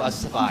 That help us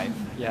survive.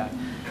 Yeah.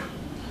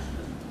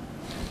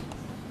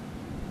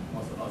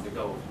 Also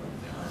go.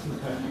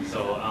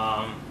 So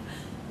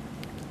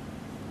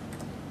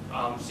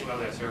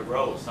similar to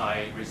Rose,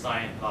 I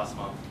resigned last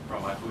month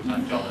from my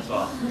full-time job as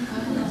well.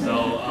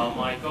 So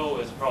my goal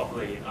is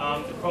probably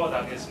the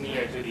product is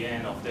near to the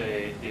end of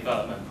the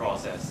development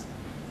process.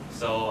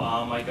 So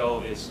my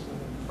goal is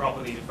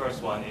probably the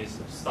first one is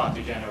start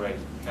to generate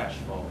cash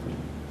flow,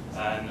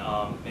 and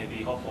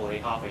maybe hopefully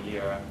half a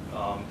year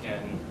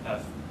can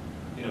have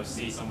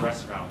see some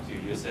restaurant to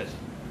use it,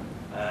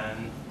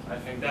 and I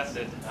think that's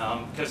it.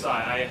 Because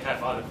I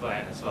have other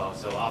plans as well.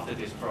 So after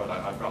this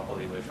product, I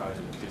probably will try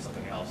to do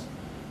something else.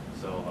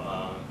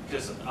 So,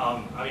 just,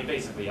 I mean,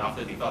 basically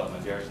after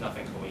development, there is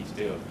nothing for me to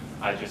do.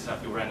 I just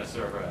have to rent a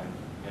server and,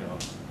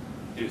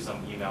 do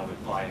some email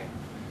replying.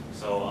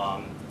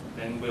 So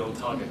then we'll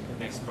target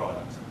the next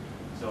product.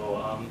 So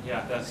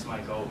yeah, that's my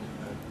goal.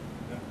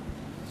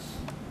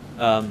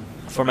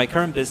 For my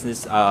current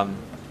business,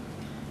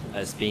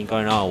 it's been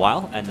going on a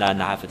while, and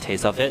then I have a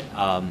taste of it.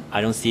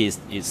 I don't see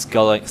it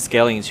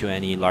scaling to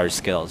any large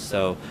scale.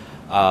 So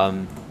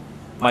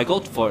my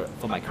goal for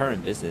my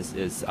current business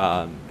is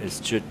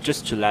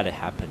just to let it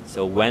happen.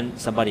 So when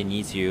somebody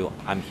needs you,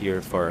 I'm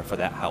here for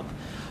that help.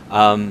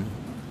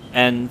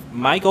 And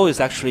my goal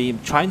is actually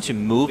trying to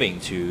moving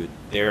to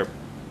their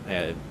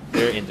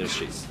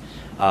industries.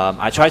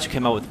 I try to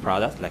come up with a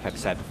product, like I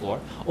said before,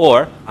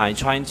 or I'm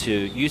trying to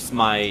use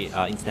my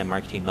internet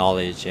marketing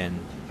knowledge and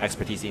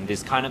expertise in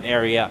this kind of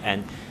area,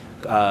 and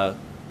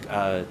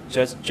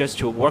just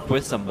to work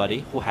with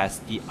somebody who has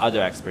the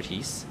other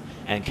expertise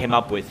and came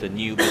up with a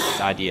new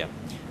business idea.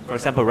 For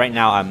example, right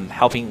now I'm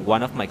helping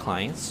one of my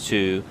clients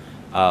to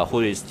who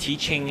is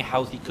teaching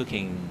healthy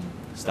cooking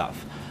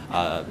stuff.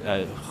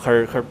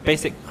 Her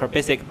basic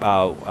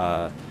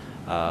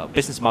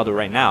business model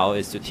right now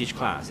is to teach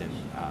class and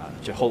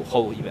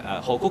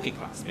whole cooking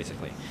class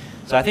basically.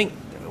 So I think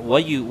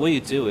what you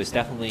do is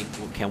definitely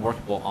can work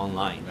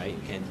online, right?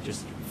 You can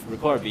just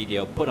record a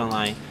video, put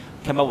online,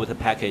 come up with a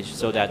package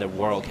so that the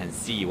world can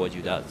see what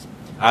you do.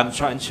 I'm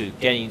trying to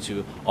get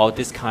into all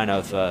this kind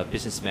of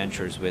business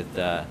ventures with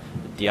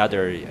the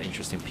other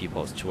interesting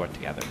people to work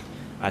together.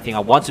 I think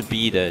I want to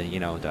be the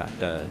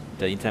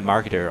internet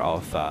marketer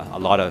of a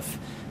lot of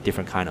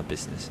different kind of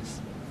businesses.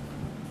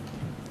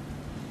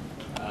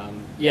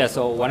 Yeah,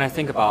 so when I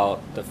think about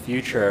the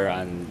future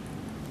and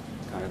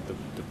kind of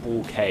the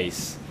bull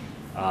case,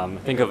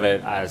 think of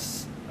it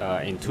as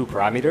in two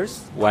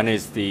parameters. One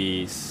is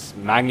the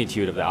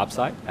magnitude of the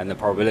upside and the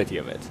probability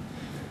of it.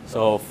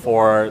 So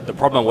for the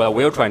problem that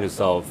we're trying to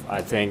solve,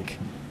 I think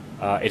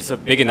it's a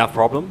big enough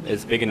problem,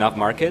 it's a big enough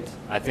market.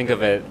 I think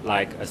of it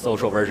like a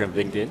social version of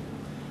LinkedIn.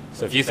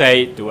 So if you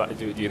say, do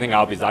you think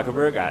I'll be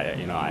Zuckerberg?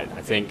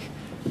 I think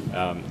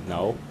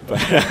no,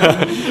 but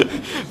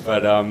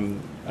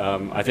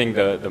I think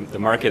the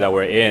market that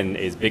we're in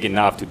is big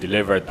enough to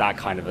deliver that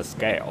kind of a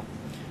scale.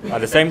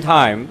 At the same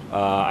time,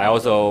 I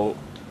also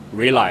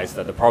realize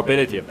that the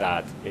probability of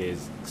that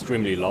is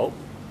extremely low.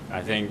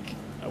 I think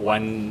I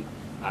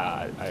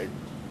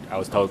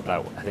was told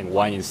that I think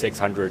 1 in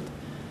 600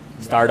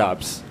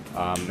 startups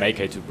make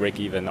it to break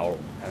even or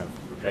kind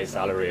of replace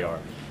salary or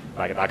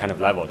like that kind of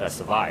level that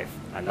survive,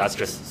 and that's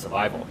just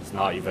survival. It's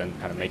not even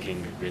kind of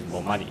making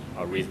reasonable money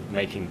or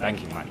making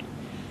banking money.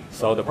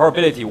 So the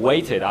probability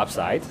weighted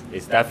upside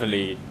is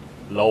definitely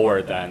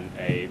lower than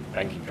a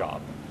banking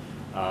job.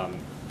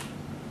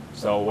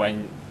 So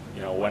when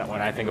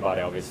I think about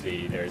it,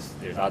 obviously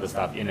there's other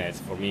stuff in it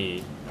for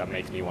me that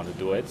makes me want to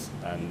do it,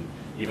 and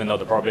even though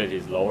the probability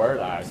is lower,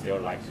 I still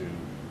like to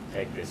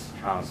take this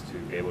chance to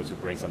be able to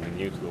bring something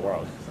new to the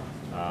world.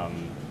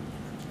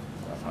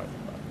 That's how I think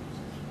about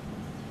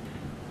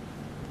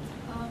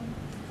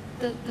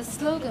it. The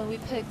slogan we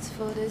picked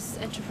for this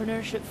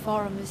entrepreneurship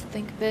forum is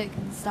think big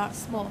and start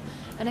small.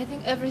 And I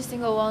think every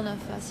single one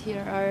of us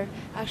here are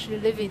actually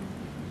living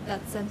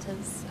that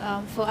sentence.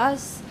 For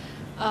us,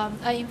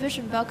 I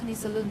envision Balcony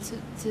Salon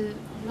to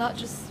not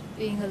just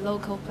being a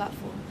local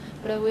platform,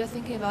 but we are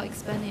thinking about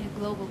expanding it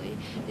globally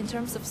in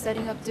terms of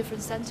setting up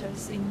different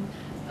centers in,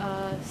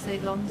 say,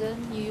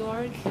 London, New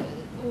York,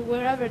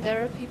 wherever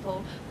there are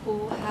people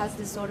who has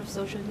this sort of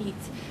social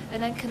needs,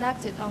 and then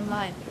connect it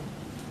online.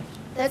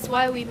 That's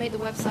why we made the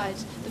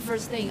website the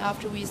first thing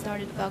after we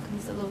started the Balcony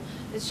Salon,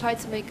 is try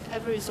to make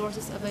every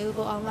resources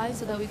available online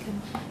so that we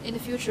can, in the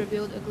future,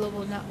 build a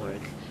global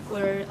network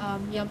where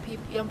young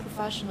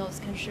professionals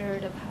can share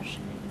their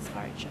passion and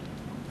inspire each other.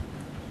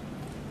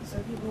 So a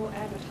bit more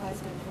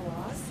advertisement for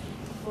us.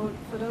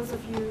 For those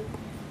of you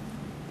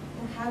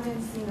who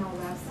haven't seen our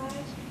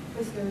website,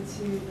 please go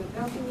to the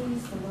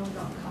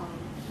balconysalon.com.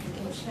 You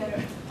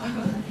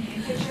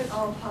can check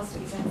our past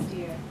events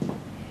here.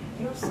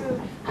 And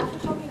also, after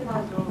talking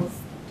about goals,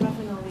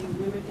 definitely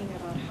we were thinking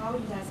about how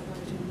you guys are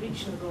going to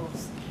reach your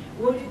goals.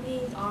 What do you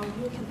think are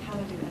your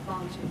competitive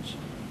advantage?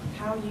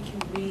 How you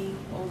can win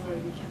over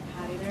your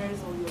competitors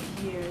or your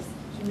peers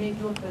to make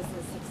your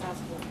business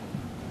successful?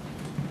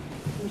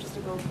 So just to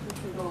go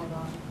quickly go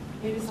on.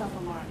 Maybe start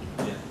from Mark.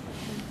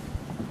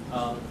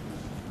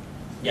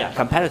 Yeah,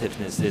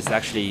 competitiveness is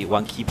actually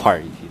one key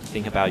part if you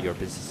think about your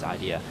business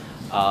idea.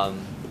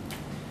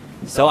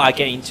 So I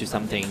get into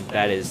something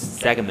that is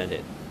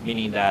segmented,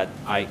 meaning that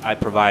I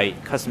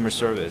provide customer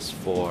service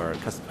for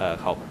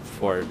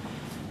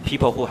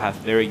people who have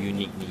very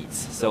unique needs.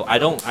 So I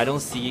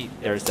don't see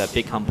there's a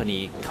big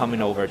company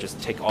coming over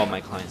just take all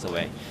my clients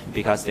away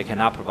because they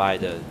cannot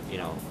provide the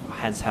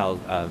handheld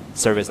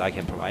service I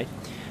can provide.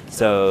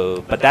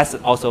 So, but that's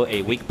also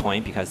a weak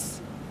point because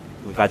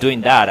if I'm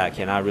doing that, I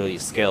cannot really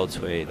scale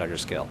to a larger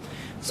scale.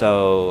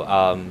 So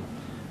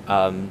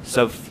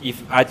so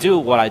if I do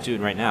what I do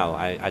right now,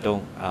 I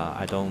don't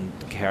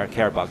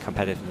care about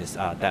competitiveness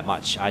that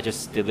much. I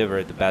just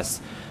deliver the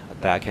best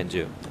that I can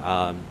do.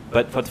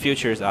 But for the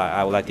futures,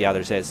 I would like the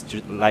other says,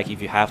 like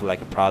if you have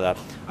like a product,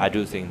 I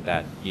do think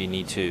that you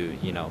need to,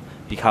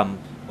 become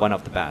one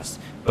of the best.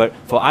 But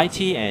for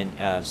IT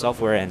and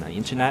software and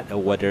internet,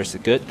 what there's a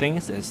good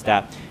things is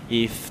that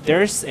if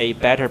there's a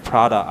better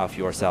product of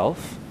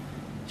yourself,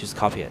 just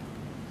copy it,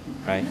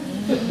 right?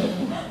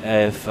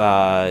 If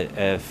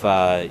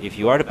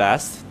you are the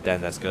best,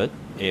 then that's good.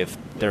 If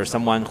there's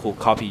someone who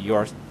copy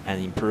yours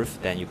and improve,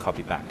 then you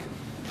copy back.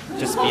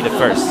 Just be the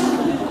first,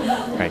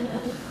 right?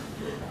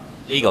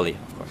 Legally,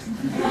 of course.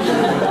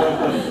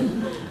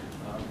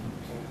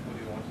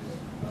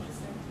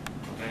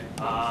 Okay,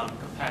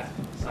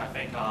 competitors. I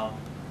think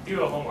do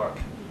your homework.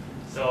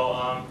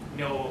 So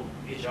know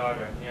each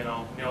other,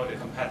 know the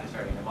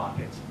competitor in the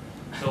market.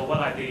 So what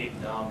I did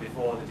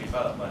before the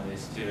development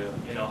is to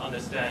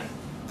understand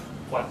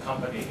what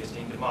company is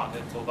in the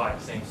market provide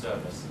the same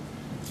service.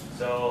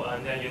 So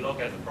and then you look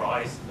at the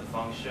price, the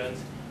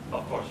functions.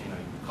 Of course, you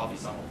copy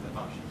some of the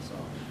functions.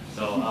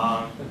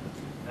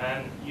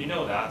 And you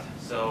know that.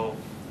 So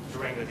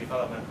during the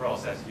development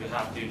process, you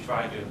have to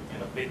try to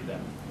beat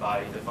them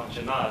by the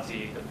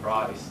functionality, the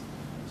price.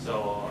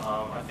 So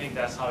I think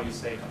that's how you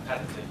stay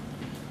competitive.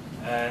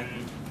 And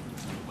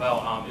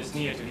well, it's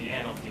near to the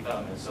end of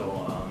development.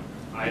 So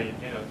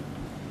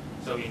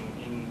so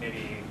in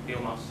maybe a few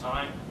months'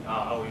 time,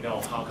 I will know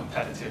how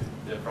competitive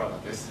the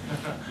product is.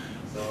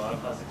 So I'll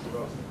pass it to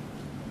Rose.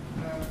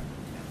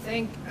 I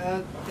think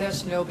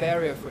there's no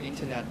barrier for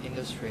internet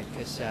industry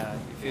because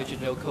if you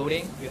just know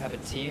coding, you have a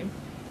team,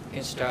 you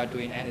can start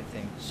doing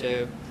anything.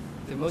 So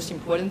the most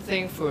important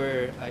thing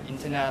for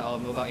internet or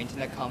mobile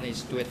internet companies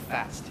is do it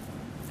fast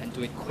and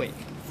do it quick.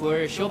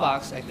 For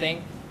Showbox, I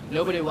think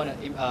nobody want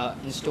to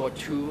install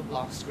 2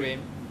 lock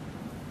screen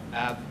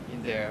app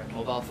in their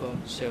mobile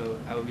phone. So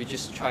we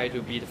just try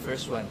to be the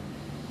first one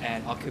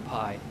and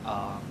occupy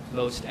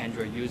most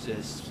Android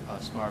users'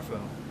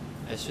 smartphone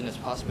as soon as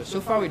possible. So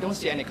far, we don't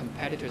see any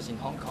competitors in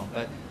Hong Kong,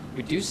 but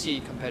we do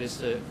see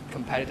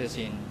competitors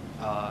in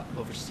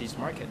overseas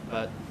market.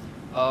 But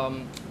I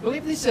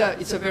believe this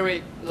it's a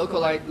very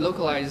localized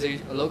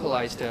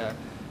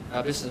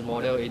business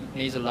model. It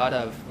needs a lot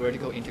of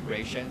vertical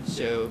integration.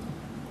 So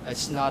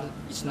it's not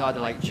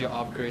like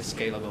geographically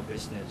scalable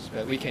business,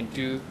 but we can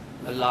do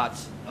a lot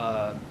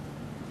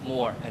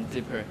more and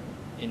deeper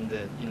in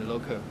the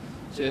local.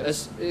 So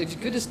it's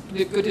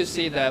good to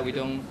see that we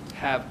don't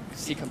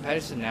see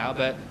competitors now,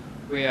 but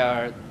we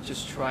are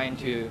just trying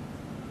to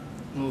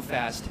move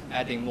fast,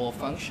 adding more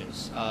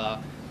functions,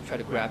 try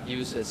to grab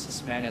users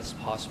as many as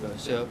possible.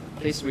 So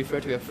please refer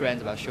to your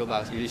friends about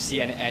Showbox if you see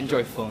any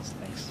Android phones.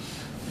 Thanks.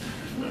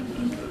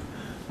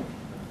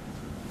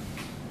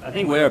 I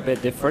think we're a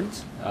bit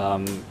different.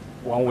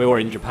 When we were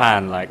in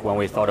Japan, like when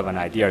we thought of an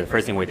idea, the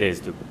first thing we did is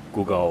to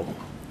Google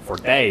for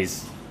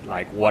days,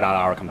 like what are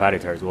our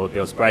competitors. We'll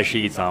build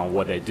spreadsheets on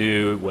what they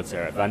do, what's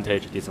their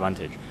advantage,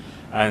 disadvantage.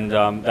 And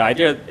the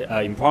idea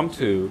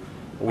impromptu,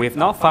 we've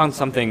not found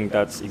something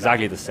that's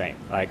exactly the same.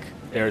 Like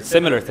there are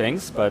similar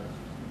things, but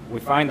we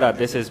find that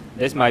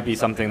this might be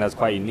something that's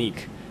quite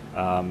unique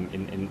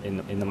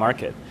in the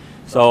market.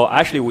 So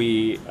actually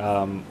we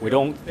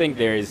don't think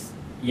there is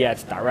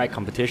yet direct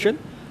competition,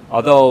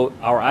 although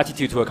our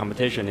attitude to a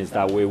competition is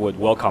that we would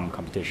welcome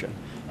competition.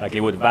 Like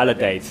it would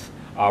validate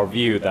our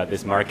view that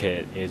this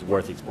market is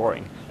worth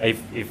exploring.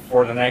 If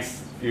for the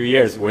next few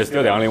years we're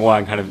still the only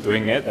one kind of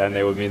doing it, then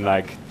it would mean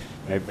like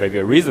maybe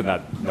a reason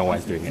that no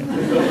one's doing it.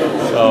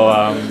 So,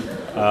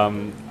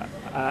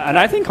 and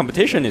I think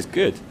competition is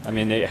good. I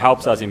mean, it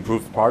helps us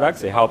improve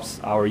products. It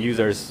helps our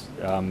users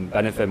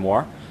benefit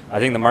more. I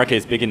think the market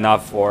is big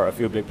enough for a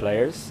few big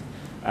players.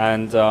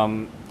 And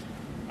I'm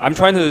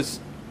trying to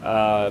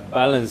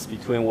balance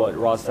between what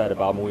Ross said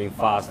about moving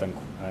fast and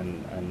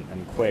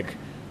quick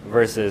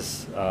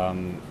versus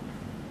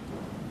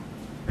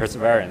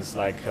perseverance.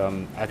 Like,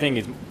 I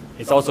think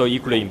it's also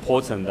equally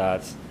important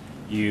that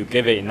you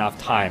give it enough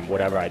time,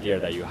 whatever idea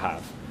that you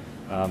have.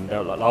 There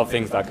are a lot of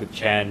things that could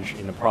change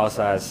in the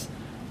process.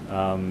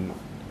 I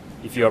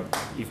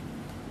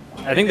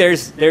think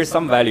there's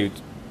some value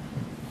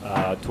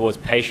towards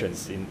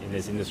patience in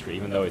this industry,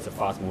 even though it's a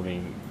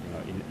fast-moving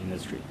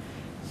industry.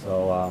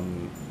 So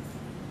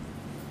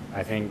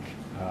I think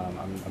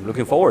I'm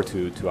looking forward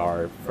to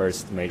our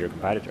first major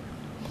competitor.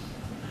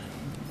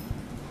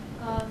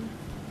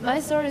 My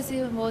story is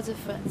even more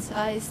different.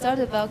 I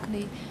started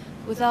Balcony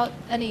without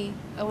any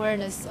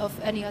awareness of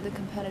any other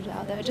competitor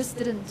out there. I just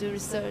didn't do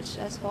research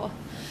at all.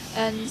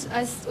 And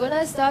when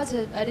I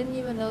started, I didn't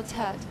even know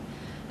TED.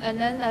 And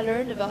then I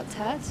learned about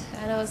TED,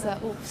 and I was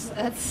like, oops,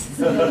 that's...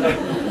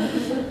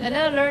 And then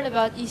I learned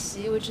about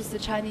Yixi, which is the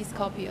Chinese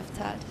copy of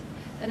TED.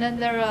 And then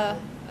there are,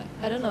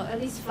 I don't know, at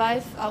least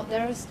 5 out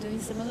there doing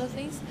similar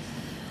things.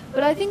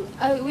 But I think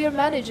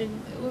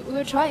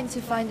we're trying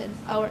to find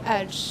our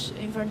edge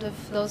in front of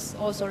those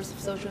all sorts of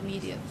social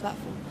media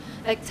platforms.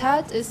 Like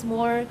TED is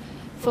more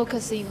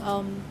focusing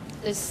on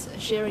this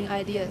sharing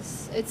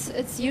ideas.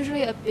 It's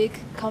usually a big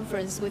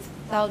conference with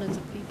thousands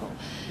of people.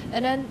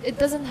 And then it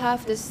doesn't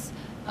have this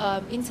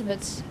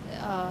intimate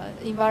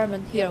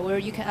environment here where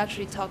you can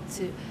actually talk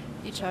to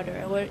each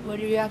other, where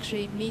you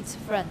actually meet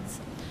friends.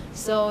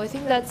 So I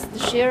think that's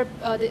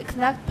the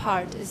connect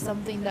part is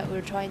something that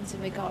we're trying to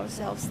make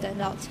ourselves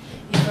stand out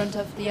in front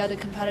of the other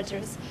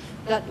competitors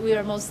that we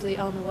are mostly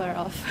unaware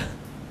of.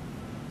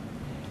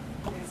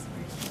 Yes,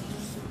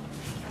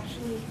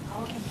 actually,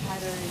 our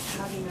competitor is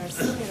having a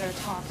similar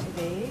talk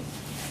today.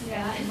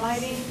 Yeah.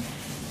 Inviting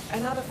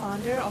another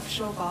founder of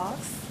Showbox.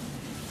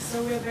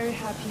 So we're very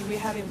happy we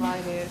have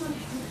invited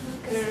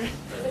her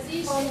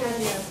founder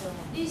here.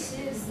 This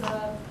is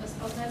an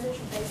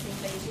organization based in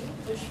Beijing,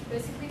 which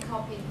basically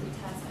copied the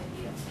TAS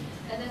idea.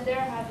 And then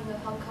they're having a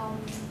Hong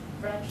Kong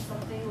branch,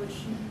 something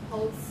which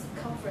holds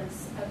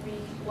conference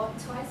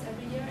twice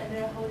every year, and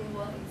they're holding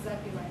one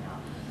exactly right now.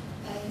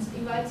 And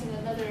inviting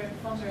another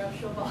founder of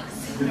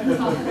Showbox to their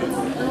talk.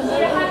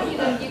 We're happy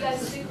that you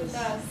guys stick with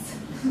us.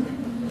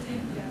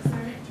 Yes.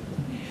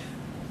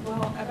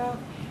 Well,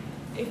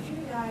 if you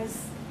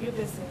guys, your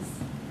business,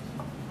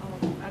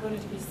 are going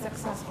to be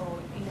successful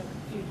in a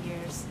few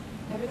years,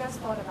 have you guys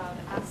thought about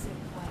the exit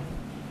plan?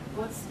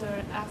 What's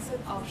the exit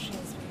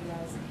options for you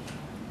guys?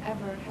 Have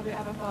you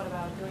ever thought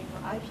about going for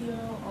IPO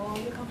or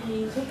your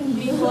company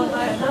being bought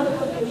by another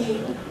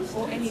company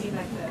or anything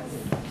like this?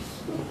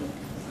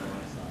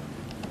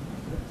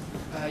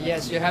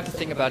 Yes, you have to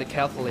think about it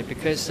carefully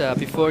because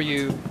before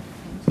you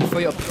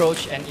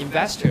approach an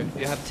investor,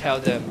 you have to tell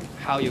them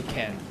how you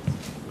can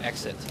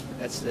exit.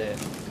 That's the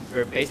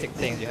very basic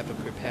thing you have to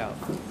prepare.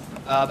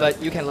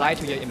 But you can lie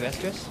to your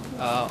investors.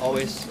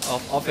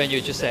 Often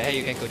you just say, hey,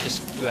 you can go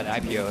just do an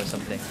IPO or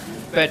something.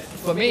 But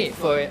for me,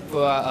 for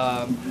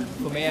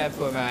me and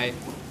for my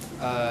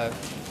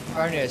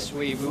partners,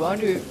 we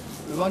want to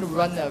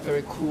run a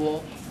very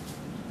cool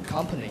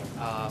company.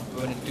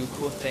 We want to do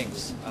cool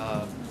things.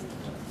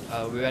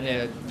 We want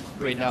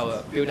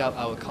to build up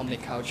our company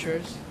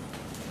cultures,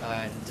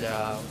 and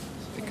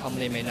the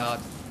company may not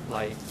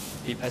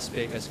be as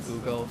big as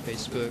Google,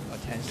 Facebook, or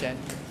Tencent,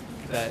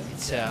 but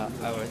it's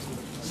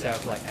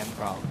ourselves I'm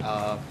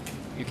proud.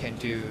 You can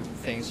do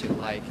things you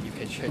like. You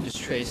can just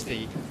trace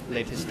the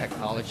latest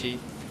technology,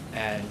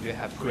 and you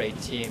have great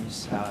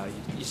teams.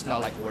 It's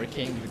not like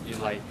working.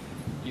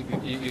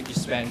 You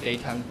spend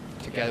daytime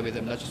together with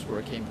them, not just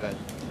working, but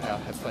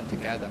have fun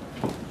together.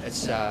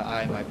 It's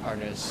I and my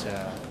partners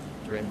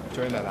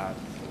dream about.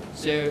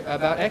 So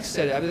about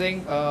exit,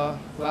 everything.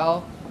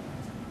 Well,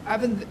 I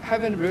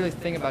haven't really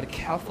think about it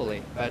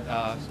carefully, but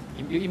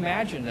you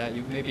imagine that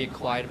you may be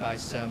acquired by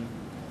some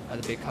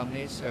other big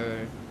companies,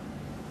 or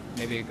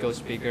maybe it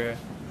goes bigger,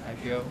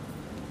 IPO.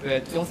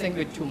 But don't think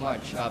of it too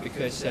much,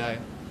 because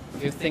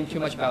if you think too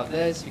much about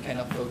this, you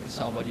cannot focus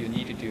on what you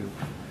need to do.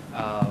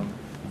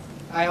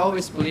 I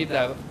always believe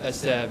that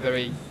as a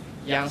very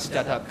young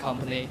startup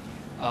company,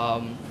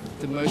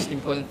 the most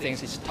important thing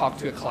is talk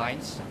to your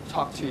clients,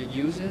 talk to your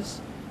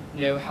users,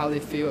 know how they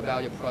feel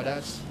about your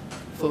products,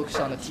 focus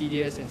on the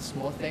tedious and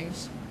small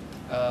things,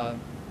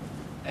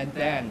 and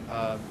then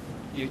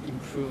you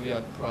improve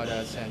your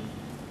products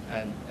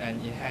and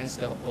enhance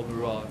the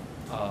overall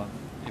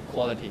the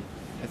quality.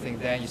 I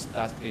think then you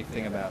start to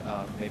think about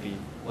maybe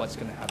what's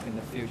going to happen in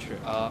the future.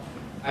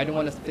 I don't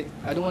want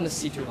to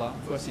see too long.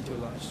 I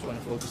just want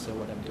to focus on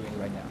what I'm doing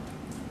right now.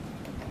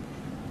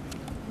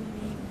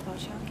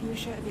 Balcony, can you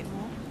share a bit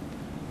more?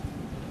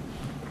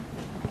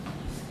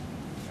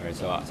 All right,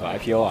 so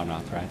IPO or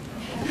not, right?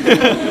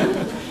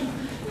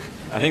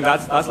 I think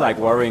that's like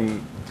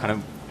worrying kind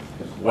of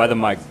whether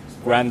my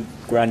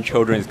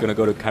grandchildren is going to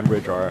go to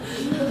Cambridge or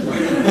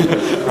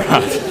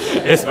not.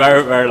 It's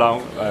very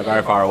long,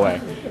 very far away.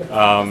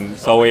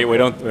 So we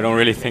don't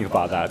really think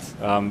about that.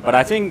 But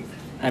I think,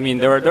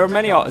 there are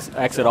many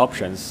exit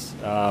options.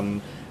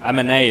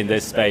 M&A in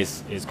this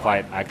space is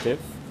quite active.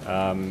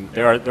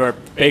 There are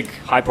big,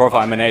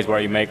 high-profile M&As where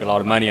you make a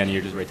lot of money and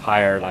you just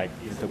retire, like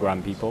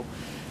Instagram people.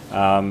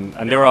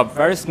 And there are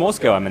very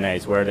small-scale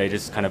M&As where they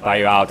just kind of buy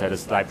you out at a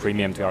slight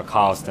premium to your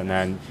cost, and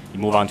then you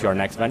move on to your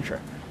next venture.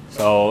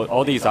 So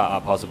all these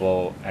are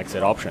possible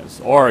exit options.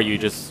 Or you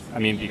just,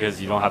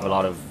 because you don't have a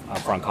lot of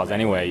upfront costs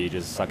anyway, you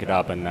just suck it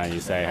up and then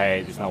you say,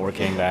 hey, it's not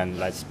working, then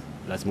let's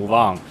move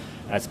on.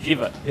 Let's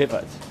pivot,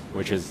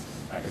 which is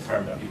like a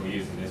term that people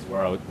use in this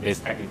world, this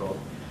technical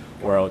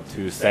world,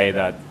 to say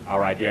that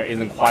our idea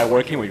isn't quite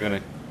working. We're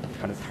going to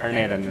kind of turn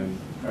it and then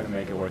try to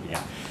make it work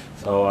again.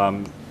 So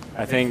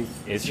I think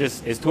it's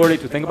too early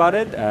to think about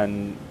it,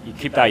 and you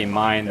keep that in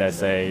mind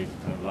as a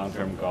kind of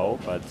long-term goal.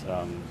 But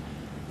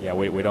yeah,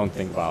 we don't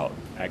think about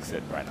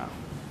exit right now.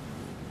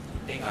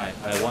 I think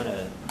I want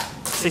to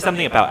say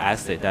something about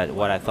exit, that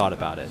what I thought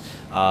about it.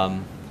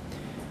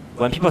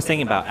 When people are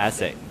thinking about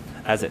exit,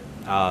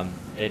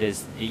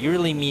 it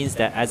usually means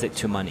that exit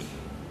to money.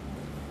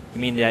 It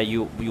means that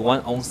you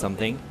want to own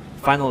something.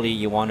 Finally,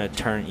 you want to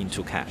turn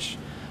into cash.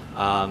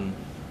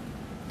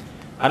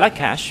 I like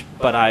cash,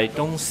 but I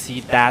don't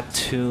see that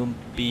to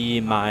be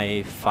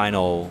my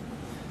final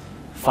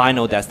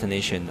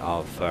destination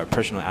of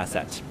personal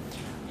assets.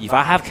 If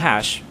I have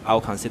cash, I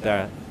will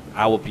consider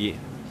I will be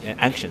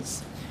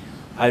anxious.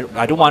 I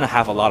don't want to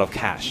have a lot of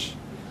cash.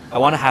 I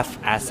want to have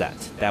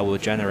assets that will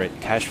generate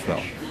cash flow.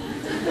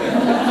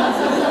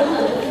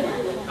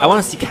 I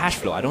want to see cash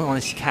flow. I don't want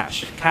to see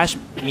cash. Cash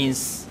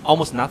means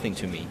almost nothing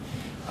to me.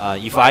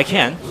 If I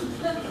can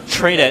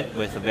trade it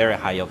with a very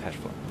high yield cash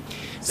flow.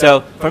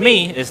 So for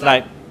me, it's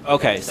like,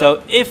 okay,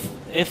 so if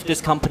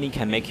this company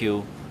can make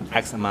you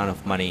X amount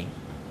of money,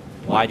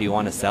 why do you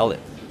want to sell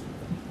it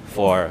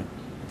for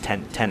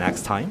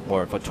 10x time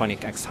or for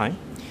 20x time?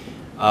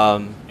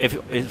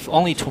 If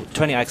only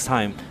 20x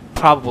time,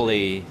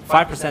 probably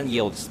 5%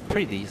 yield is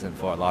pretty decent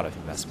for a lot of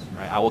investment,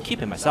 right? I will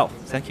keep it myself.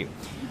 Thank you.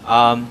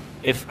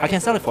 If I can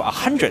sell it for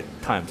 100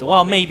 times,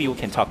 well, maybe we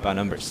can talk about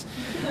numbers.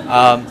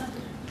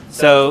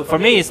 So for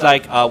me, it's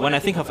like when I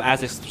think of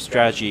asset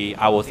strategy,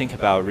 I will think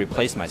about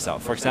replace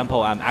myself. For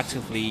example, I'm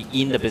actively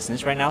in the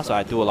business right now, so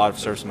I do a lot of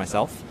service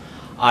myself.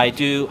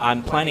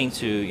 I'm planning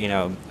to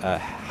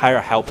hire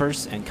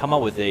helpers and come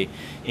up with the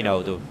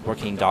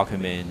working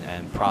document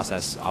and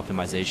process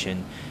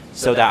optimization,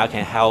 so that I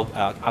can help.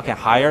 I can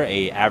hire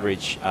a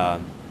average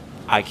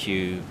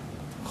IQ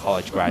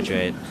college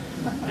graduate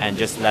and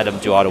just let them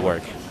do all the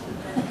work,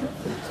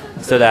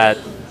 so that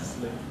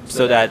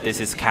this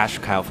is cash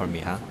cow for me,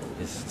 huh?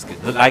 It's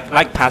good.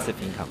 Like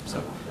passive income.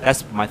 So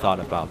that's my thought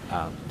about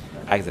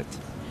exit.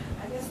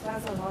 I guess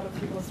that's a lot of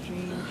people's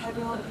dream.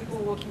 Having a lot of people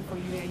working for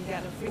you and you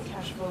get a free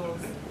cash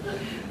flows.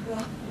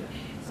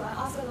 So I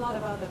asked a lot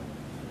about the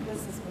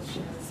business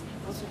questions.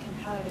 What's your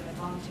competitive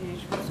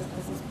advantage? What's your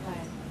business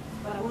plan?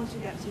 But I want to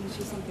get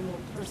into something more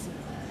personal.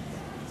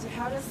 So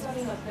how does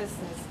starting a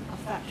business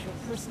affect your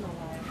personal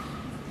life?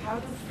 How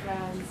do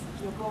friends,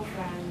 your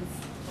girlfriends,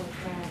 or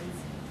friends,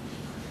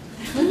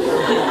 so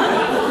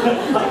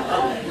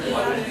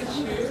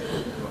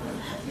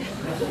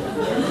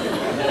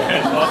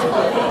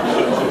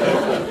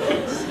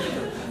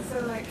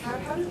like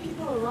how do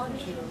people around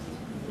you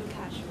look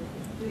at you?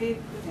 Do they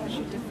look at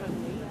you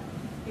differently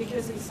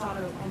because you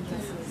started a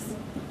business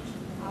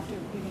after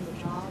quitting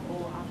a job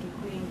or after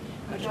quitting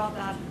a job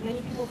that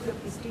many people feel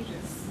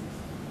prestigious?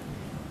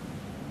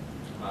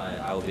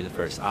 I will be the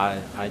first.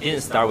 I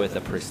didn't start with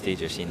a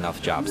prestigious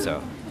enough job,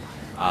 so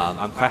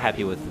I'm quite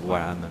happy with what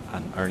I'm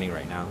earning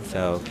right now.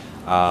 So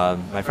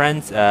my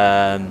friends,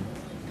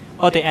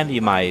 well, they envy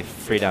my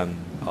freedom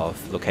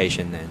of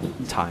location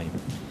and time.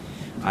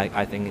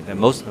 I think the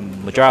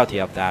majority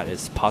of that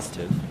is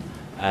positive.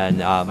 And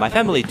my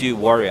family do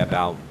worry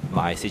about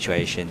my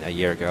situation a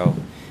year ago,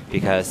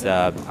 because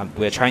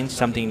we're trying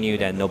something new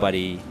that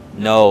nobody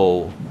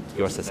know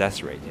your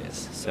success rate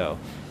is. So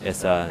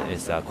it's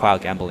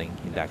quite gambling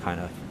in that kind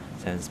of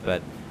sense.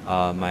 But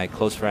my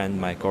close friend,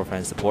 my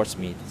girlfriend supports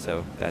me,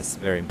 so that's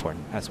very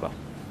important as well.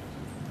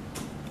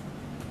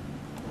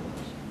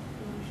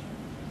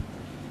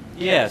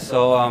 Yeah,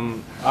 so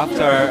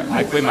after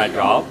I quit my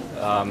job,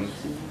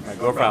 my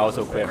girlfriend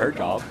also quit her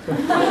job.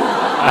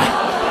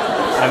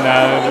 And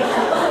then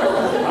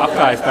after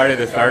I started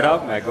the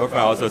startup, my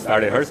girlfriend also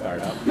started her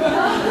startup.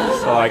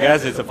 So I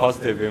guess it's a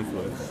positive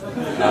influence. I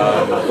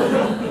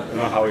don't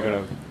know how we're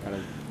going to kind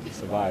of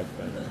survive.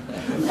 But,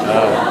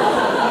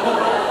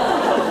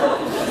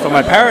 so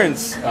my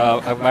parents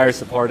are very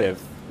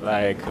supportive.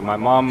 Like my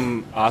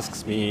mom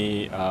asks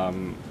me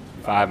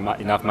if I have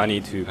enough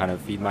money to kind of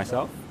feed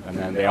myself. And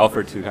then they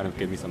offered to kind of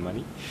give me some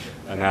money,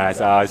 and then I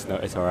said, "Oh,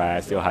 it's all right. I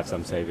still have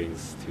some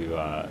savings to,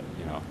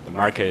 the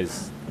market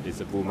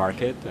is a bull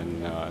market,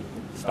 and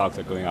stocks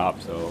are going up,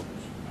 so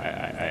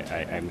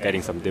I'm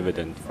getting some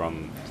dividend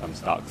from some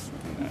stocks,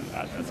 and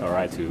that's all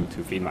right to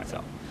feed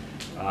myself."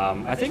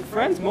 I think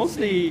friends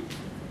mostly,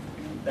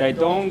 I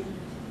don't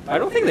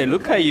think they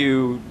look at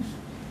you.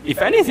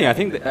 If anything, I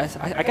think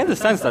I get the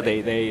sense that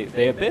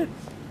they're a bit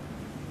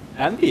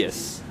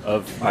envious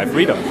of my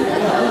freedom.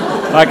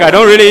 Like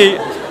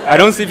I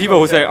don't see people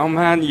who say, "Oh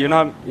man,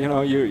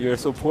 you're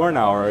so poor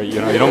now," or you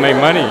don't make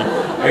money.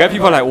 I get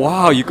people like,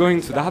 "Wow, you're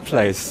going to that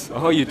place.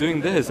 Oh, you're doing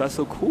this. That's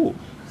so cool."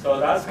 So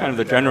that's kind of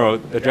the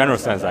general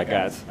sense I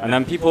get. And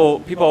then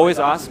people always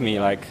ask me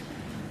like,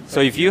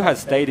 "So if you had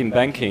stayed in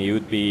banking, you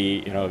would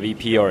be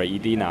VP or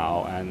ED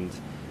now, and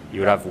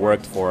you would have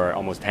worked for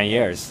almost 10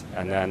 years.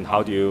 And then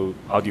how do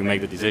you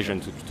make the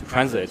decision to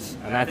transit?"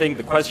 And I think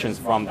the questions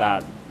from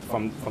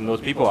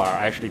those people are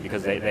actually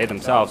because they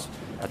themselves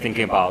are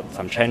thinking about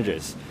some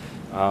changes.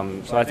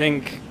 So I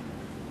think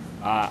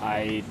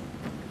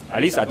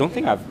at least I don't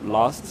think I've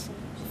lost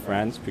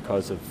friends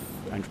because of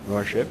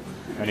entrepreneurship.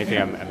 If anything,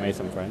 I made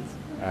some friends.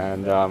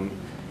 And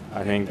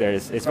I think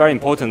it's very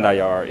important that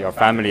your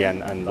family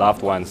and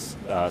loved ones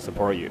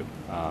support you.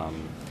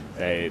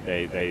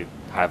 They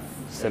have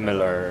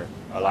similar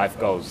life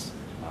goals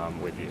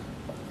with you.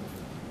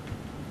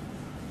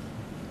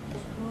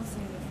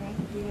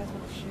 Do you guys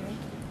want to share?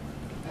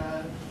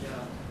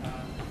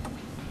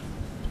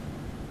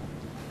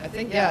 I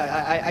think,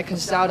 I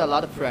consult a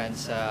lot of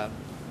friends.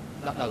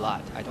 Not a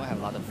lot. I don't have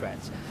a lot of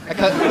friends. I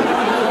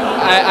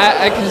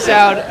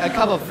consult a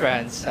couple of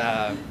friends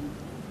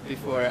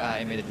before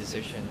I made a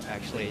decision.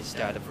 Actually,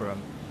 started from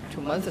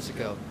 2 months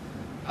ago.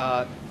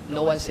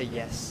 No one said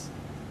yes.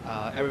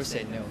 Everyone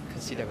said no.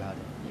 Consider about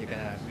it. You're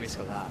gonna risk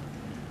a lot.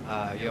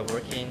 You're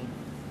working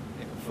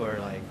for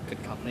like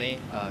good company,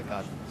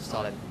 got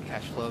solid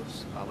cash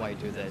flows. Why you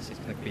do this? It's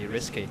going to be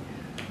risky.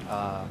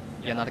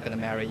 You're not going to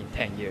marry in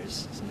 10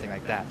 years, something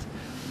like that.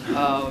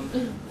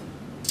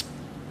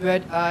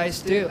 But I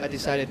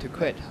decided to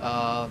quit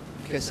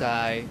because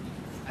I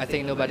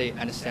think nobody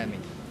understands me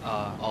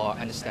or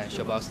understands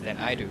Showbox than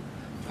I do.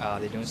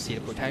 They don't see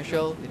the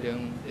potential.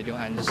 They don't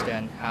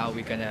understand how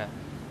we're gonna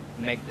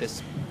make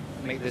this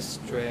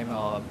dream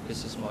or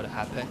business model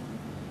happen.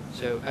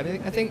 So I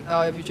think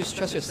if you just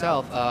trust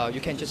yourself,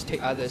 you can just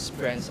take others'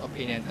 friends'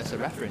 opinion as a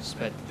reference,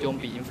 but don't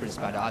be influenced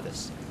by the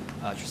others.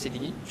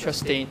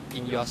 Trusting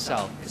in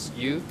yourself, because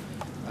you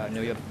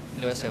know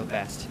yourself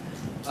best.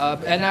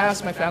 And I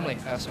asked my family,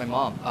 I asked my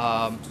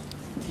mom.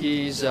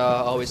 He's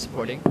always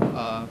supporting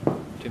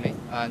to me,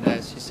 and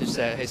she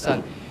said, "Hey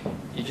son,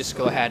 you just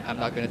go ahead. I'm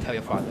not going to tell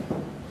your father."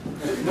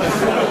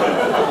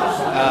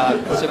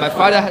 So my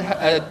father,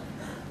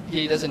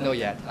 he doesn't know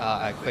yet.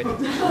 I quit.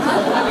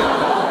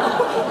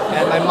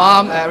 And my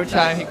mom, every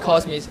time he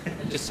calls me,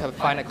 just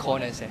find a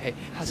corner and say, "Hey,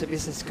 how's the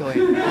business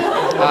going?"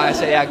 I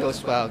say, "Yeah,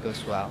 goes well,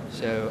 goes well."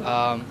 So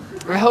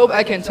I hope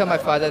I can tell my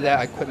father that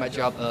I quit my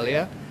job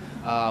earlier,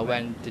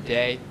 when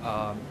today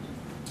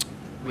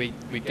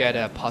we get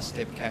a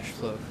positive cash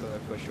flow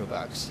for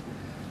Showbox.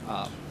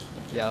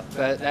 Yeah,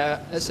 but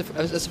as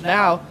of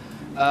now,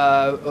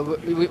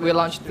 we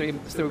launched three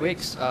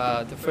weeks.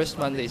 The first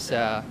month is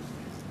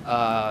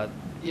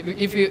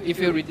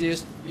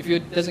if you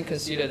doesn't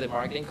consider the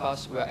marketing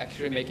cost, we're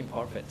actually making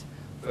profit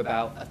for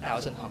about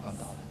 1,000 Hong Kong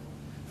dollars.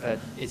 But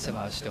it's a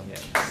milestone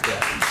yet.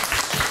 Yeah.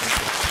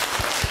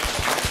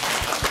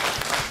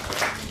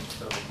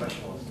 So the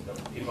question was the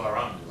people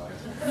around you, right?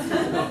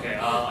 Okay,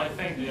 I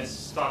think it's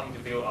starting to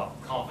build up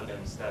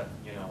confidence that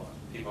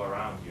people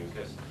around you,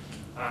 because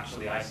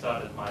actually I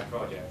started my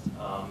project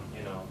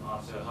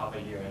after half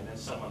a year, and then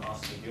someone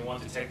asked me, "Do you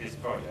want to take this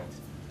project?"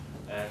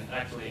 And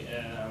actually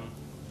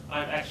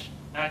I'm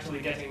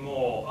actually getting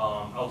more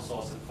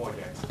outsourced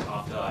projects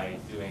after I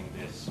doing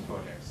this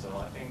project. So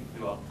I think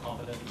build up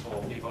confidence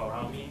for people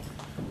around me,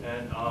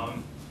 and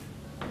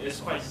it's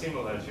quite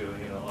similar to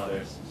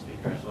other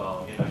speakers as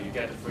well. You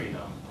get the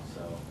freedom.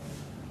 So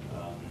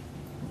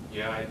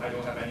yeah, I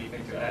don't have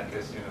anything to add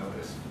because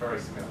it's very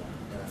similar.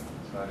 Yeah,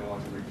 so I don't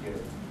want to repeat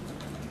it.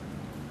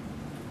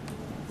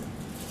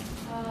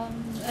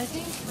 I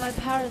think my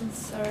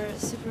parents are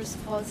super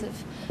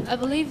supportive. I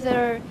believe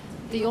they're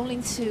the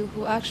only two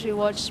who actually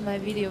watched my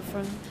video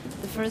from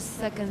the first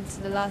second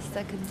to the last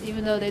second,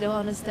 even though they don't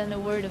understand a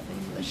word of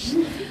English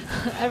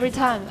every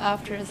time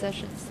after a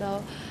session.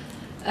 So,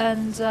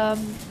 and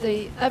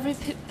every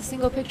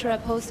single picture I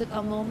posted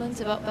on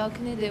Moments about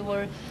Balcony, they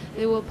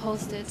will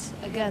post it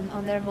again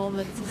on their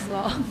Moments as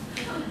well.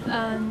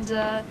 And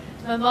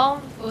my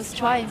mom was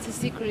trying to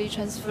secretly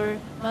transfer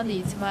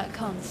money to my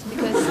account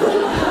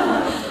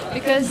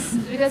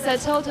because I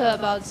told her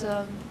about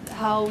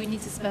how we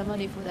need to spend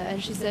money for that,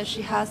 and she said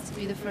she has to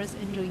be the first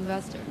angel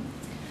investor.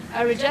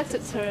 I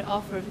rejected her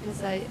offer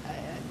because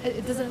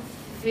it doesn't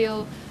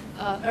feel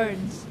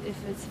earned if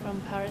it's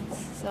from parents.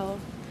 So,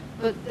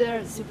 but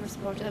they're super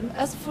supportive. And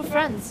as for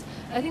friends,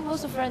 I think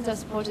most of friends are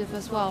supportive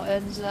as well,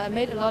 and I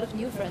made a lot of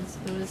new friends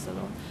through the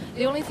salon.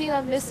 The only thing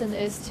I'm missing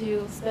is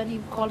to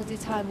spending quality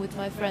time with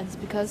my friends,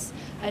 because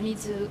I need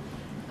to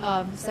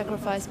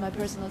sacrifice my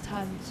personal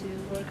time to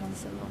work on the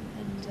salon.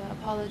 And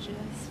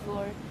apologize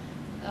for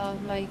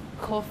my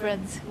core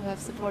friends who have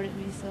supported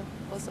me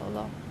for so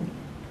long.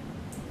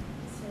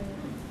 So,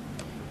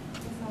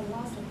 as our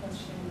last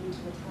question due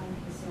to the time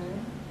concern,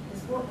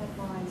 is what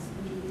advice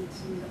would you give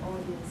to the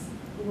audience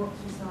who want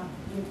to start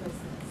new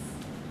business?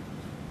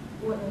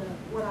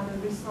 What are the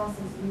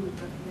resources you would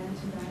recommend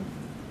to them?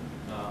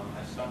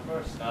 I start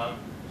first.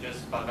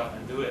 Just buck up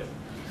and do it.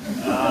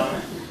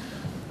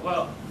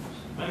 Well,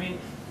 I mean,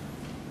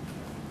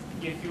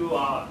 if you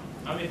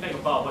think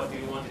about what do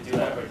you want to do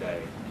every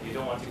day. You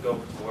don't want to go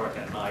to work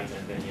at night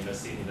and then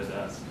sit in the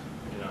desk,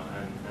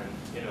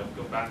 and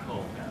go back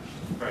home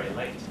very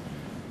late.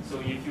 So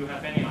if you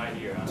have any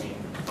idea, I mean,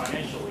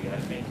 financially, I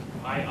think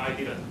I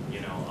didn't.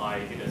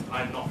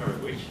 I'm not very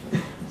rich,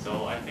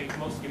 so I think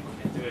most people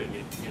can do it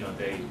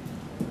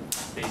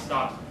if they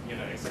start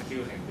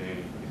executing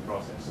the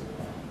process.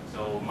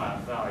 So my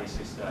advice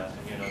is that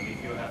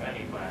if you have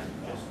any plan,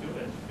 just do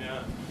it.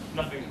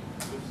 Nothing.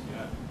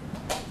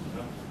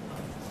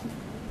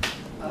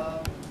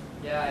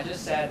 Yeah, I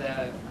just said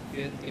that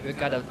if you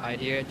got an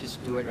idea,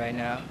 just do it right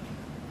now,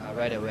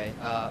 right away.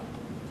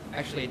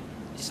 Actually,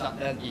 it's not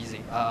that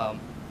easy.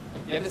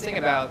 You have to think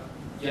about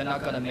you're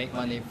not going to make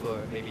money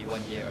for maybe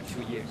 1 year or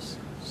 2 years.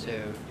 So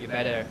you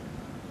better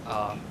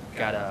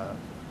gotta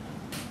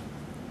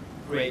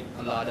create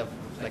a lot of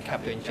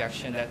capital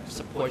injection that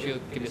support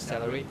you, give you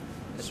salary.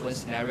 That's one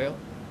scenario.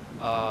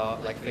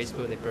 Like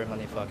Facebook, they burn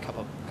money for a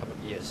couple of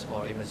years,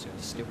 or even soon,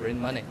 still burn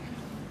money.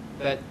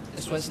 But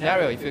it's one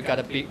scenario. If you've got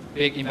a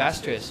big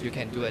investors, you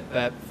can do it.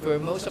 But for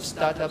most of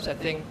startups, I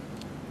think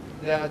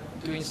they're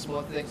doing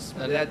small things.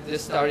 They're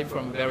starting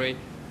from a very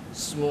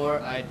small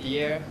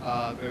idea,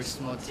 very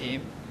small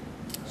team.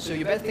 So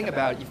you better think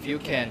about if you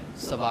can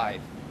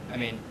survive I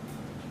mean,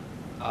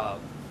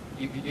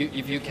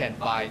 if you can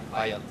buy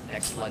your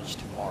next lunch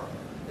tomorrow,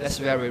 that's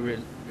a very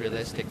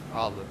realistic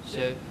problem.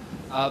 So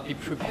be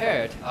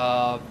prepared.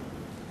 Got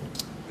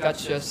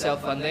your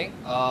self-funding,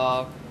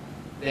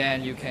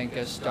 then you can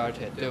get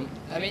started.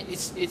 I mean,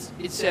 it's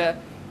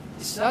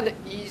not an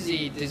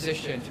easy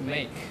decision to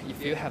make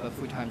if you have a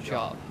full-time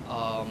job.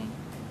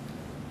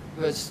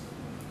 Because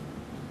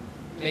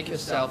make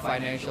yourself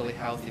financially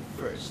healthy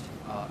first.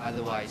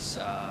 Otherwise,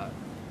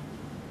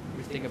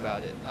 we think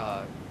about it.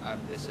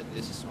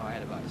 This is my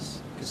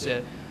advice. Because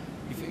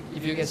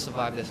if you can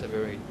survive, that's a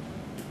very. I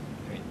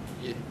mean,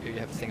 you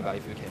have to think about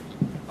if you can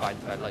buy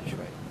lunch,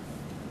 right?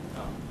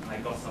 I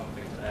got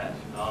something to add.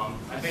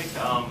 I think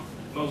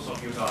most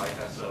of you guys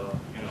has a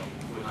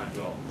full-time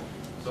job.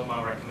 So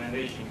my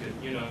recommendation could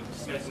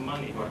spend some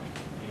money working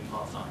in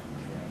part-time.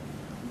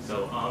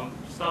 So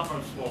start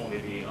from small,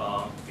 maybe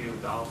a few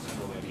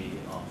thousand or maybe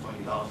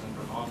 20,000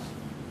 per month,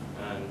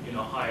 and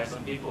hire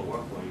some people to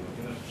work for you.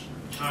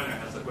 China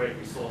has a great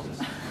resources,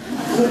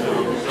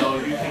 so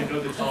you can go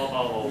to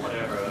Taobao or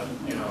whatever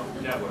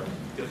network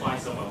to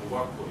find someone who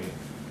work for you.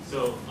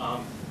 So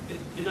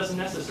it doesn't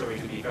necessarily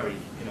to be very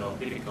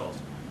difficult.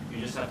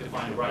 You just have to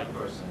find the right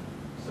person.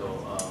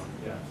 So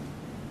yeah.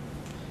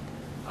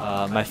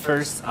 My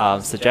first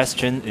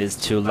suggestion is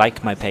to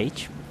like my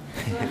page.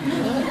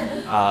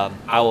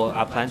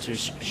 I plan to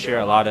share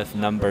a lot of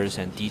numbers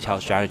and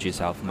detailed strategies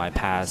of my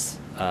past,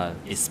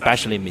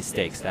 especially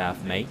mistakes that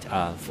I've made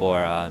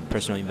for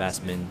personal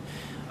investment,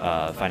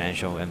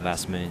 financial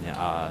investment,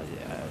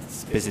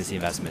 business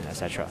investment,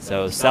 etc.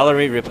 So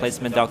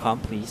salaryreplacement.com,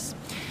 please.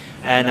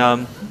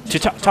 And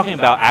talking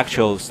about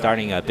actual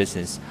starting a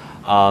business,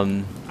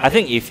 I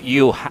think if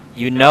you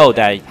know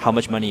that how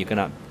much money you're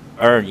gonna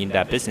earn in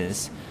that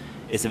business,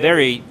 it's a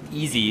very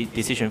easy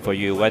decision for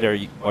you whether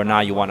or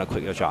not you want to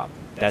quit your job.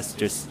 That's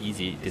just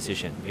easy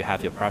decision. You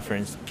have your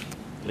preference,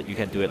 but you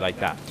can do it like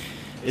that.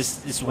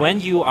 It's when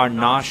you are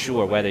not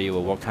sure whether you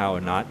will work out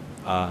or not,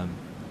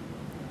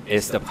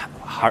 is the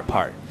hard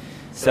part.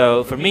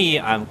 So for me,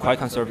 I'm quite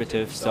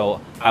conservative, so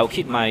I'll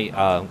keep my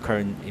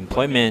current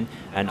employment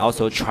and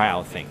also try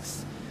out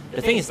things.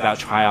 The thing is about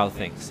try out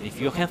things. If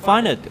you can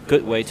find a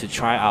good way to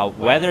try out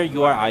whether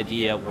your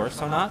idea works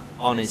or not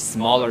on a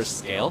smaller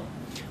scale,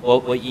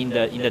 well, in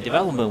the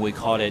development we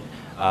call it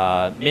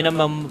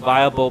minimum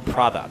viable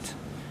product,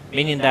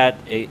 meaning that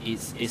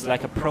it's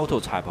like a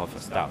prototype of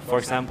stuff. For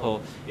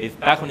example, if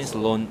Balcony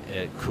Salon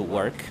could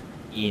work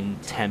in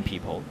 10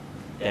 people,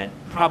 then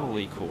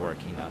probably could work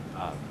in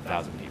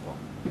 1,000 people.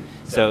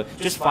 So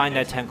just find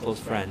that 10 close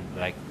friend,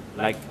 like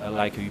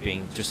you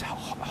being, just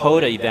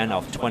hold an event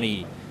of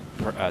 20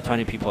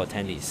 people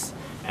attendees,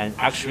 and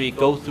actually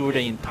go through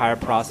the entire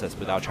process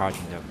without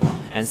charging them,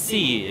 and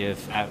see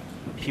if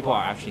people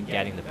are actually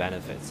getting the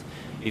benefits.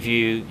 If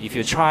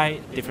you try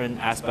different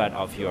aspect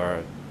of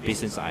your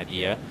business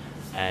idea,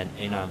 and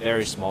in a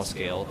very small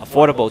scale,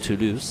 affordable to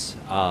lose,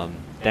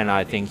 then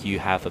I think you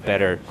have a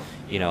better,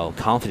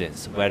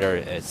 confidence whether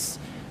it's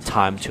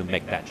time to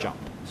make that jump,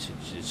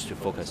 to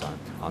focus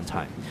on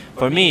time.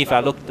 For me, if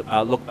I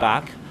look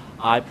back,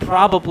 I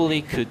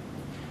probably could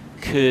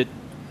quit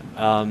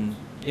a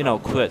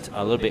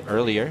little bit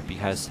earlier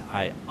because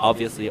I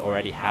obviously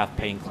already have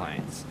paying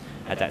clients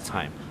at that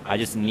time. I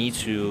just need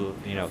to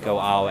go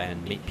out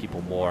and meet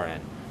people more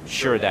and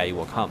sure that it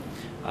will come.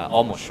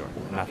 Almost sure.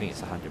 Nothing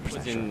is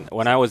 100% sure.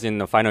 When I was in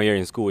the final year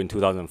in school in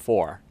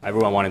 2004,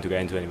 everyone wanted to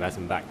get into an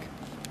investment bank.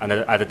 And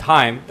at the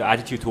time, the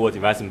attitude towards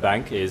investment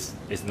bank is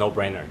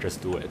no-brainer.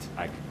 Just do it.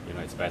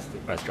 It's the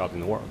best job in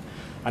the world.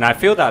 And I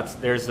feel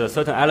that there's a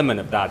certain element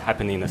of that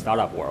happening in the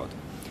startup world.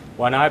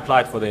 When I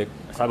applied for the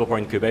Cyberport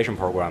incubation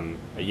program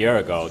a year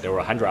ago, there were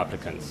 100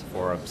 applicants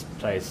for a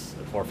place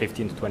for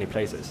 15 to 20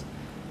 places.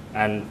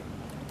 And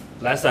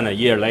less than a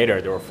year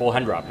later, there were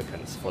 400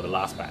 applicants for the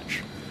last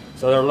batch.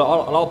 So there are a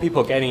lot of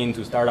people getting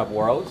into startup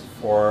world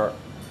for,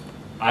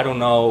 I don't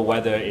know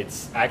whether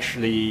it's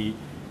actually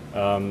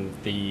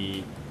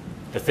the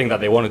thing that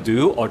they want to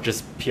do, or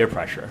just peer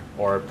pressure,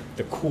 or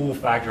the cool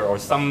factor, or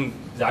some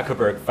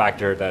Zuckerberg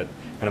factor that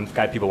kind of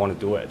guide people want to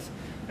do it.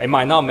 It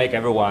might not make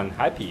everyone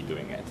happy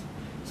doing it.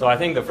 So I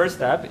think the first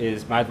step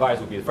is, my advice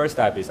would be, the first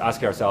step is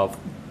ask yourself,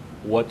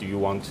 what do you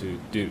want to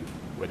do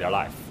with your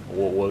life?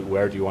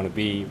 Where do you want to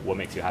be? What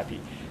makes you happy?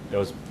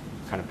 Those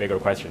kind of bigger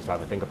questions to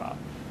have to think about.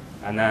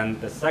 And then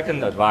the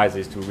second advice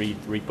is to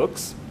read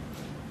books.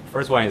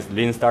 First one is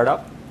Lean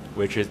Startup,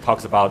 which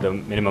talks about the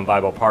minimum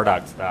viable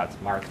product that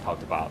Mark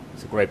talked about.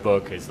 It's a great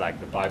book. It's like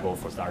the Bible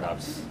for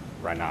startups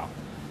right now.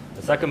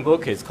 The second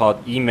book is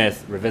called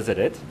E-Myth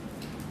Revisited.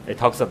 It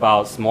talks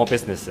about small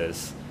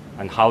businesses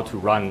and how to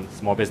run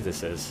small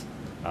businesses.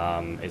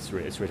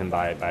 It's written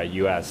by a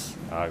US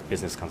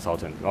business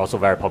consultant, also a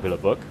very popular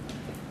book.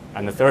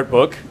 And the third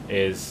book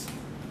is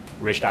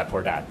Rich Dad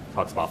Poor Dad,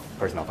 talks about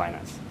personal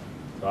finance.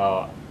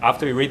 So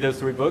after you read those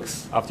three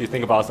books, after you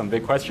think about some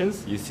big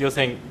questions, you still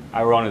think,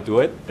 I want to do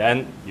it,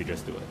 then you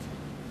just do it.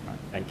 Right,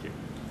 thank you.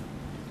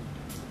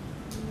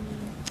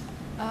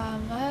 I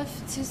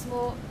have two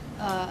small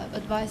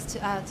advice to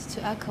add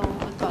to echo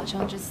what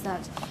Balcony just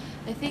said.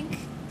 I think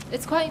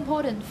it's quite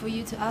important for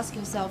you to ask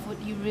yourself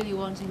what you really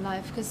want in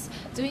life, because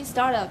doing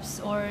startups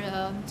or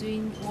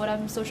doing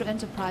social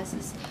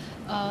enterprises,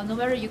 no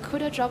matter you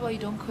quit a job or you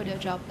don't quit a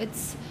job,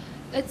 it's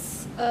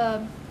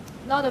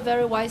not a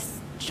very wise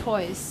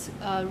choice,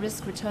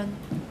 risk-return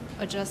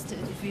adjusted,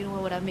 if you know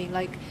what I mean.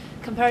 Like,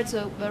 compared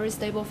to a very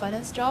stable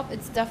finance job,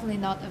 it's definitely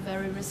not a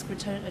very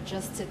risk-return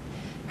adjusted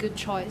good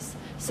choice.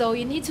 So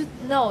you need to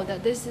know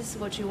that this is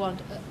what you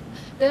want.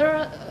 There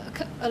are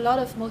a lot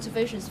of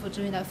motivations for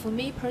doing that. For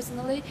me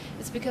personally,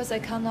 it's because I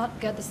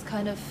cannot get this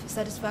kind of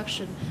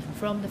satisfaction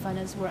from the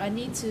finance world. I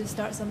need to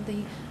start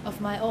something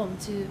of my own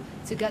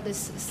to get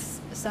this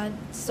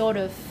sort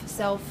of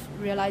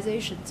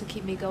self-realization to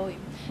keep me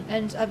going.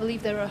 And I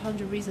believe there are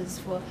 100 reasons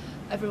for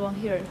everyone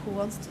here who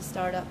wants to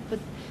start up. But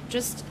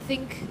just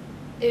think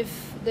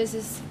if this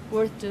is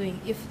worth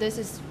doing, if this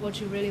is what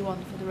you really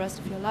want for the rest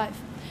of your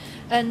life.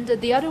 And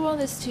the other one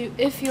is to,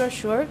 if you're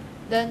sure,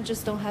 then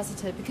just don't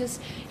hesitate, because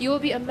you will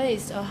be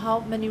amazed at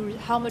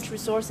how much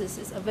resources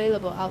is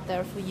available out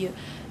there for you.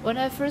 When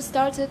I first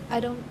started, I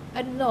don't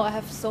know, I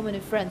have so many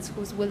friends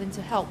who's willing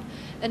to help.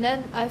 And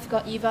then I've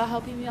got Eva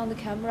helping me on the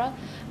camera,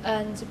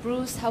 and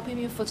Bruce helping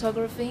me with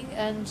photographing,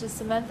 and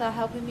Samantha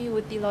helping me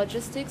with the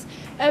logistics.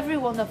 Every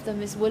one of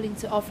them is willing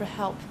to offer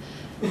help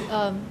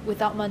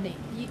without money.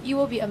 You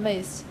will be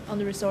amazed on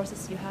the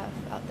resources you have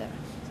out there.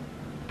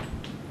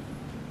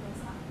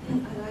 I'd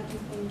like to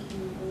thank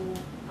you all,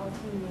 our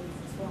teammates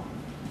as well.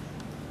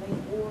 They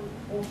all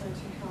offer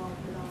to help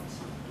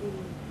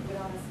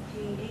without us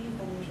paying any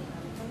financial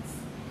benefits.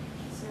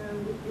 So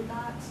with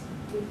that,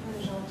 we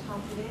finish our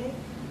talk today.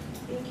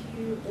 Thank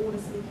you all the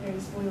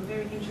speakers for your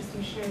very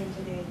interesting sharing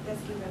today.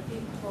 Let's give a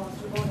big applause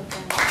to all of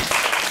them.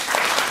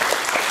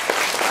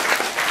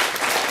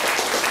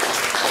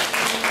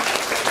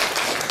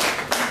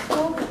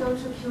 Before we go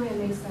to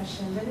Q&A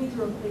session, let me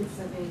do a quick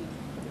survey.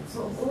 So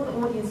all the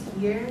audience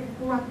here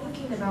who are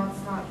thinking about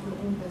starting your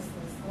own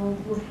business or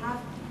who have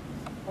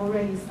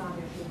already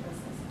started your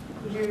business,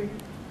 could you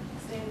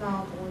stand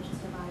up or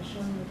just by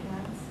showing your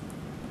hands?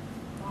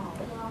 Wow,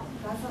 well,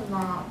 that's a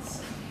lot.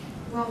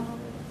 Well,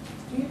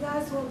 do you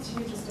guys want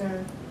to just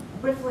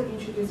briefly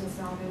introduce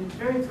yourself and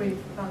very brief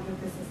about your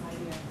business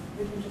idea?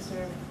 You can just,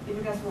 if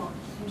you guys want,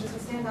 you can just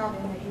stand up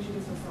and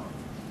introduce yourself.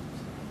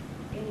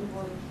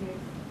 Anybody here?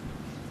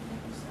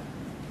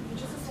 You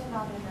just stand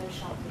up and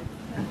shout it.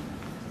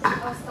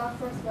 I'll start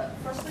first, but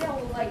firstly I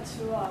would like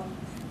to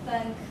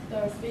thank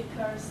the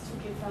speakers to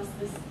give us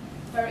this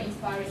very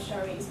inspiring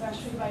sharing,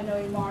 especially by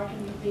knowing Mark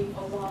and you being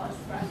a lot of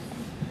friends.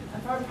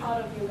 I'm very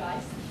proud of you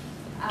guys.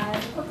 And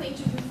to quickly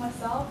introduce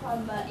myself,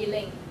 I'm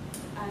Elaine,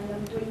 and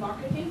I'm doing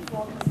marketing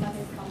for a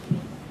cosmetics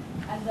company.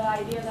 And the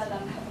idea that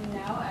I'm having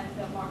now, and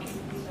the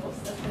marketing knows,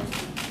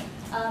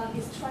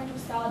 is trying to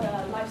start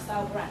a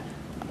lifestyle brand.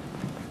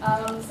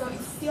 So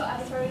it's still at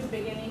a very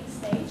beginning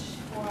stage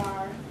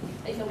for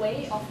in the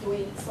way of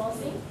doing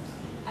sourcing,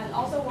 and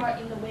also we're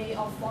in the way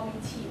of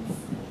forming teams.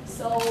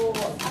 So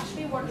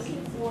actually we're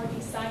looking for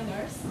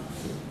designers.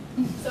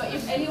 So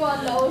if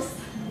anyone knows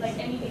like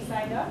any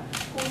designer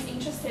who is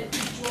interested to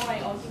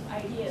join or give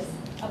ideas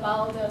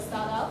about the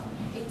startup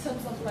in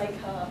terms of like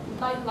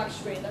light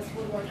luxury, that's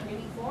what we're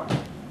targeting for.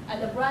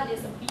 And the brand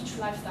is a beach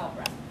lifestyle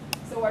brand.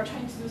 So we're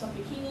trying to do some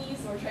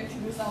bikinis, we're trying to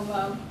do some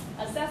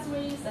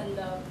accessories, and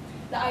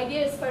the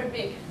idea is very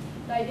big.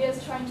 The idea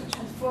is trying to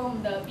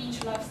transform the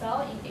beach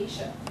lifestyle in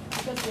Asia,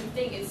 because we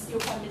think it's still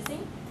quite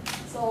missing.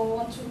 So we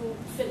want to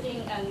fit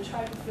in and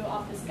try to fill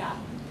up this gap.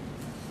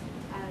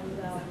 And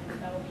that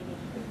will be me.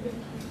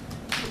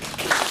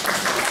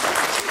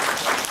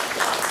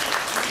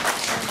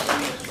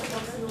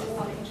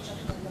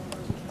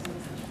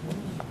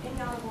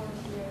 Any other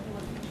volunteer who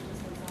wants to introduce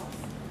themselves?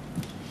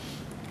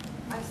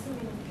 I've seen it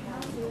in the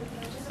council.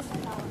 Just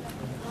stand up.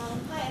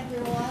 Hi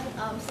everyone.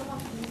 Some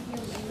of you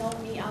may know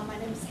me. My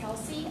name is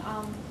Kelsey.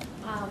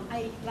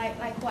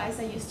 Likewise,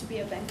 I used to be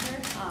a banker.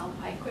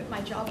 I quit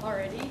my job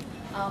already.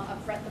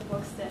 I've read the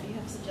books that you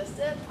have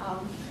suggested.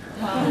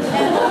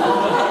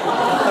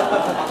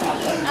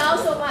 And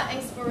also my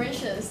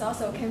inspirations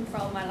also came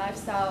from my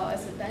lifestyle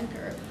as a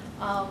banker.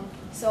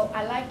 So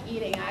I like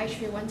eating. I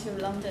actually went to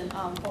London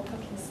for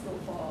cooking school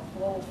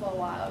for a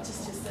while,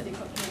 just to study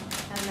cooking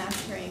and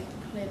mastering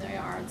culinary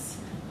arts.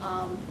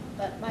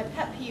 But my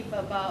pet peeve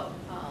about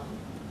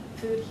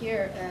food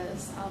here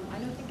is I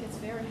don't think it's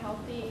very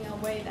healthy in a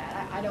way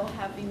that I don't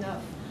have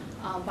enough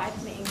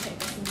vitamin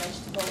intake in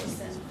vegetables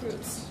and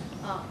fruits.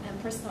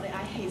 And personally,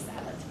 I hate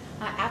salad.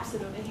 I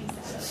absolutely hate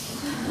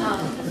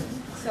salad.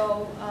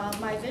 So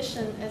my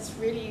vision is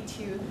really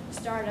to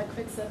start a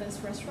quick service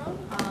restaurant,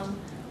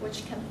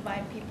 which can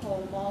provide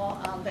people more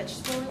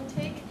vegetable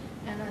intake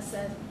and as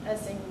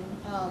in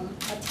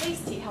a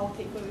tasty,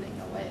 healthy food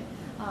in a way.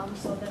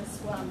 So that's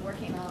what I'm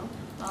working on.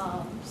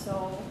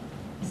 So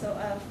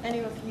if any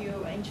of you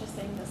are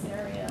interested in this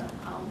area,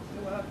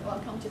 you're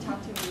welcome to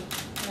talk to me.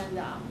 And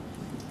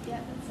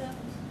yeah, that's it.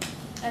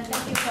 And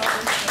thank you for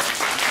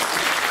listening.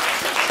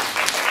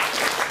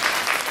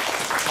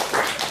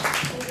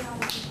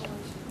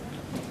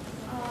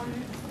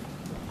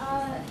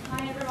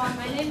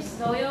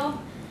 Zoyo.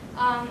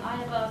 I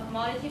have a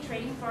commodity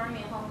trading firm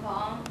in Hong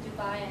Kong,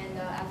 Dubai, and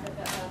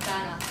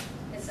Ghana.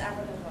 It's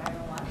Africa for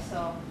everyone.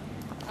 So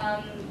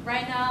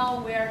right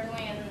now we are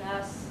doing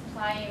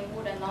supplying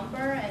wood and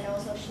lumber and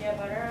also shea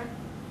butter.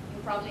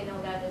 You probably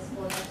know that it's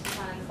for next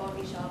time,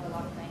 coffee shop, a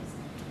lot of things.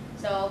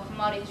 So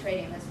commodity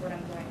trading, that's what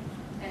I'm doing.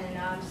 And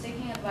I'm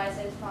seeking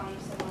advices from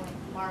someone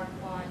like Mark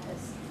Wan,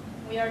 because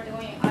we are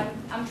doing,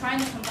 I'm trying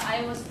to combine,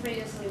 I was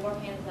previously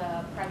working in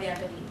the private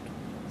equity.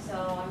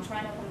 So I'm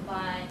trying to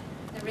combine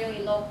the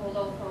really local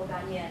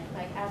Ghanaian,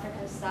 like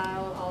African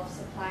style of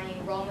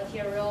supplying raw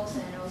materials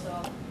and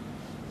also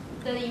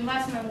the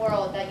investment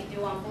world that you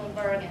do on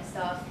Bloomberg and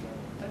stuff.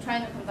 I'm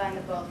trying to combine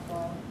the both,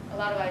 so a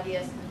lot of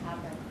ideas can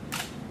happen.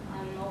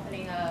 I'm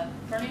opening a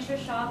furniture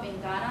shop in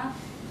Ghana.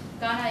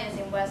 Ghana is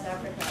in West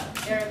Africa.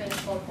 Very good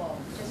football,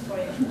 just for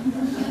you.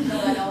 No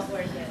one knows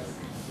where it is.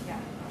 Yeah,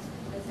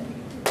 that's it.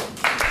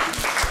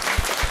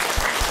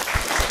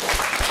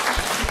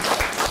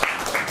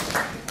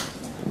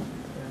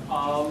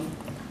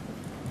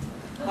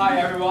 Hi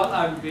everyone,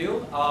 I'm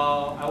Bill.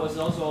 I was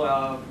also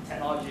a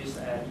technologist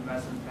at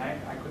investment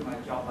bank. I quit my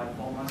job like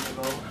 4 months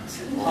ago.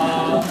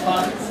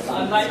 But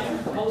unlike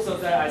most of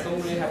that, I don't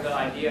really have the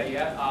idea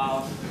yet.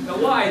 But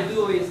what I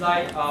do is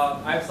like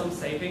I have some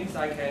savings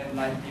I can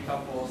like pick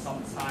up for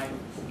some time.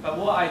 But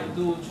what I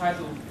do, try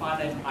to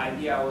find an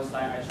idea, I was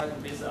like I try to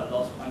visit a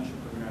lot of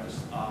entrepreneurs.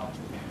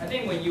 I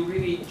think when you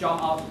really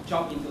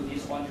jump into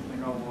this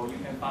entrepreneurial world, you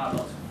can find a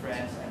lot of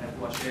friends and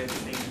who are sharing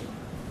the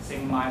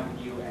same mind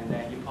with you, and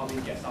then you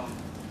probably get some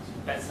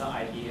better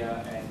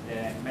idea, and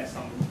then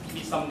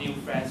meet some new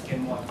friends, get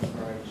more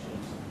inspiration.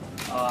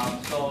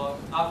 So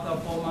after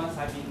 4 months,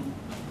 I've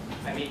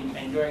been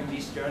enjoying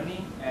this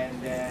journey,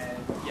 and then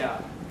yeah.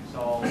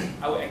 So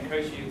I would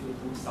encourage you to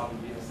do some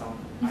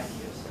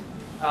ideas.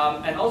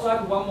 And also I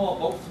have one more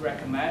book to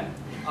recommend.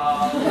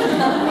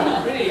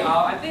 Really,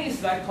 I think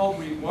it's like called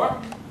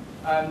Rework.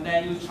 And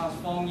then you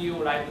transform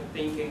you like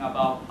thinking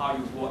about how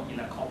you work in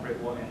a corporate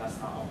world and a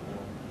startup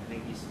world. I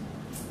think it's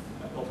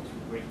a book to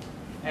read.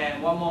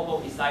 And one more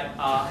book is like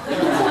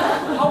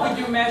how would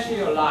you measure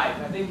your life?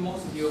 I think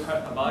most of you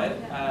heard about it.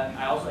 And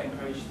I also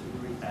encourage you to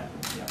read that.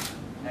 Yeah.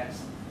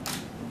 Next.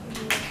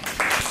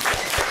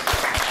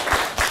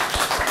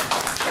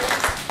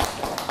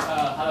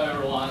 Hello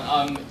everyone.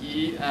 I'm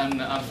Yi,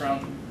 and I'm from.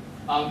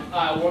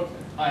 I work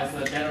as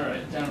a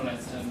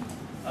journalist, and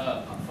for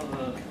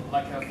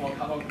a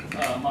couple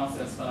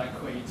months, but I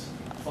quit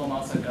 4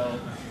 months ago.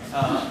 I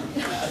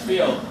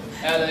feel,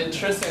 and the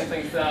interesting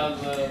thing is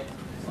that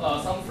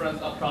some friends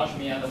approached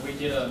me, and we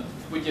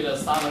did a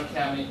summer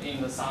camp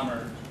in the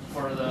summer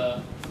for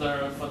the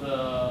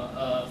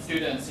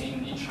students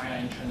in China,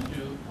 in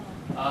Chengdu.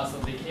 So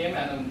they came,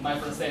 and my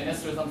friend said,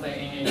 let's do something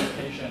in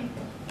education.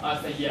 I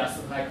said yes,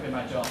 and I quit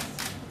my job.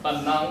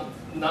 But none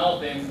of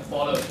them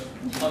followed.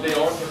 They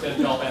all took their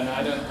job, and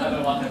I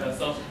don't want that.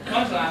 So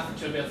currently I have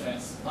 2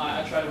 businesses.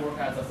 I try to work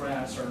as a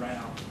freelancer right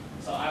now.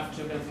 So I have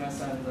 2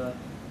 businesses, and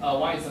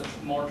one is a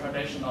more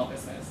traditional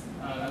business.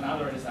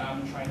 Another is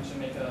I'm trying to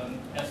make an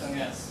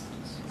SNS.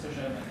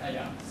 Social,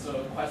 yeah,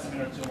 so quite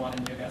similar to one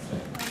you guys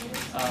did.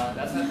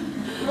 That's it.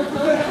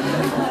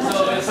 So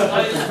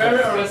it's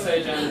very early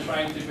stage, and I'm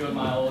trying to build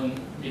my own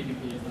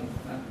BPPs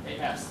and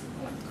apps.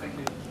 Thank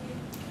you.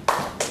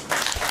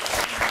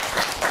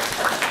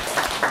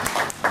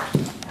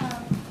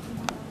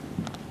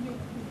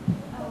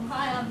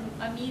 Hi,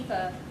 I'm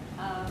Eva.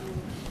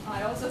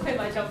 I also quit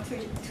my job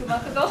two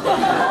months ago.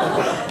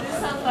 This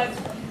sounds like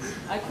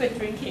I quit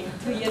drinking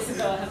 2 years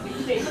ago. I have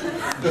been clean.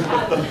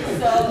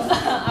 So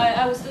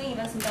I was doing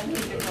investment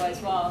banking before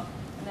as well,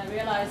 and I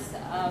realized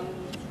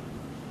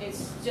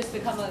it's just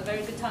become a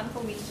very good time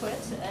for me to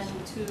quit and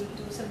to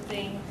do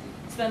something,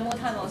 spend more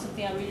time on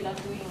something I really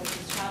love doing, which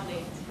is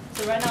traveling.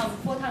 So right now I'm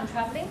full-time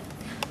traveling,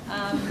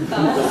 but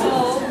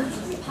also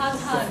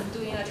part-time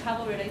doing a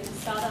travel-related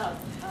startup.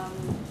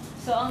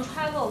 So on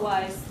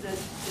travel-wise, the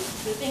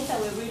things that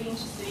we're really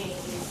interested in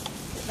is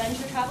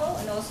adventure travel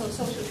and also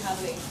social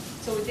traveling.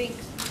 So we think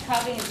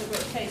traveling is a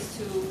great place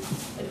to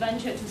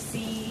adventure, to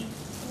see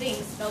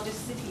things, not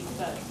just cities,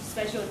 but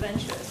special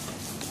adventures.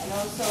 And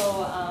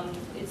also,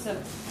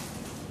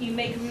 you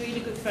make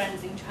really good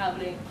friends in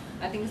traveling.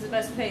 I think it's the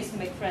best place to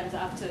make friends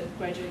after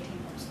graduating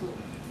from school.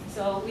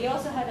 So we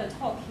also had a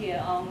talk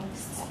here on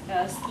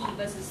ski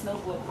versus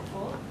snowboard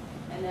before.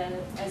 And then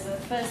as a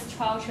first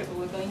trial trip,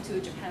 we're going to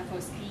Japan for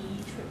a ski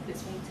trip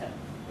this winter.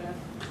 We have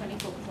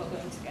 24 people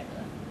going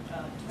together,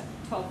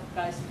 12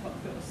 guys and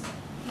 12 girls.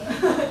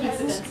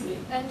 Incidentally.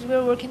 And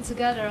we're working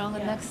together on the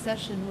next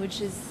session, which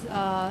is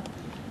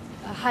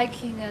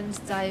hiking and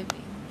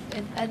diving.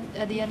 And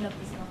at the end of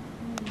this one.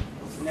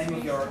 What's the name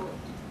of your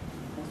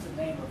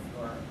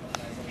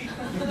organization?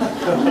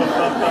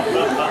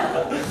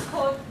 It's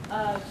called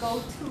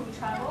Go To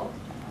Travel.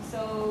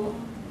 So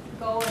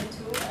go and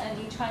to, and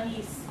in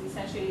Chinese,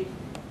 essentially,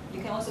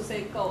 you can also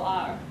say go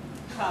R,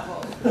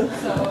 travel.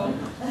 So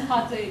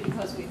partly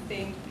because we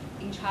think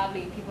in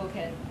traveling, people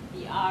can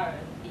be R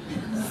and be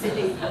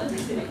silly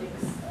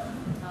things.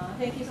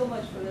 Thank you so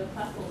much for the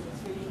platform.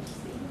 It's really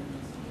interesting.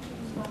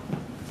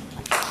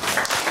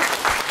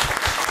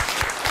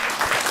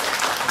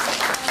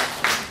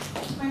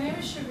 My name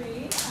is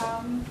Cherie.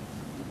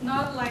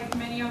 Not like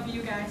many of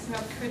you guys who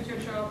have quit your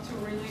job to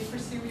really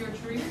pursue your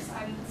dreams.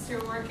 I'm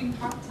still working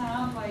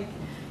part-time like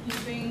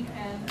Yubing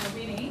and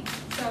Winnie.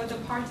 So the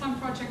part-time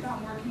project that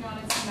I'm working on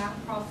is a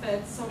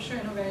non-profit, social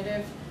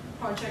innovative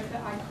project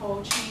that I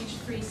call Change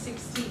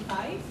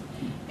 365.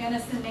 And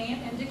as the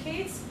name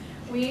indicates,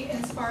 we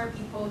inspire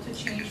people to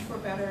change for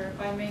better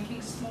by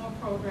making small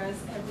progress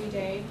every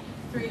day,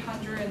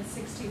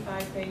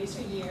 365 days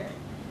a year.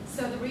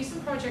 So the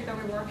recent project that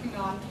we're working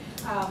on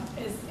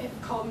is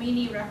called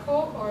Mini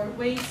Reco or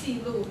Wei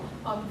Si Lu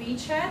on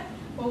WeChat.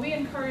 What we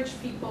encourage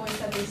people is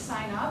that they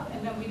sign up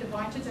and then we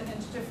divided it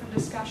into different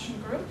discussion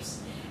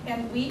groups.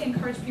 And we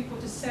encourage people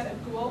to set a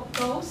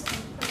goals in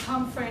a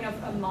time frame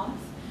of a month.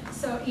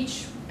 So at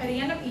the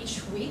end of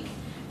each week,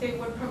 they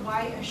would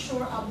provide a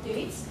short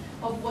update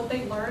of what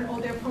they learned or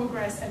their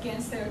progress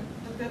against the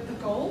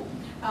goal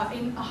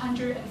in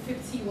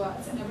 150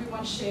 words, and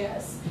everyone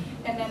shares.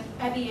 And then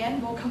at the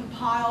end, we'll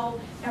compile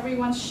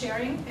everyone's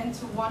sharing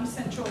into one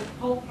central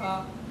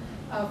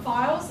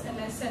files and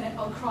then send it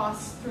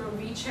across through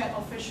WeChat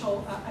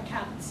official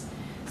accounts.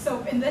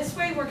 So in this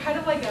way, we're kind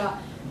of like a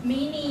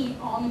mini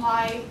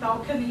online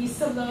Balcony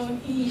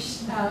Salon-ish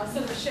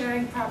sort of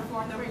sharing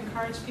platform that we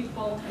encourage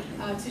people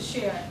to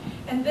share.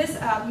 And this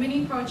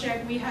mini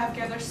project, we have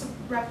gathered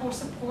rapport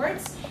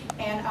supports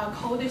and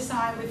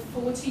co-designed with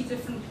 40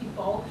 different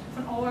people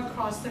from all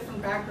across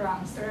different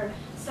backgrounds. There are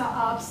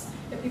startups,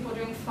 there are people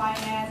doing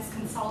finance,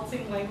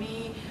 consulting like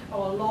me,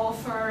 or a law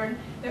firm.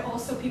 There are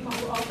also people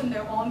who open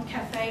their own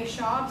cafe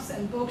shops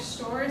and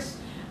bookstores,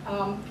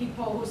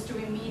 people who's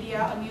doing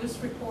media, a news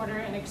reporter,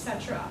 and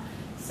etc.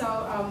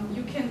 So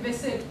you can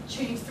visit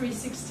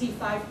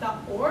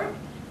change365.org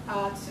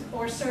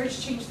or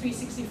search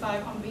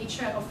Change365 on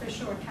WeChat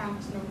official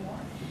account to know more.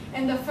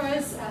 And the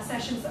first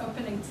session is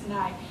opening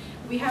tonight.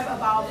 We have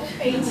about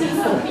 80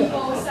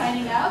 people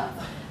signing up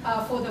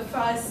for the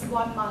first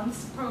 1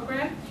 month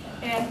program.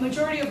 And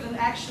majority of them,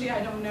 actually,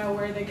 I don't know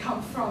where they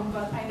come from,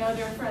 but I know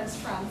they're friends,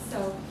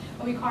 so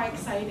it'll be quite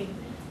exciting.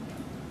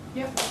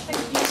 Yep,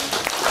 thank you.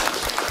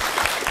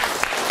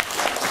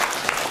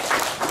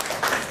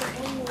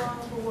 Anyone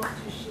who wants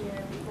to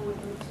share before we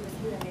move to the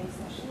Q&A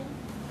session?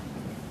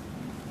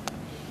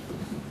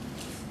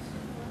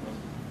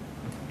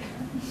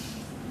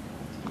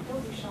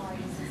 Don't be shy,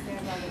 you can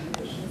stand by the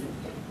leadership.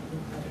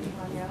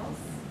 Anyone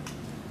else?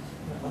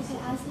 Okay,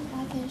 I think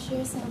I can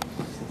share some.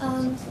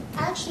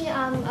 Actually,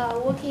 I'm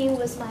working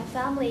with my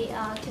family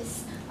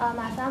because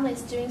my family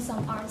is doing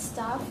some art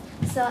stuff.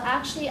 So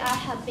actually, I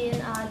have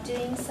been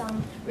doing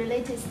some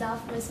related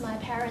stuff with my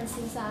parents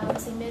since I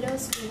was in middle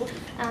school.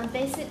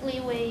 Basically,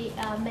 we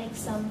make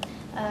some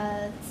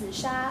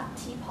zisha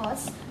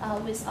teapots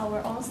with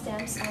our own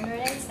stamps under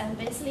it, and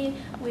basically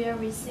we are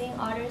receiving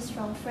orders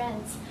from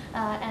friends.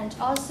 And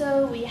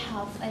also we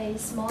have a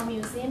small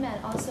museum,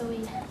 and also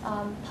we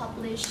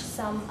publish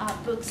some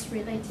books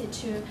related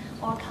to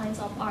all kinds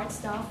of art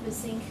stuff. We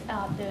think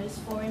those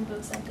foreign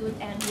books are good,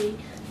 and we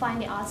find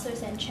the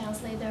authors and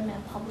translate them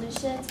and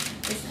publish it,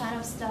 this kind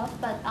of stuff.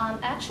 But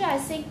actually I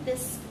think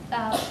this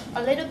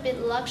a little bit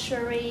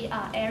luxury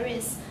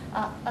areas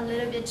a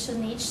little bit too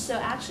niche. So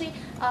actually,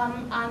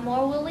 I'm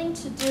more willing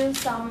to do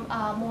some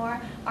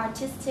more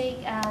artistic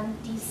and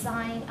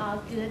design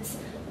goods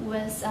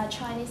with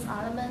Chinese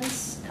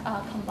elements,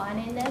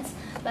 combining it.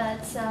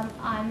 But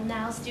I'm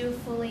now still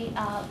fully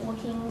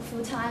working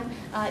full-time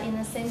in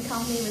the same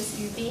company with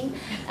Yubing.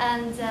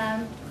 And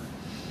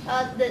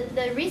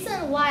the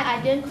reason why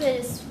I didn't quit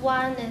is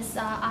one is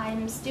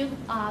I'm still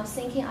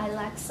thinking I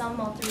lack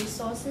some of the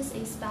resources,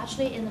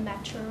 especially in the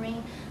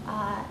manufacturing,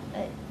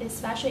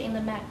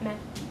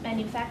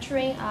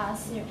 manufacturing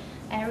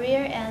area.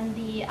 And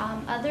the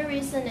other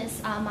reason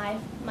is my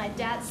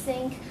dad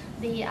think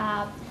the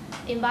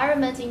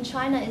environment in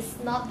China is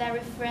not very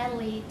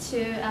friendly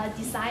to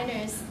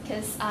designers,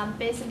 because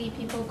basically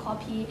people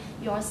copy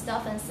your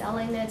stuff and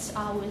selling it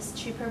with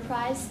cheaper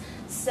price.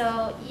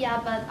 So yeah,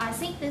 but I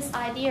think this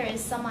idea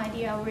is some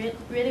idea I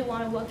really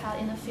want to work out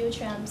in the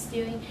future. I'm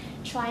still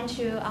trying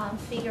to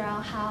figure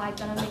out how I'm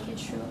gonna make it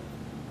true.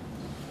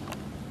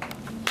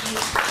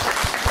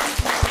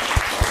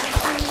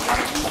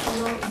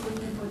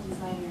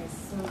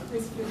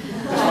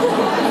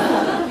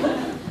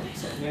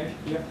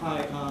 Yeah,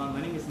 hi,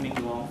 my name is Ming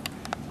Wong.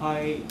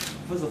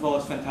 First of all,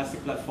 it's a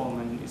fantastic platform,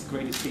 and it's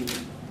great to see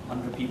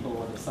 100 people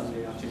on a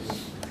Sunday afternoon.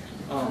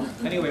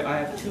 Anyway, I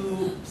have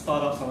two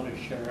startups I want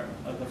to share.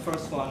 The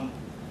first one,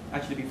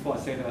 actually before I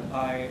say that,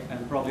 I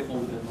am probably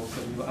older than most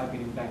of you. I've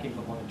been in banking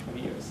for more than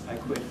 20 years. I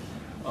quit.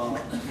 Well, I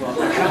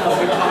cannot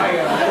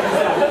retire.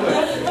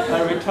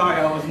 I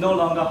retired. I was no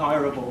longer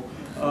hireable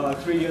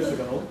 3 years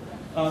ago.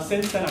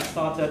 Since then, I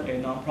started a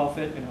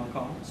non-profit in Hong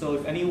Kong. So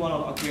if anyone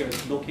out here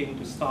is looking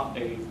to start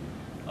a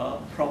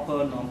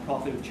proper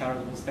non-profit with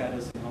charitable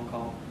status in Hong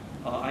Kong,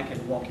 I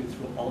can walk you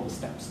through all the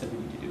steps that you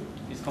need to do.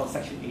 It's called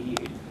Section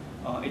 88.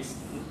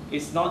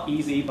 It's not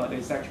easy, but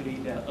it's actually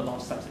there are a lot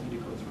of steps that you need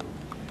to go through.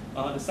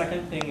 The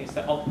second thing is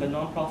that the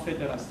nonprofit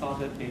that I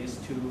started is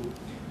to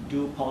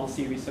do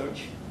policy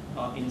research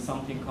in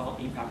something called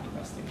impact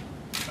investing.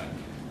 Right?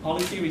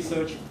 Policy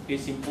research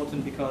is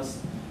important because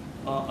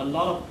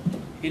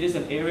it is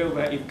an area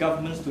where if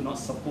governments do not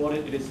support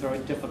it, it is very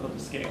difficult to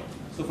scale.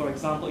 So for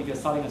example, if you're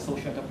starting a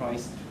social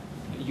enterprise,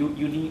 you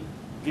need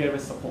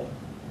various support.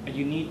 And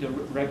you need the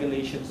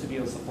regulations to be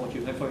able to support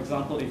you. Like for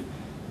example, if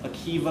a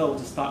Kiva were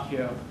to start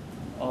here,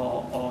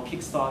 or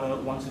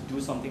Kickstarter wants to do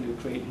something to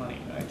create money,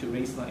 right, to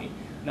raise money.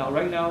 Now,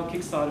 right now,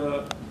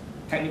 Kickstarter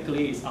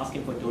technically is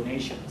asking for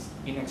donations.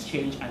 In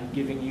exchange, I'm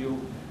giving you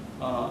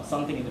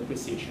something in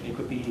appreciation. It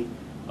could be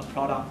a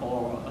product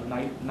or a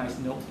nice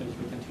note that is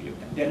written to you.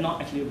 They're not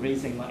actually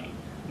raising money.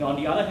 Now, on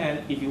the other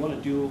hand, if you want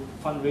to do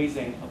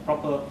fundraising, a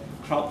proper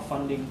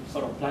crowdfunding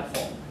sort of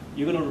platform,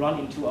 you're going to run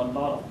into a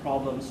lot of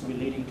problems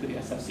relating to the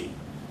SFC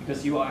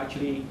because you are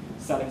actually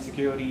selling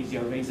securities,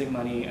 you're raising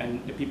money,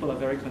 and the people are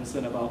very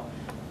concerned about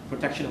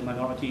protection of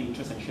minority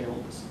interests and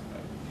shareholders.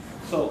 Right?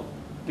 So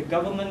the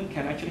government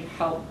can actually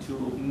help to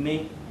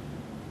make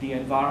the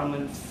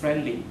environment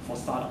friendly for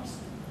startups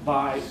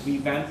by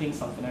revamping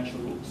some financial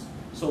rules.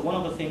 So one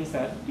of the things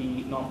that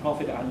the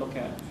nonprofit that I look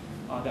at,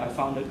 that I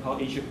founded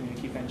called Asia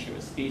Community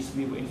Ventures, is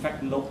we will in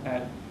fact look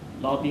at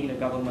lobbying the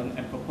government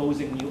and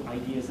proposing new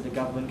ideas that the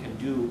government can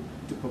do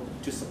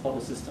to support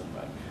the system,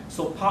 right?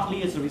 So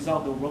partly as a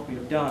result of the work we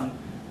have done,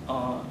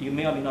 you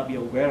may or may not be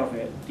aware of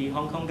it, the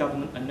Hong Kong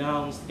government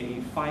announced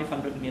a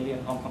 500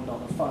 million Hong Kong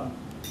dollar fund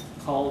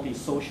called the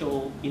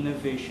Social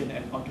Innovation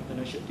and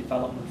Entrepreneurship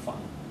Development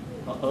Fund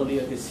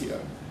earlier this year.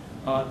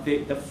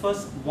 The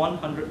first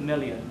 100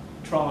 million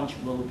tranche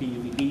will be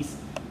released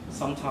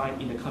sometime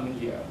in the coming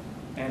year.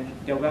 And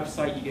their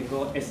website, you can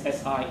go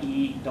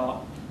ssie.gov.hk,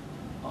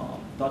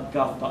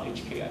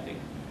 I think.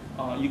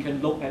 You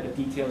can look at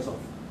the details of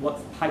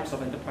what types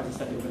of enterprises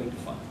that they're willing to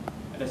fund.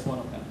 And that's one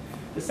of them.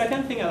 The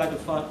second thing I like to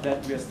fund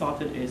that we have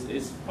started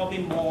is probably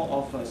more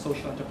of a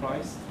social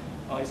enterprise.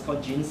 It's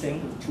called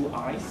Ginseng with 2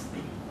 I's.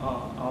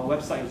 Our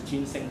website is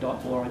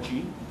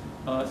ginseng.org.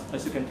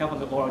 As you can tell from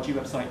the ORG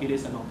website, it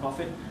is a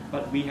nonprofit,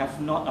 but we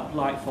have not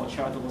applied for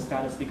charitable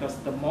status because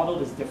the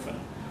model is different.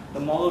 The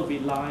model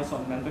relies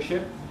on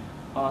membership.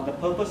 The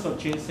purpose of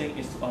Ginseng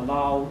is to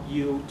allow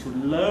you to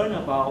learn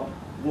about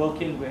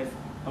working with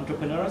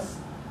entrepreneurs.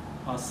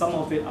 Some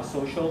of it are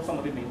social, some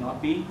of it may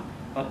not be.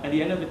 But at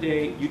the end of the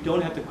day, you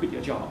don't have to quit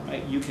your job,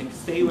 right? You can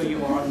stay where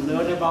you are,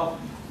 learn about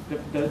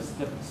the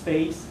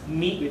space,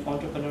 meet with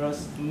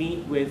entrepreneurs,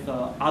 meet with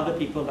other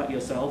people like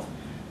yourself.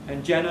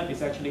 And Janet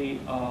is actually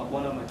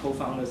one of my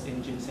co-founders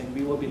in Ginseng.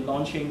 We will be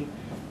launching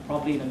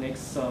probably in the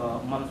next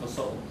month or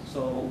so.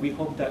 So we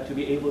hope that to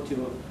be able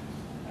to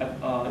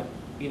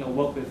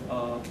work with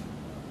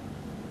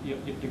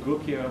the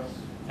group here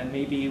and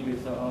maybe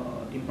with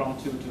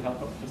Impromptu to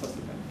help us.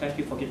 Thank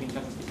you for giving me a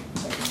chance to speak.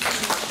 Thank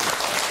you.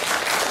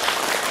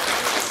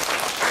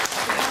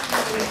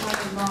 We have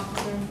a lot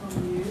to learn from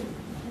you.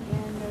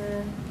 And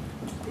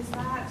with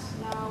that,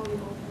 now we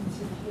open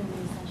to the Q&A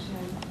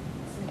session.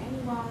 So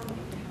anyone, if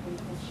you have any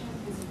questions,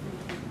 please feel free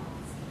to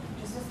ask.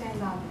 Just stand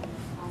up and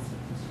ask a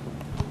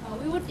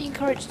question. We would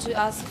encourage to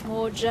ask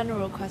more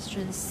general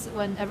questions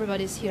when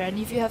everybody's here. And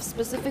if you have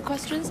specific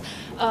questions,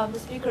 the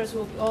speakers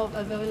will be all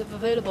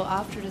available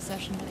after the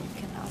session that you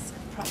can ask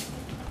privately.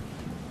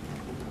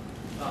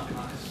 I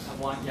have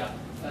one, yeah.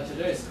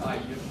 Today is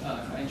quite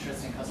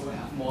interesting because we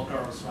have more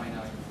girls right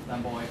now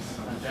than boys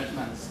and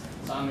gentlemen.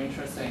 So I'm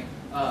interested.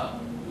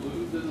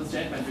 The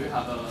gentlemen, do you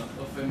have a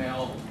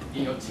female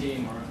in your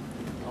team, or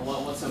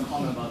what's your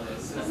comment about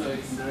this? So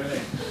it's really,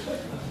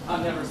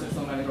 I've never seen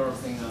so many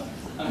girls in the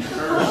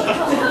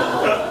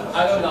entrepreneurship.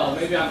 I don't know.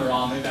 Maybe I'm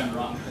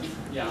wrong.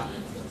 Yeah.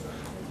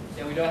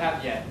 Yeah, we don't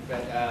have yet,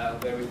 but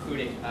we're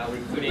recruiting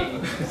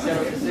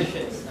several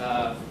positions.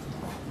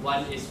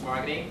 One is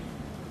marketing,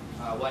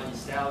 one is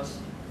sales,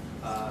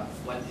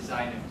 one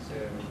designer. So,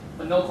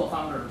 but no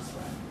co-founders,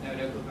 right?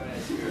 No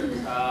co-founders.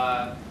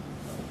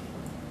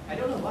 I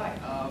don't know why.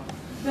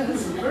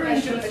 That's very I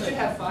interesting. should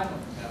have 5 of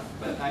them,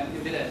 but I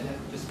didn't.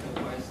 Just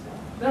twice.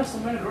 There are so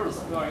many girls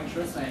who are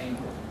interested in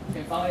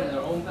founding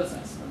their own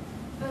business.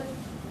 But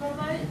from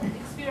my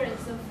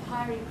experience of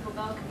hiring for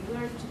Balcony,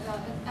 we're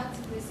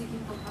actively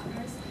seeking for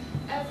partners.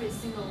 Every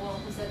single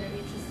one who said they're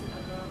interested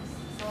are girls.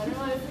 So I don't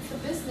know if it's a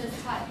business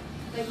type.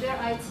 Like they're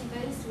IT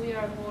based, we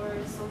are more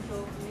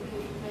social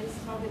communication based.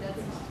 Probably that's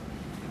not.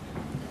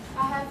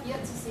 I have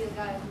yet to see a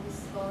guy who's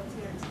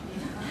volunteered to be.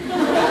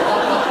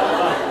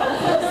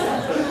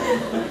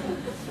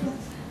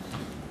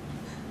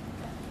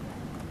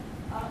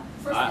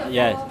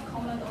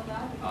 Comment on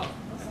that.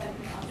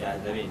 Yeah,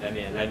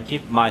 let me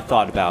give my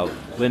thought about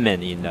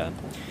women in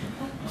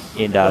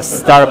the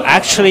startup.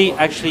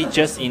 Actually,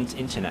 just in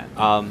internet.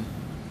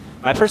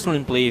 My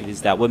personal belief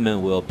is that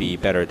women will be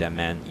better than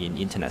men in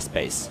internet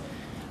space,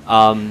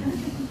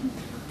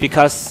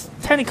 because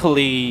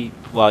technically,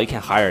 well, you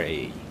can hire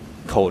a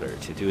coder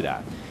to do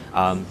that.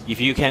 If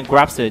you can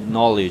grasp the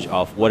knowledge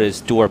of what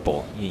is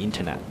doable in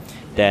internet,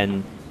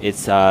 then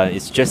it's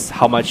just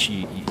how much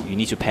you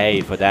need to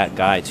pay for that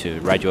guy to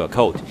write you a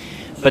code.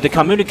 But the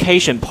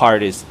communication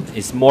part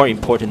is more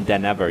important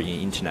than ever in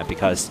internet,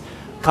 because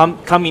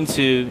coming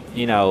to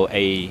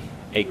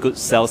a good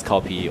sales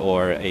copy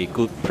or a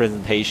good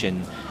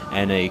presentation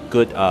and a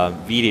good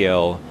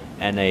video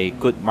and a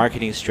good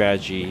marketing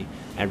strategy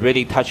and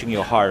really touching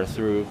your heart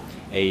through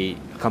a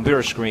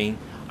computer screen,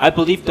 I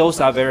believe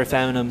those are very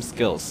feminine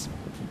skills.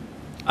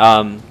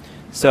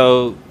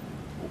 So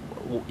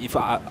if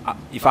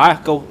I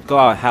go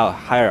out and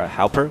hire a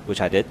helper,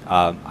 which I did,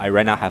 I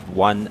right now have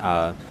one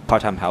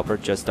part-time helper,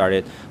 just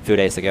started a few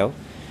days ago.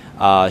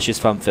 She's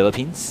from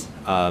Philippines.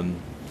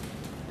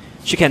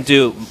 She can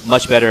do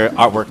much better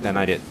artwork than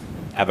I did,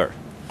 ever.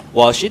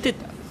 Well, she did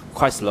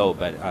quite slow,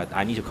 but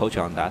I need to coach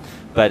her on that.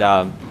 But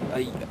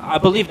I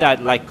believe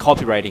that, like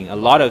copywriting, a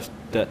lot of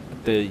the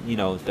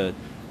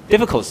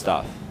difficult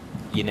stuff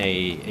in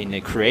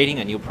a creating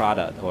a new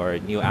product or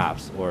new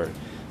apps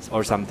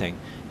or something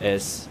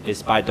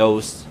is by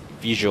those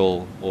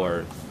visual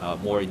or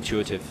more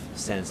intuitive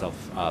sense of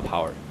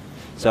power.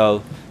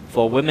 So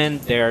for women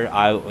there,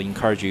 I would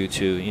encourage you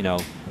to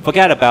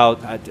forget about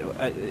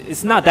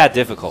it's not that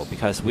difficult,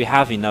 because we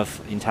have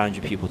enough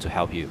intelligent people to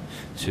help you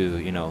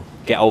to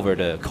get over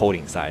the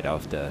coding side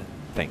of the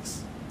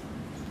things.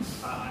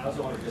 I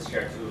also want to just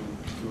share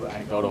two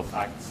anecdotal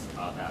facts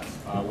that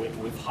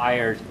we've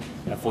hired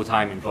a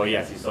full-time employee,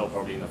 as you saw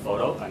probably in the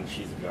photo, and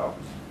she's a girl.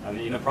 And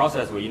in the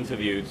process, we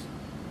interviewed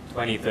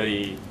 20,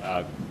 30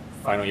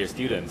 final year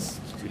students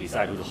to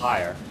decide who to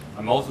hire.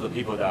 And most of the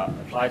people that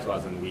applied to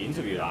us and we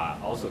interviewed are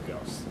also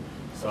girls.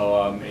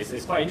 So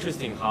it's quite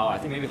interesting how I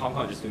think maybe Hong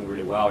Kong is just doing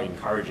really well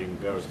encouraging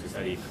girls to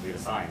study computer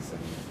science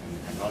and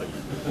technology.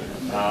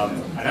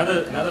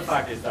 Another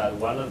fact is that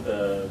one of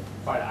the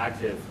quite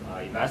active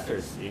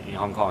investors in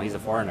Hong Kong, he's a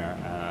foreigner,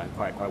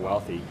 quite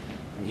wealthy.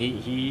 And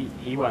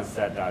he once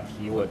said that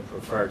he would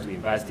prefer to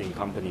invest in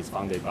companies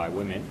funded by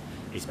women,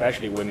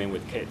 especially women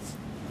with kids,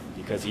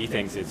 because he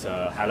thinks it's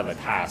a hell of a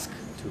task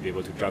to be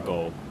able to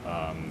juggle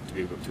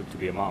to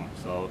be a mom.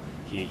 So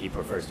he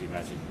prefers to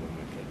invest in women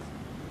with kids.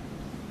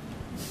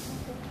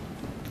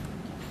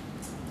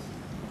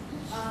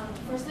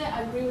 Firstly,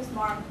 I agree with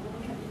Mark.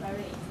 Women can be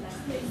very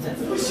internet-based,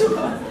 that's for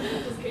sure.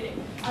 Just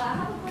kidding. I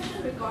have a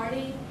question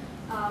regarding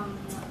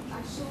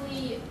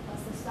actually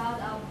as a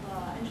startup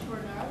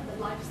entrepreneur,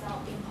 the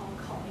lifestyle in Hong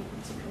Kong in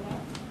particular.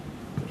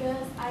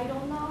 Because I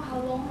don't know how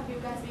long have you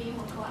guys been in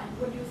Hong Kong, and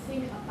what do you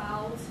think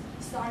about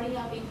starting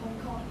up in Hong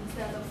Kong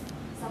instead of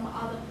some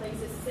other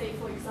places? Say,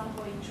 for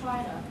example, in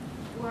China,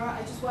 where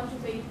I just went to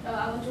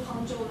I went to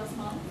Hangzhou last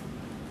month.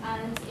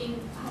 And in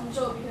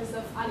Hangzhou, because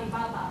of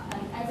Alibaba,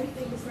 and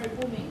everything is very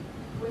booming,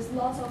 with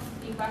lots of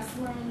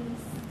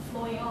investments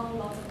flowing on,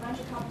 lots of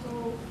venture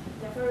capital.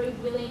 They're very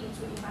willing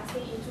to invest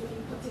into,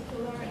 in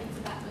particular,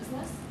 internet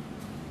business.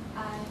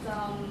 And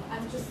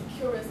I'm just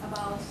curious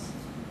about,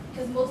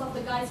 because most of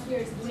the guys here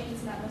is doing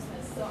internet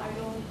business, so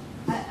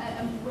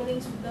I'm willing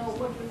to know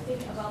what you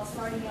think about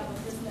starting up a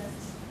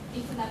business,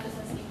 internet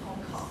business in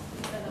Hong Kong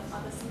instead of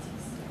other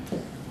cities.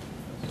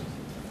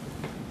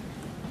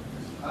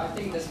 I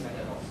think it doesn't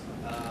matter at all.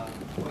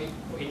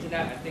 For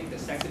internet, I think the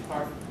sexy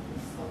part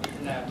of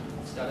internet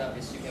startup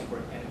is you can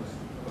work anywhere.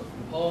 You can work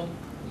from home,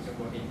 you can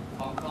work in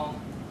Hong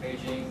Kong,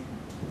 Beijing,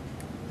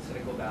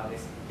 Silicon Valley.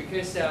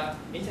 Because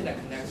internet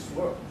connects the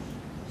world.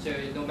 So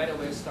no matter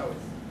where you start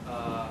with,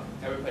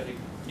 everybody,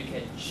 you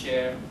can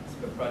share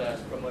your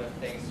products, promote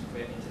things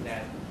with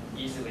internet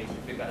easily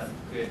if you got a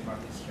good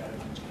marketing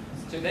strategy.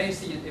 So then you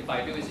see if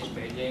Baidu is in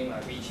Beijing,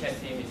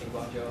 WeChat team is in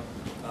Guangzhou,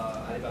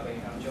 Alibaba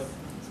in Hangzhou.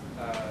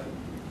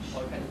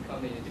 All kinds of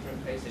companies in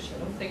different places. I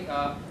don't think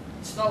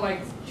it's not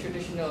like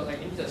traditional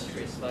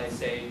industries, like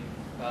say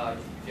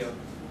if you're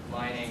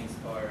mining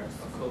or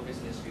a coal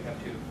business, you have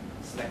to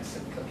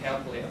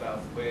calculate about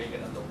where you're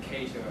going to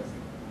locate your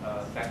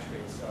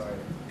factories, or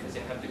because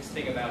you have to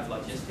think about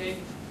logistics,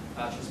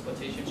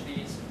 transportation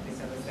fees, things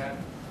like that.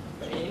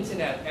 But in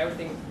internet,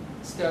 everything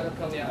startup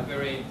companies are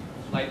very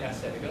light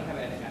asset. You don't have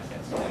any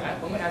assets.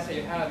 The only asset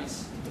you have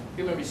is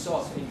human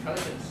resource,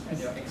 intelligence, and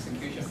your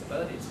execution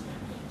abilities.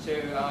 So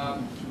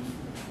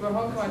for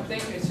Hong Kong, I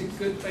think it's a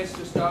good place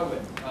to start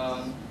with.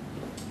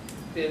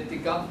 The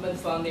government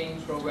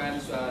funding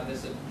programs,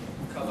 there's a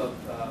couple of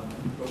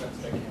programs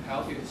that can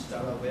help you to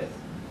start out with.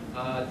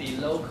 The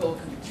local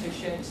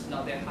competition is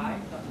not that high,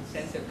 not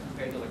sensitive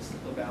compared to like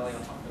Silicon Valley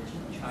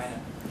or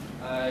China.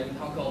 In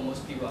Hong Kong,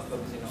 most people are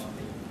focusing on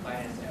the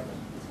finance area.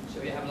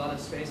 So you have a lot of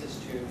spaces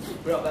to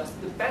grow. But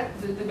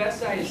the best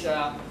side is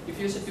if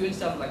you're doing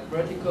something like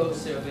vertical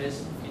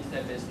service,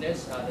 internet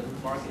business, the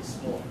market is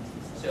small.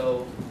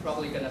 So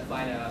probably gonna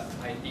find an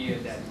idea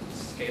that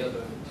is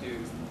scalable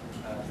to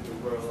the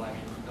world. I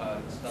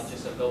mean, it's not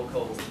just a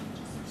local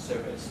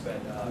service,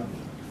 but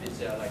it's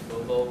like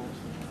global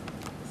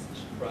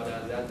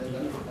product. I don't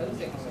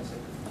think Hong Kong is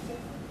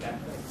a bad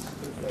place,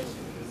 good place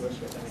to work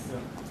with. I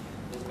mean,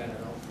 doesn't matter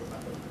at all for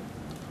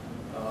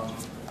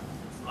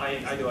my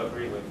I do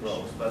agree with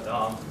Rose, but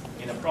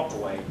in a proper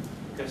way,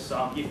 because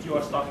if you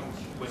are starting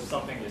with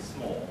something that's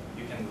small,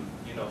 you can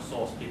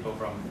source people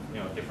from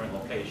different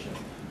locations.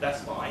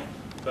 That's fine.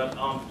 But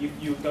if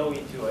you go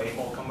into a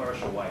more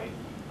commercial way,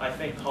 I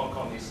think Hong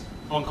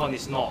Kong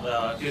is not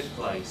a good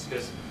place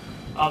because,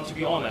 to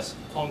be honest,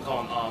 Hong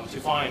Kong to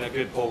find a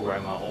good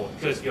programmer, or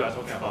because you are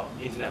talking about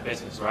internet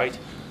business, right?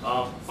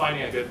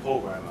 Finding a good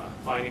programmer,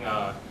 finding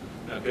a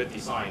good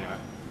designer,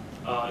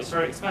 it's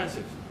very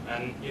expensive,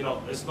 and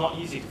it's not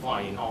easy to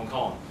find in Hong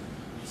Kong.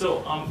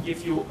 So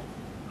if you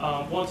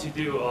want to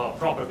do a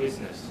proper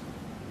business,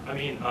 I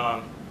mean,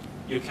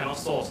 you cannot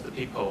source the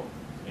people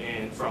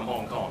from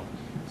Hong Kong.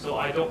 So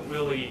I don't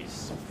really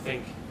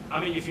think, I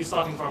mean, if you're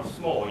starting from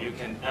small, you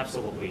can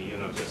absolutely,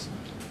 just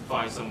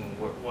find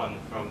someone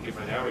from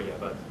different area.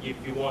 But if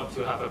you want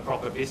to have a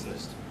proper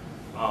business,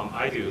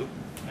 I do,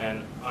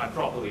 and I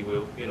probably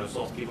will,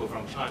 source people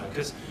from China,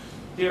 because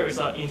there is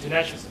an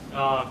intellectual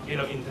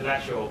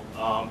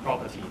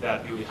property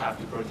that you have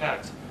to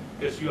protect,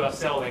 because you are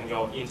selling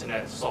your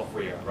internet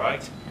software,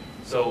 right?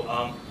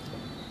 So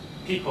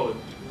people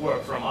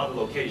work from other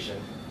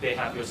location, they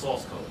have your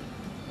source code.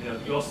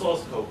 Your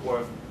source code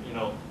worth,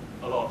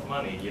 a lot of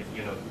money if,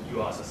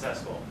 you are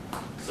successful.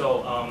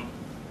 So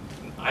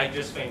I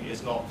just think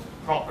it's not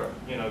proper.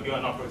 You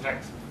are not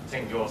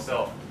protecting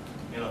yourself,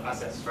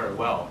 assets very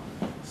well.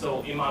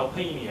 So in my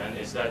opinion,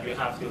 is that you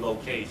have to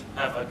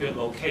have a good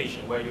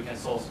location where you can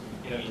source,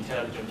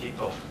 intelligent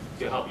people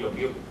to help you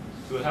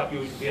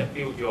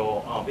build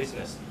your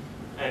business,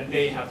 and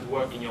they have to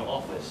work in your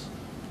office,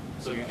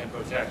 so you can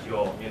protect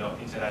your,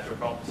 intellectual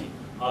property.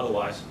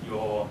 Otherwise,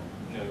 your,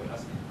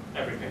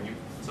 everything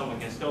someone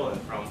can steal it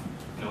from,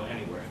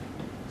 anywhere.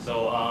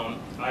 So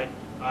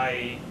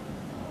I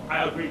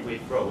agree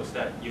with Rose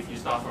that if you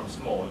start from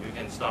small, you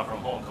can start from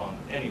Hong Kong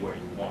anywhere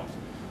you want.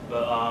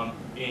 But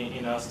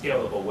in a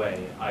scalable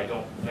way, I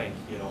don't think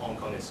Hong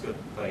Kong is a good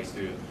place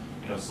to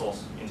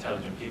source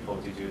intelligent people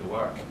to do the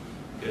work,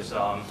 because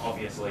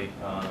obviously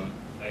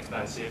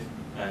expensive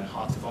and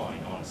hard to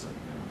find, honestly.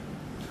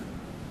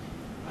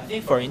 I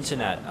think for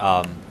internet,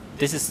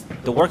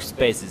 the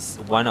workspace is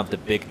one of the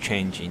big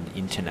change in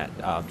internet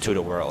to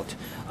the world.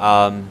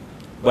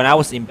 When I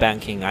was in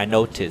banking, I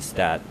noticed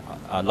that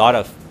a lot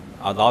of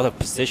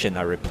positions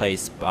are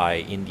replaced by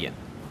Indian.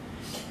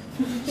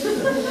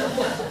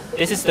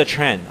 This is the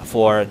trend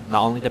for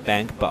not only the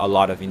bank but a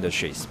lot of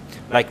industries.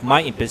 Like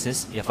my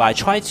business, if I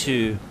try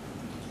to,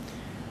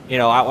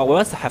 I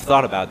once have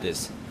thought about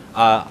this.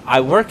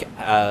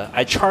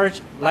 I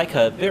charge like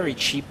a very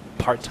cheap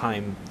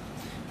part-time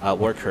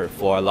worker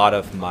for a lot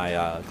of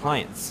my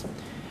clients.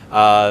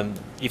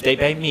 If they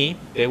pay me,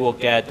 they will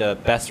get the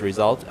best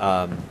result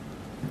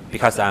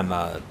because I'm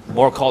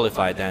more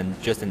qualified than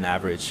just an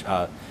average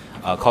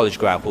college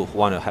grad who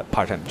want to have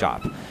part-time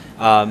job.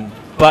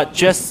 But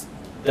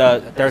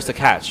there's a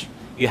catch.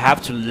 You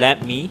have to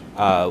let me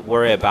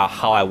worry about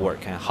how I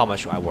work and how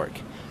much I work.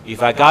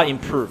 If I got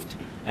improved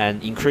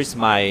and increased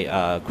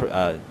my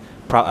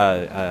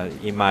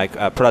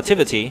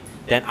productivity,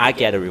 then I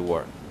get a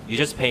reward. You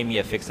just pay me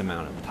a fixed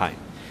amount of time.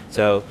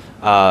 So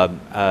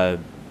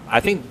I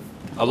think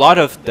a lot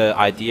of the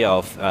idea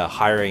of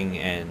hiring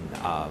and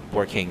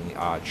working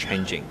are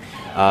changing.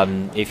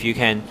 If you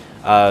can,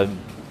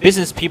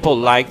 business people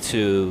like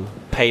to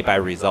pay by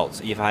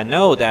results. If I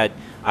know that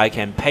I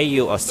can pay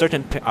you a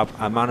certain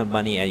amount of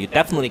money and you're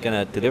definitely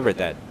going to deliver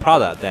that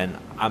product, then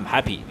I'm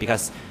happy.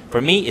 Because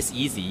for me, it's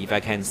easy. If I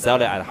can sell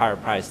it at a higher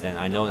price, then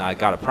I know I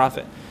got a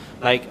profit.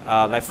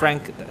 Like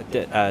Frank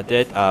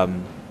did,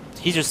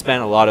 he just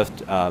spent a lot of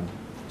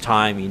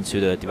time into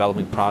the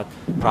developing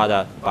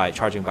product by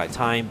charging by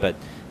time, but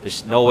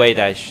there's no way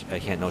that I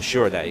can know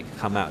sure that it can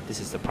come out. This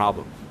is the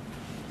problem.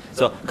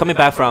 So coming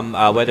back from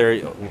whether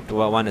do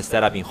I want to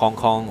set up in Hong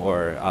Kong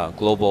or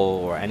global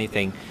or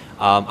anything,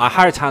 I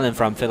hired talent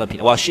from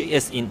Philippines. Well, she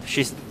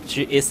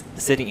is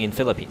sitting in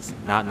Philippines,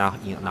 not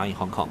in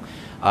Hong Kong,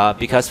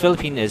 because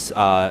Philippines is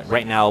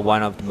right now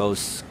one of the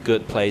most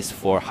good place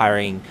for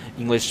hiring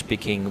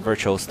English-speaking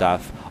virtual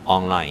staff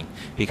online,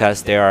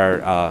 because they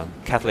are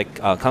Catholic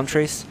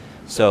countries,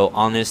 so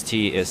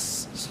honesty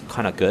is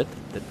kind of good.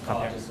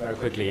 Just very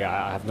quickly,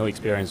 I have no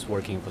experience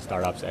working for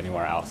startups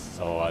anywhere else,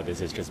 so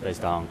this is just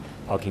based on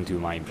talking to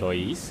my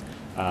employees.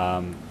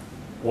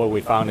 What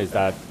we found is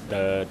that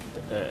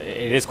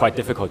it is quite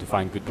difficult to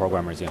find good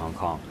programmers in Hong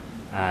Kong.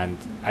 And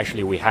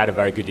actually, we had a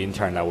very good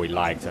intern that we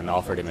liked and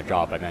offered him a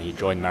job, and then he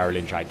joined Merrill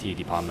Lynch IT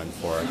department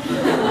for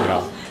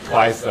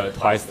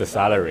twice the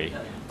salary.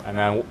 And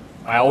then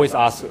I always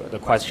ask the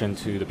question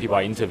to the people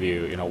I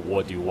interview,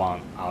 what do you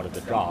want out of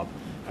the job?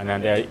 And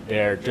then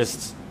they're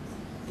just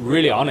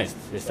really honest.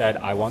 They said,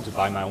 I want to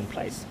buy my own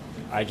place.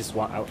 I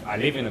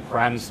live in a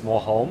cramped small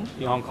home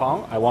in Hong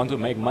Kong. I want to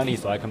make money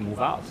so I can move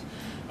out.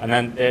 And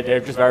then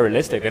they're just very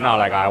realistic. They're not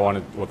like, I want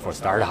to work for a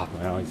startup,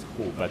 it's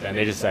cool. But then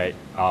they just say,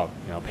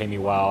 pay me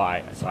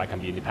well, so I can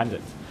be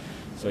independent.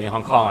 So in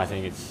Hong Kong, I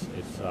think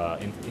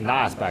in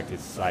that aspect,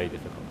 it's slightly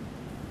difficult.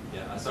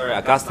 Yeah, sorry,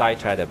 I got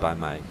sidetracked by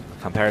my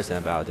comparison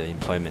about the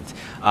employment.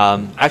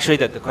 Actually,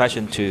 the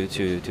question to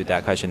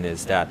that question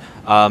is that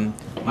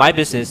my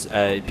business,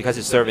 because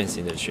it's service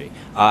industry,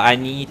 I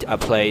need a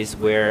place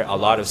where a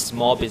lot of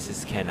small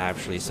businesses can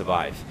actually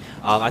survive.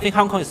 I think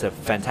Hong Kong is a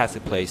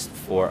fantastic place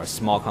for a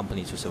small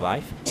company to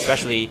survive,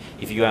 especially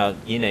if you are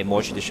in a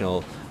more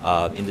traditional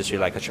industry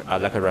like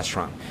a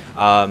restaurant.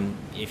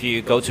 If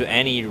you go to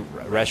any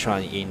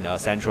restaurant in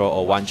Central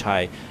or Wan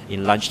Chai,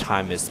 in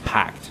lunchtime is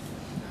packed.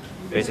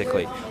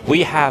 Basically,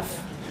 we have,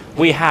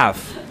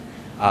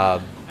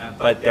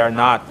 but they're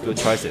not good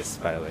choices,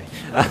 by the way.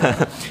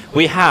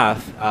 We have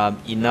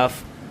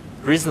enough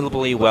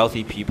reasonably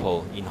wealthy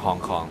people in Hong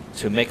Kong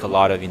to make a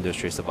lot of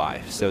industry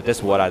survive. So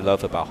that's what I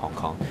love about Hong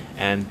Kong,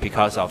 and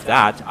because of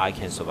that, I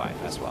can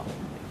survive as well.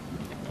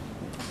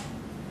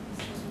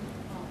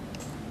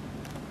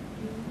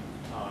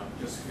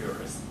 Just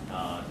curious,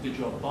 did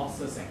your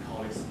bosses and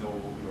colleagues know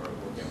you were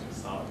working on the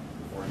startup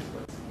before you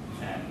quit?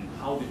 And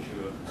how did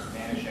you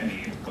manage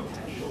any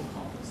potential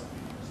conflicts of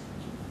interest?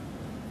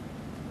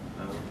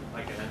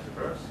 I can answer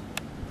first.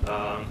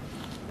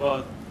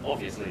 Well,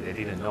 obviously they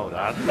didn't know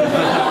that.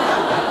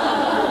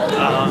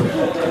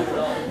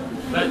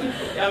 But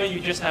I mean, you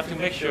just have to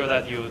make sure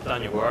that you've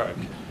done your work.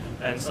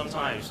 And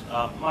sometimes,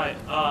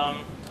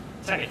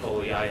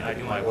 technically, I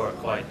do my work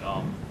quite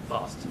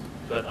fast.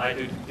 But I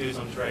do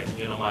some trade.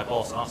 You know, my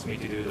boss asked me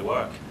to do the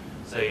work.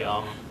 Say,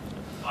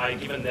 I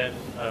given them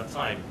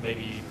time.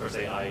 Maybe per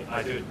se, I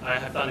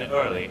have done it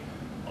early.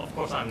 Of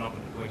course, I'm not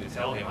going to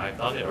tell him I've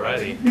done it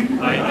already.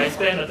 I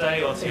spend a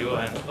day or two,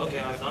 and okay,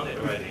 I've done it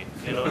already.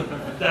 You know,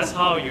 that's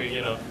how you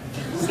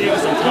steal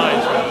some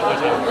time from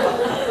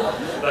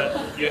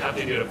but you have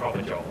to do the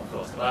proper job, of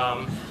course.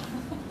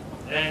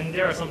 And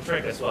there are some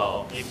tricks as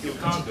well. If you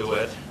can't do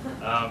it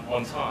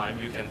on time,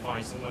 you can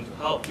find someone to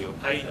help you,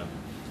 pay them.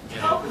 You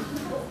know.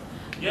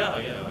 Yeah.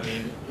 I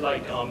mean,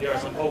 like there are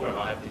some programs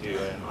I have to do,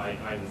 and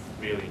I'm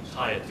really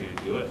tired to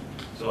do it.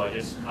 So I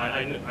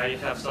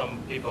have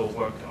some people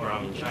work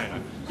around in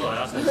China. So I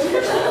ask them,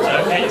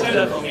 can you do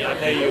that for me? I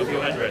pay you a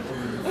few hundred.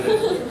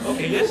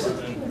 Okay, yes,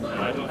 and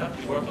I don't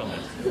have to work on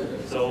it.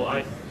 So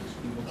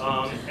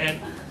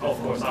and of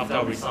course after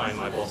I resign,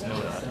 my boss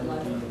knows that.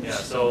 Yeah.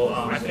 So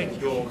I think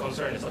your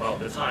concern is about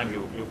the time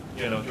you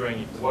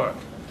during work.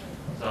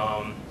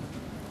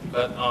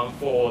 But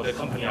for the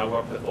company I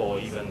work for,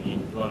 even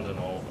in London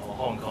or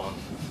Hong Kong,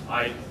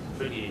 I'm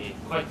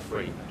quite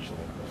free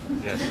actually.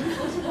 Yes.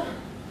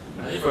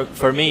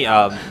 For me,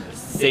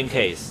 same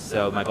case.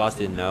 So my boss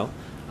didn't know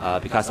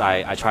because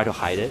I try to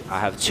hide it. I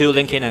have 2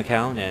 LinkedIn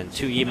accounts and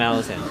 2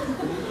 emails, and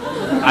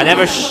I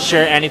never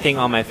share anything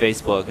on my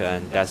Facebook,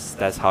 and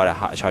that's how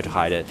I try to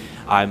hide it.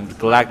 I'm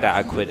glad that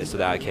I quit it so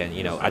that I can,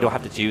 I don't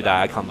have to do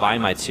that. I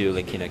combine my 2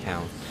 LinkedIn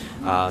accounts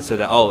so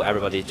that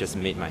everybody just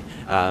meet my.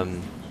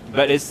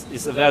 But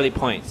it's a valid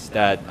point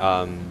that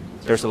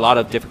there's a lot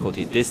of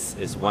difficulty. This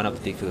is one of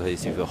the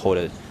difficulties if you hold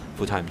a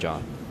full-time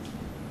job.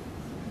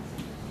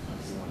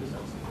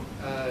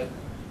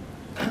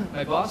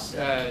 My boss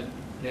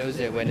knows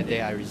it when the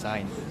day I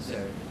resigned, so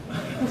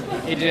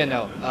he didn't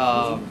know.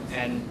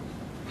 And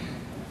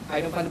I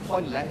don't find the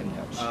point to let him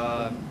know.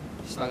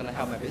 He's not going to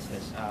help my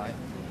business.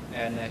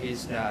 And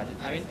he's not,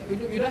 I mean,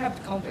 you don't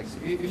have conflicts.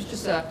 You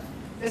just,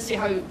 let's see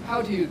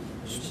how do you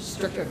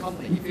structure a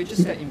company. If you're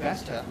just an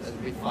investor,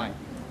 that'll be fine.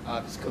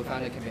 Because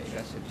co-founder can be an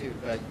investor too,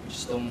 but you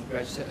just don't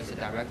register as a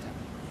director.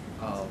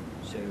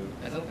 So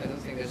I don't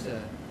think there's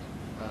a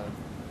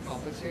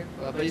conflicts here.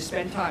 But you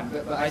spend time.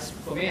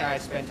 For me, I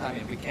spend time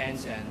in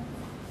weekends and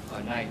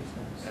nights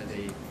for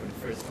the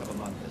first couple of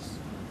months.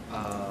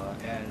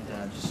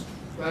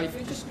 If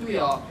you just do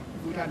your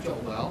full-time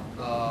job well,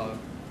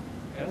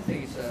 I don't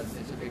think it's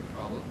a big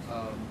problem.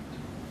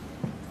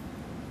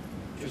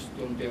 Just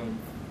don't do.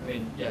 I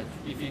mean, yeah.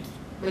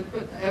 But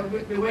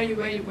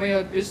when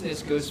your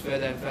business goes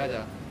further and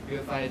further, you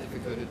will find it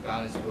difficult to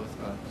balance both.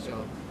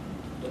 So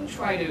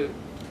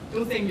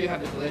don't think you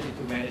have the ability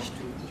to manage 2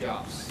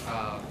 jobs.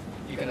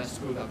 You're gonna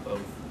screw up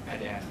both at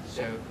the end.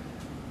 So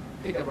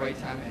pick the right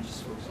time and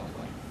just focus on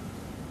one.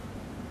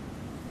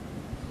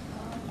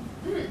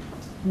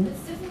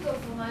 It's difficult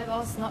for my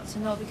boss not to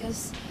know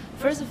because,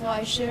 first of all,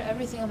 I share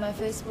everything on my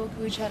Facebook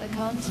WeChat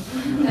account,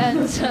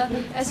 and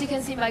as you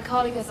can see, my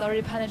colleague has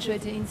already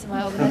penetrated into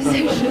my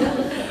organization.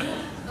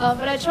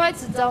 But I try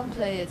to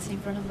downplay it in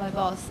front of my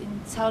boss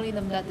in telling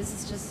them that this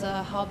is just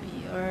a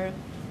hobby or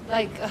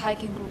like a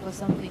hiking group or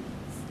something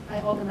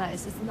I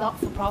organize. It's not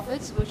for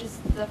profit, which is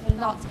definitely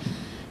not.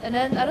 And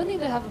then I don't think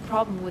they have a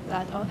problem with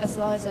that as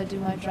long as I do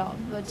my job.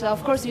 But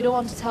of course, you don't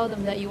want to tell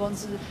them that you want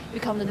to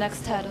become the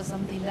next TED or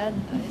something.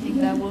 Then I think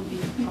that will be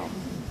a problem.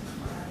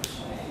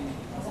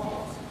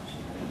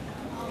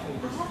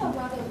 I have a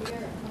rather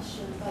weird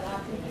question, but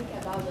I've been thinking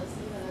about this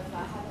even if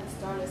I haven't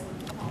started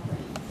something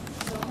company.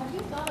 So have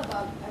you thought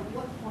about at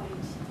what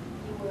point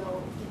you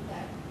will think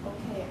that,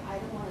 okay, I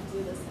don't want to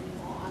do this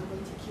anymore, I'm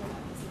going to kill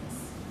my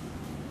business?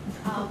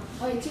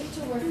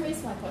 To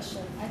rephrase my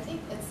question, I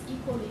think it's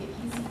equally an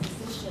easy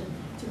decision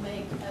to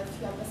make if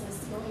your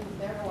business is going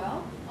very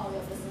well or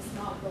your business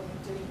not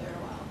doing very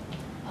well.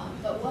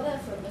 But But what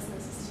if a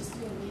business is just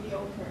doing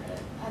mediocre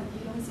and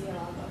you don't see a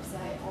lot of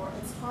upside, or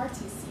it's hard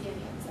to see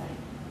any upside?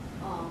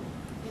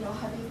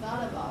 Have you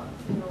thought about,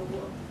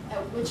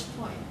 at which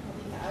point, I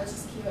think I'll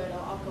just keep it,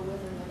 I'll go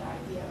with another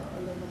idea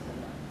or live with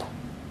another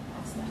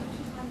aspect.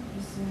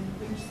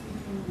 Which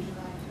speaker would you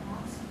like to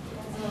ask?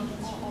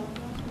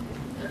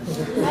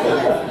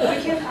 We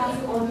can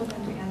ask all of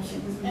them to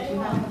answer because we do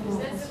not have more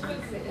questions.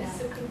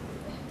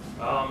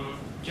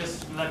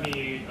 Just let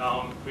me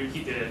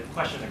repeat the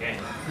question again.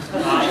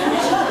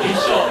 In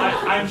short,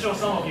 I'm sure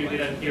some of you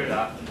didn't hear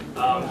that.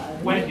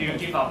 When do you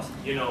give up,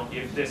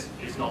 if this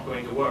is not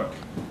going to work?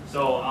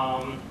 So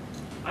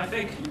I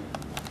think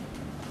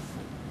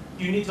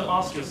you need to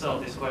ask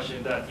yourself this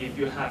question, that if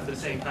you have the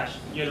same passion,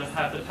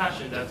 have the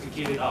passion that to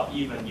keep it up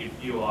even if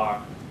you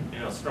are,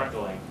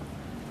 struggling.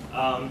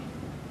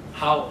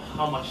 How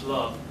much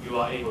love you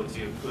are able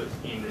to put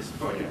in this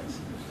project.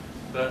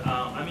 But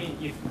I mean,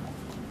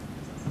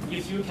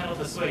 if you cannot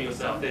persuade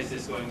yourself this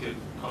is going to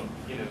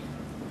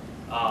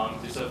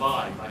to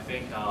survive, I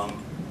think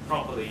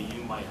probably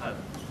you might have.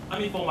 I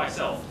mean, for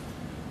myself,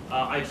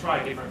 I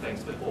tried different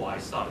things before I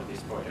started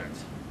this project,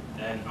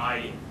 and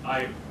I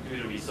do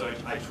the research.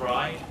 I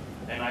try,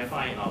 and I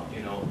find out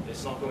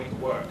it's not going to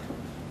work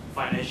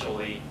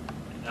financially.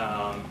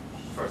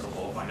 First of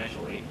all,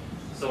 financially.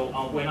 So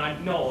when I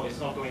know it's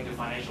not going to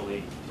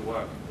financially to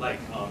work, like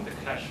the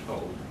cash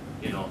flow,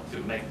 to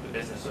make the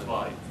business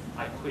survive,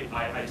 I quit.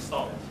 I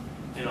stop it.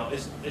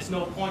 It's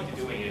no point to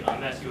doing it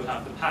unless you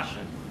have the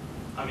passion.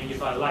 I mean,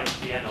 if I like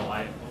piano,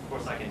 of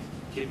course I can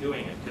keep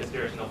doing it because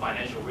there's no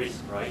financial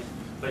risk, right?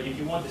 But if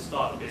you want to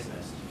start a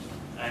business,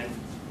 and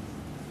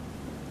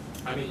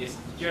I mean,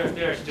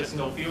 there's just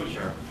no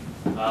future.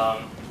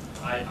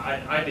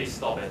 I did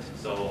stop it.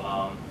 So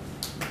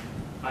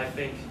I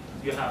think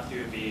you have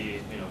to be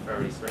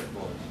very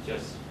straightforward.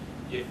 Just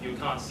if you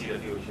can't see the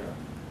future,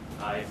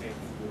 I think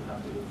you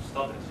have to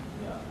stop it.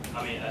 Yeah.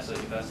 I mean, as an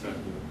investor,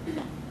 you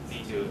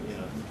need to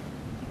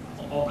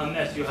or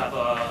unless you have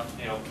a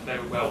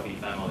very wealthy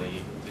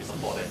family to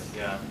support it.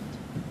 Yeah.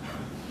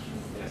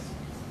 Yes.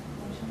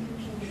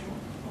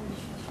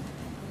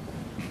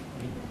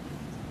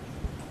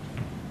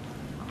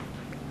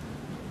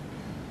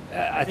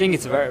 I think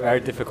it's a very, very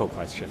difficult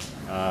question.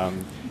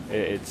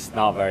 It's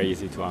not very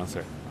easy to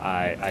answer.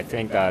 I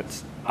think that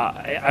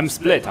I'm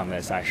split on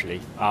this,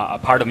 actually. A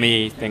part of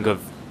me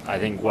I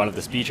think one of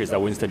the speeches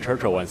that Winston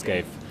Churchill once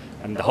gave,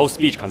 and the whole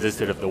speech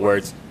consisted of the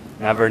words,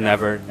 never,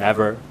 never,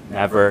 never,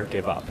 never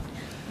give up.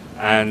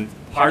 And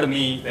part of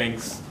me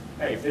thinks,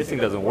 hey, if this thing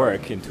doesn't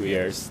work in 2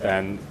 years,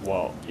 then,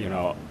 well,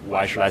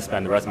 why should I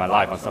spend the rest of my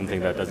life on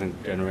something that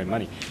doesn't generate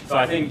money? So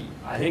I think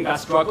that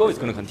struggle is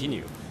going to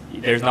continue.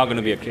 There's not going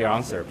to be a clear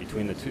answer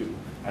between the two.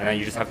 And then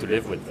you just have to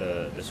live with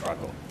the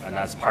struggle. And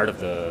that's part of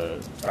the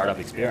startup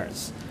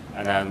experience.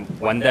 And then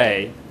one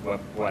day,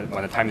 when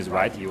the time is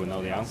right, you will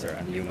know the answer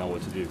and you know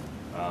what to do.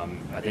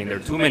 I think there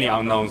are too many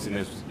unknowns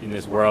in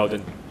this world,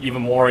 and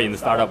even more in the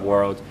startup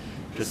world.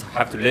 Just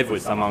have to live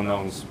with some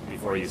unknowns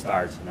before you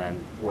start, and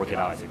then work it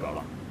out as you go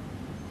along.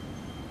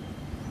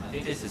 I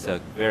think this is a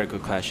very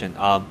good question.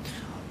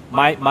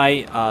 My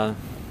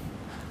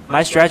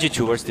strategy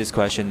towards this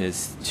question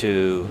is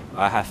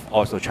I have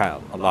also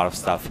tried a lot of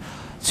stuff,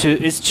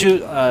 to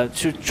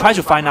try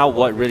to find out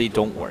what really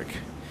don't work.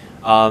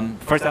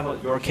 For example,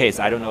 your case,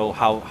 I don't know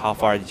how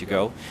far did you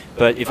go,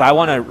 but if I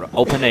want to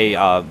open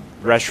a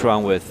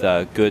restaurant with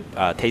good,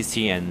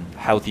 tasty and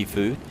healthy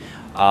food,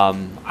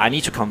 I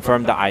need to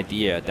confirm the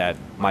idea that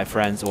my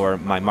friends or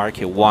my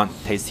market want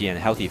tasty and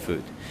healthy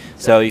food.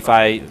 So if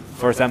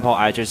for example,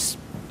 I just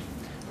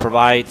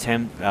provide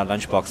 10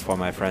 lunchbox for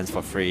my friends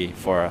for free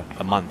for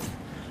a month,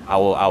 I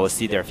will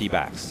see their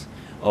feedbacks.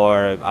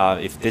 Or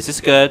if this is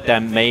good,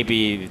 then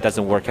maybe it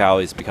doesn't work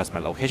out. It's because my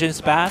location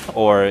is bad,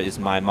 or is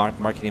my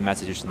marketing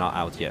message is not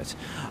out yet.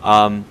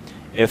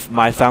 If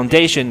my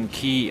foundation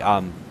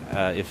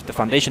if the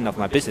foundation of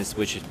my business,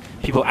 which is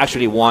people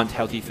actually want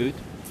healthy food,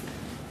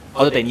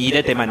 although they need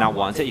it, they might not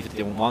want it. If they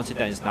don't want it,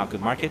 then it's not a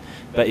good market.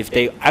 But if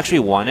they actually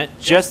want it,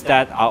 just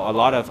that a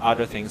lot of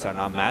other things are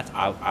not met,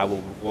 I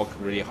will work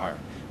really hard.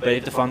 But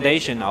if the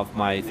foundation of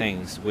my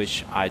things,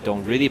 which I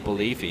don't really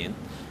believe in,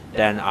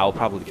 then I'll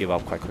probably give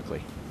up quite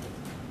quickly.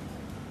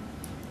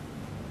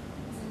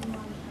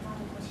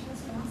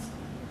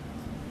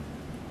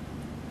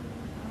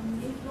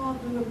 If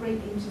not, we will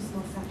break into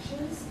small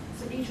sections.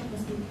 So each of the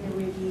speakers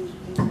will be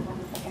in one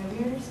of the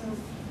areas. So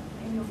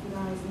any of you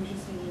guys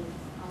interested in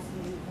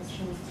asking any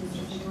questions,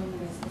 just join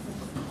the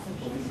specific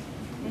section.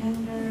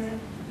 And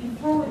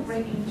before we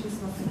break into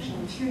small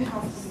section, 2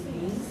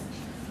 housekeeping.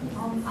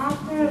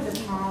 After the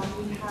talk,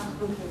 we have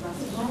booked a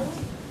restaurant,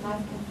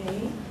 live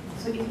cafe.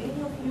 So if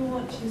any of you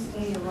want to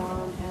stay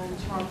around and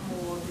talk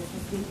more with the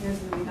speakers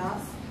and with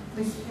us,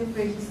 please feel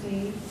free to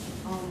stay.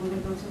 We will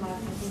go to live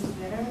cafe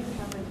together to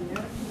have a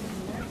dinner.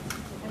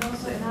 And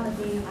also another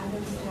thing, I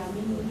noticed there are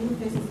many new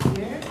faces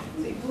here.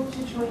 So if you want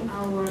to join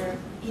our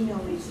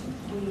email list,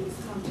 please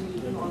come to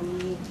you or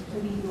me to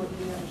leave your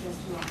email address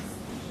to us.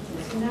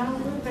 So now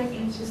we'll break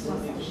into small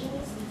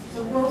sections.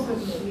 So Rose will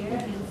be here,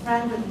 and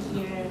Fran will be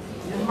here,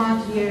 and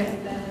Mark here,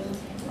 and then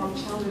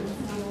Charles will be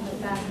on the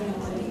back end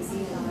when they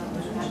see that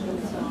as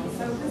well.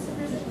 So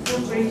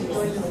feel free to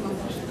join this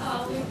conversation.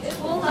 It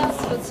won't last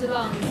for too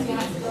long. You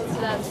have to go to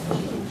that.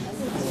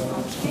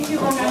 Thank you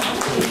very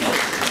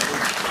much.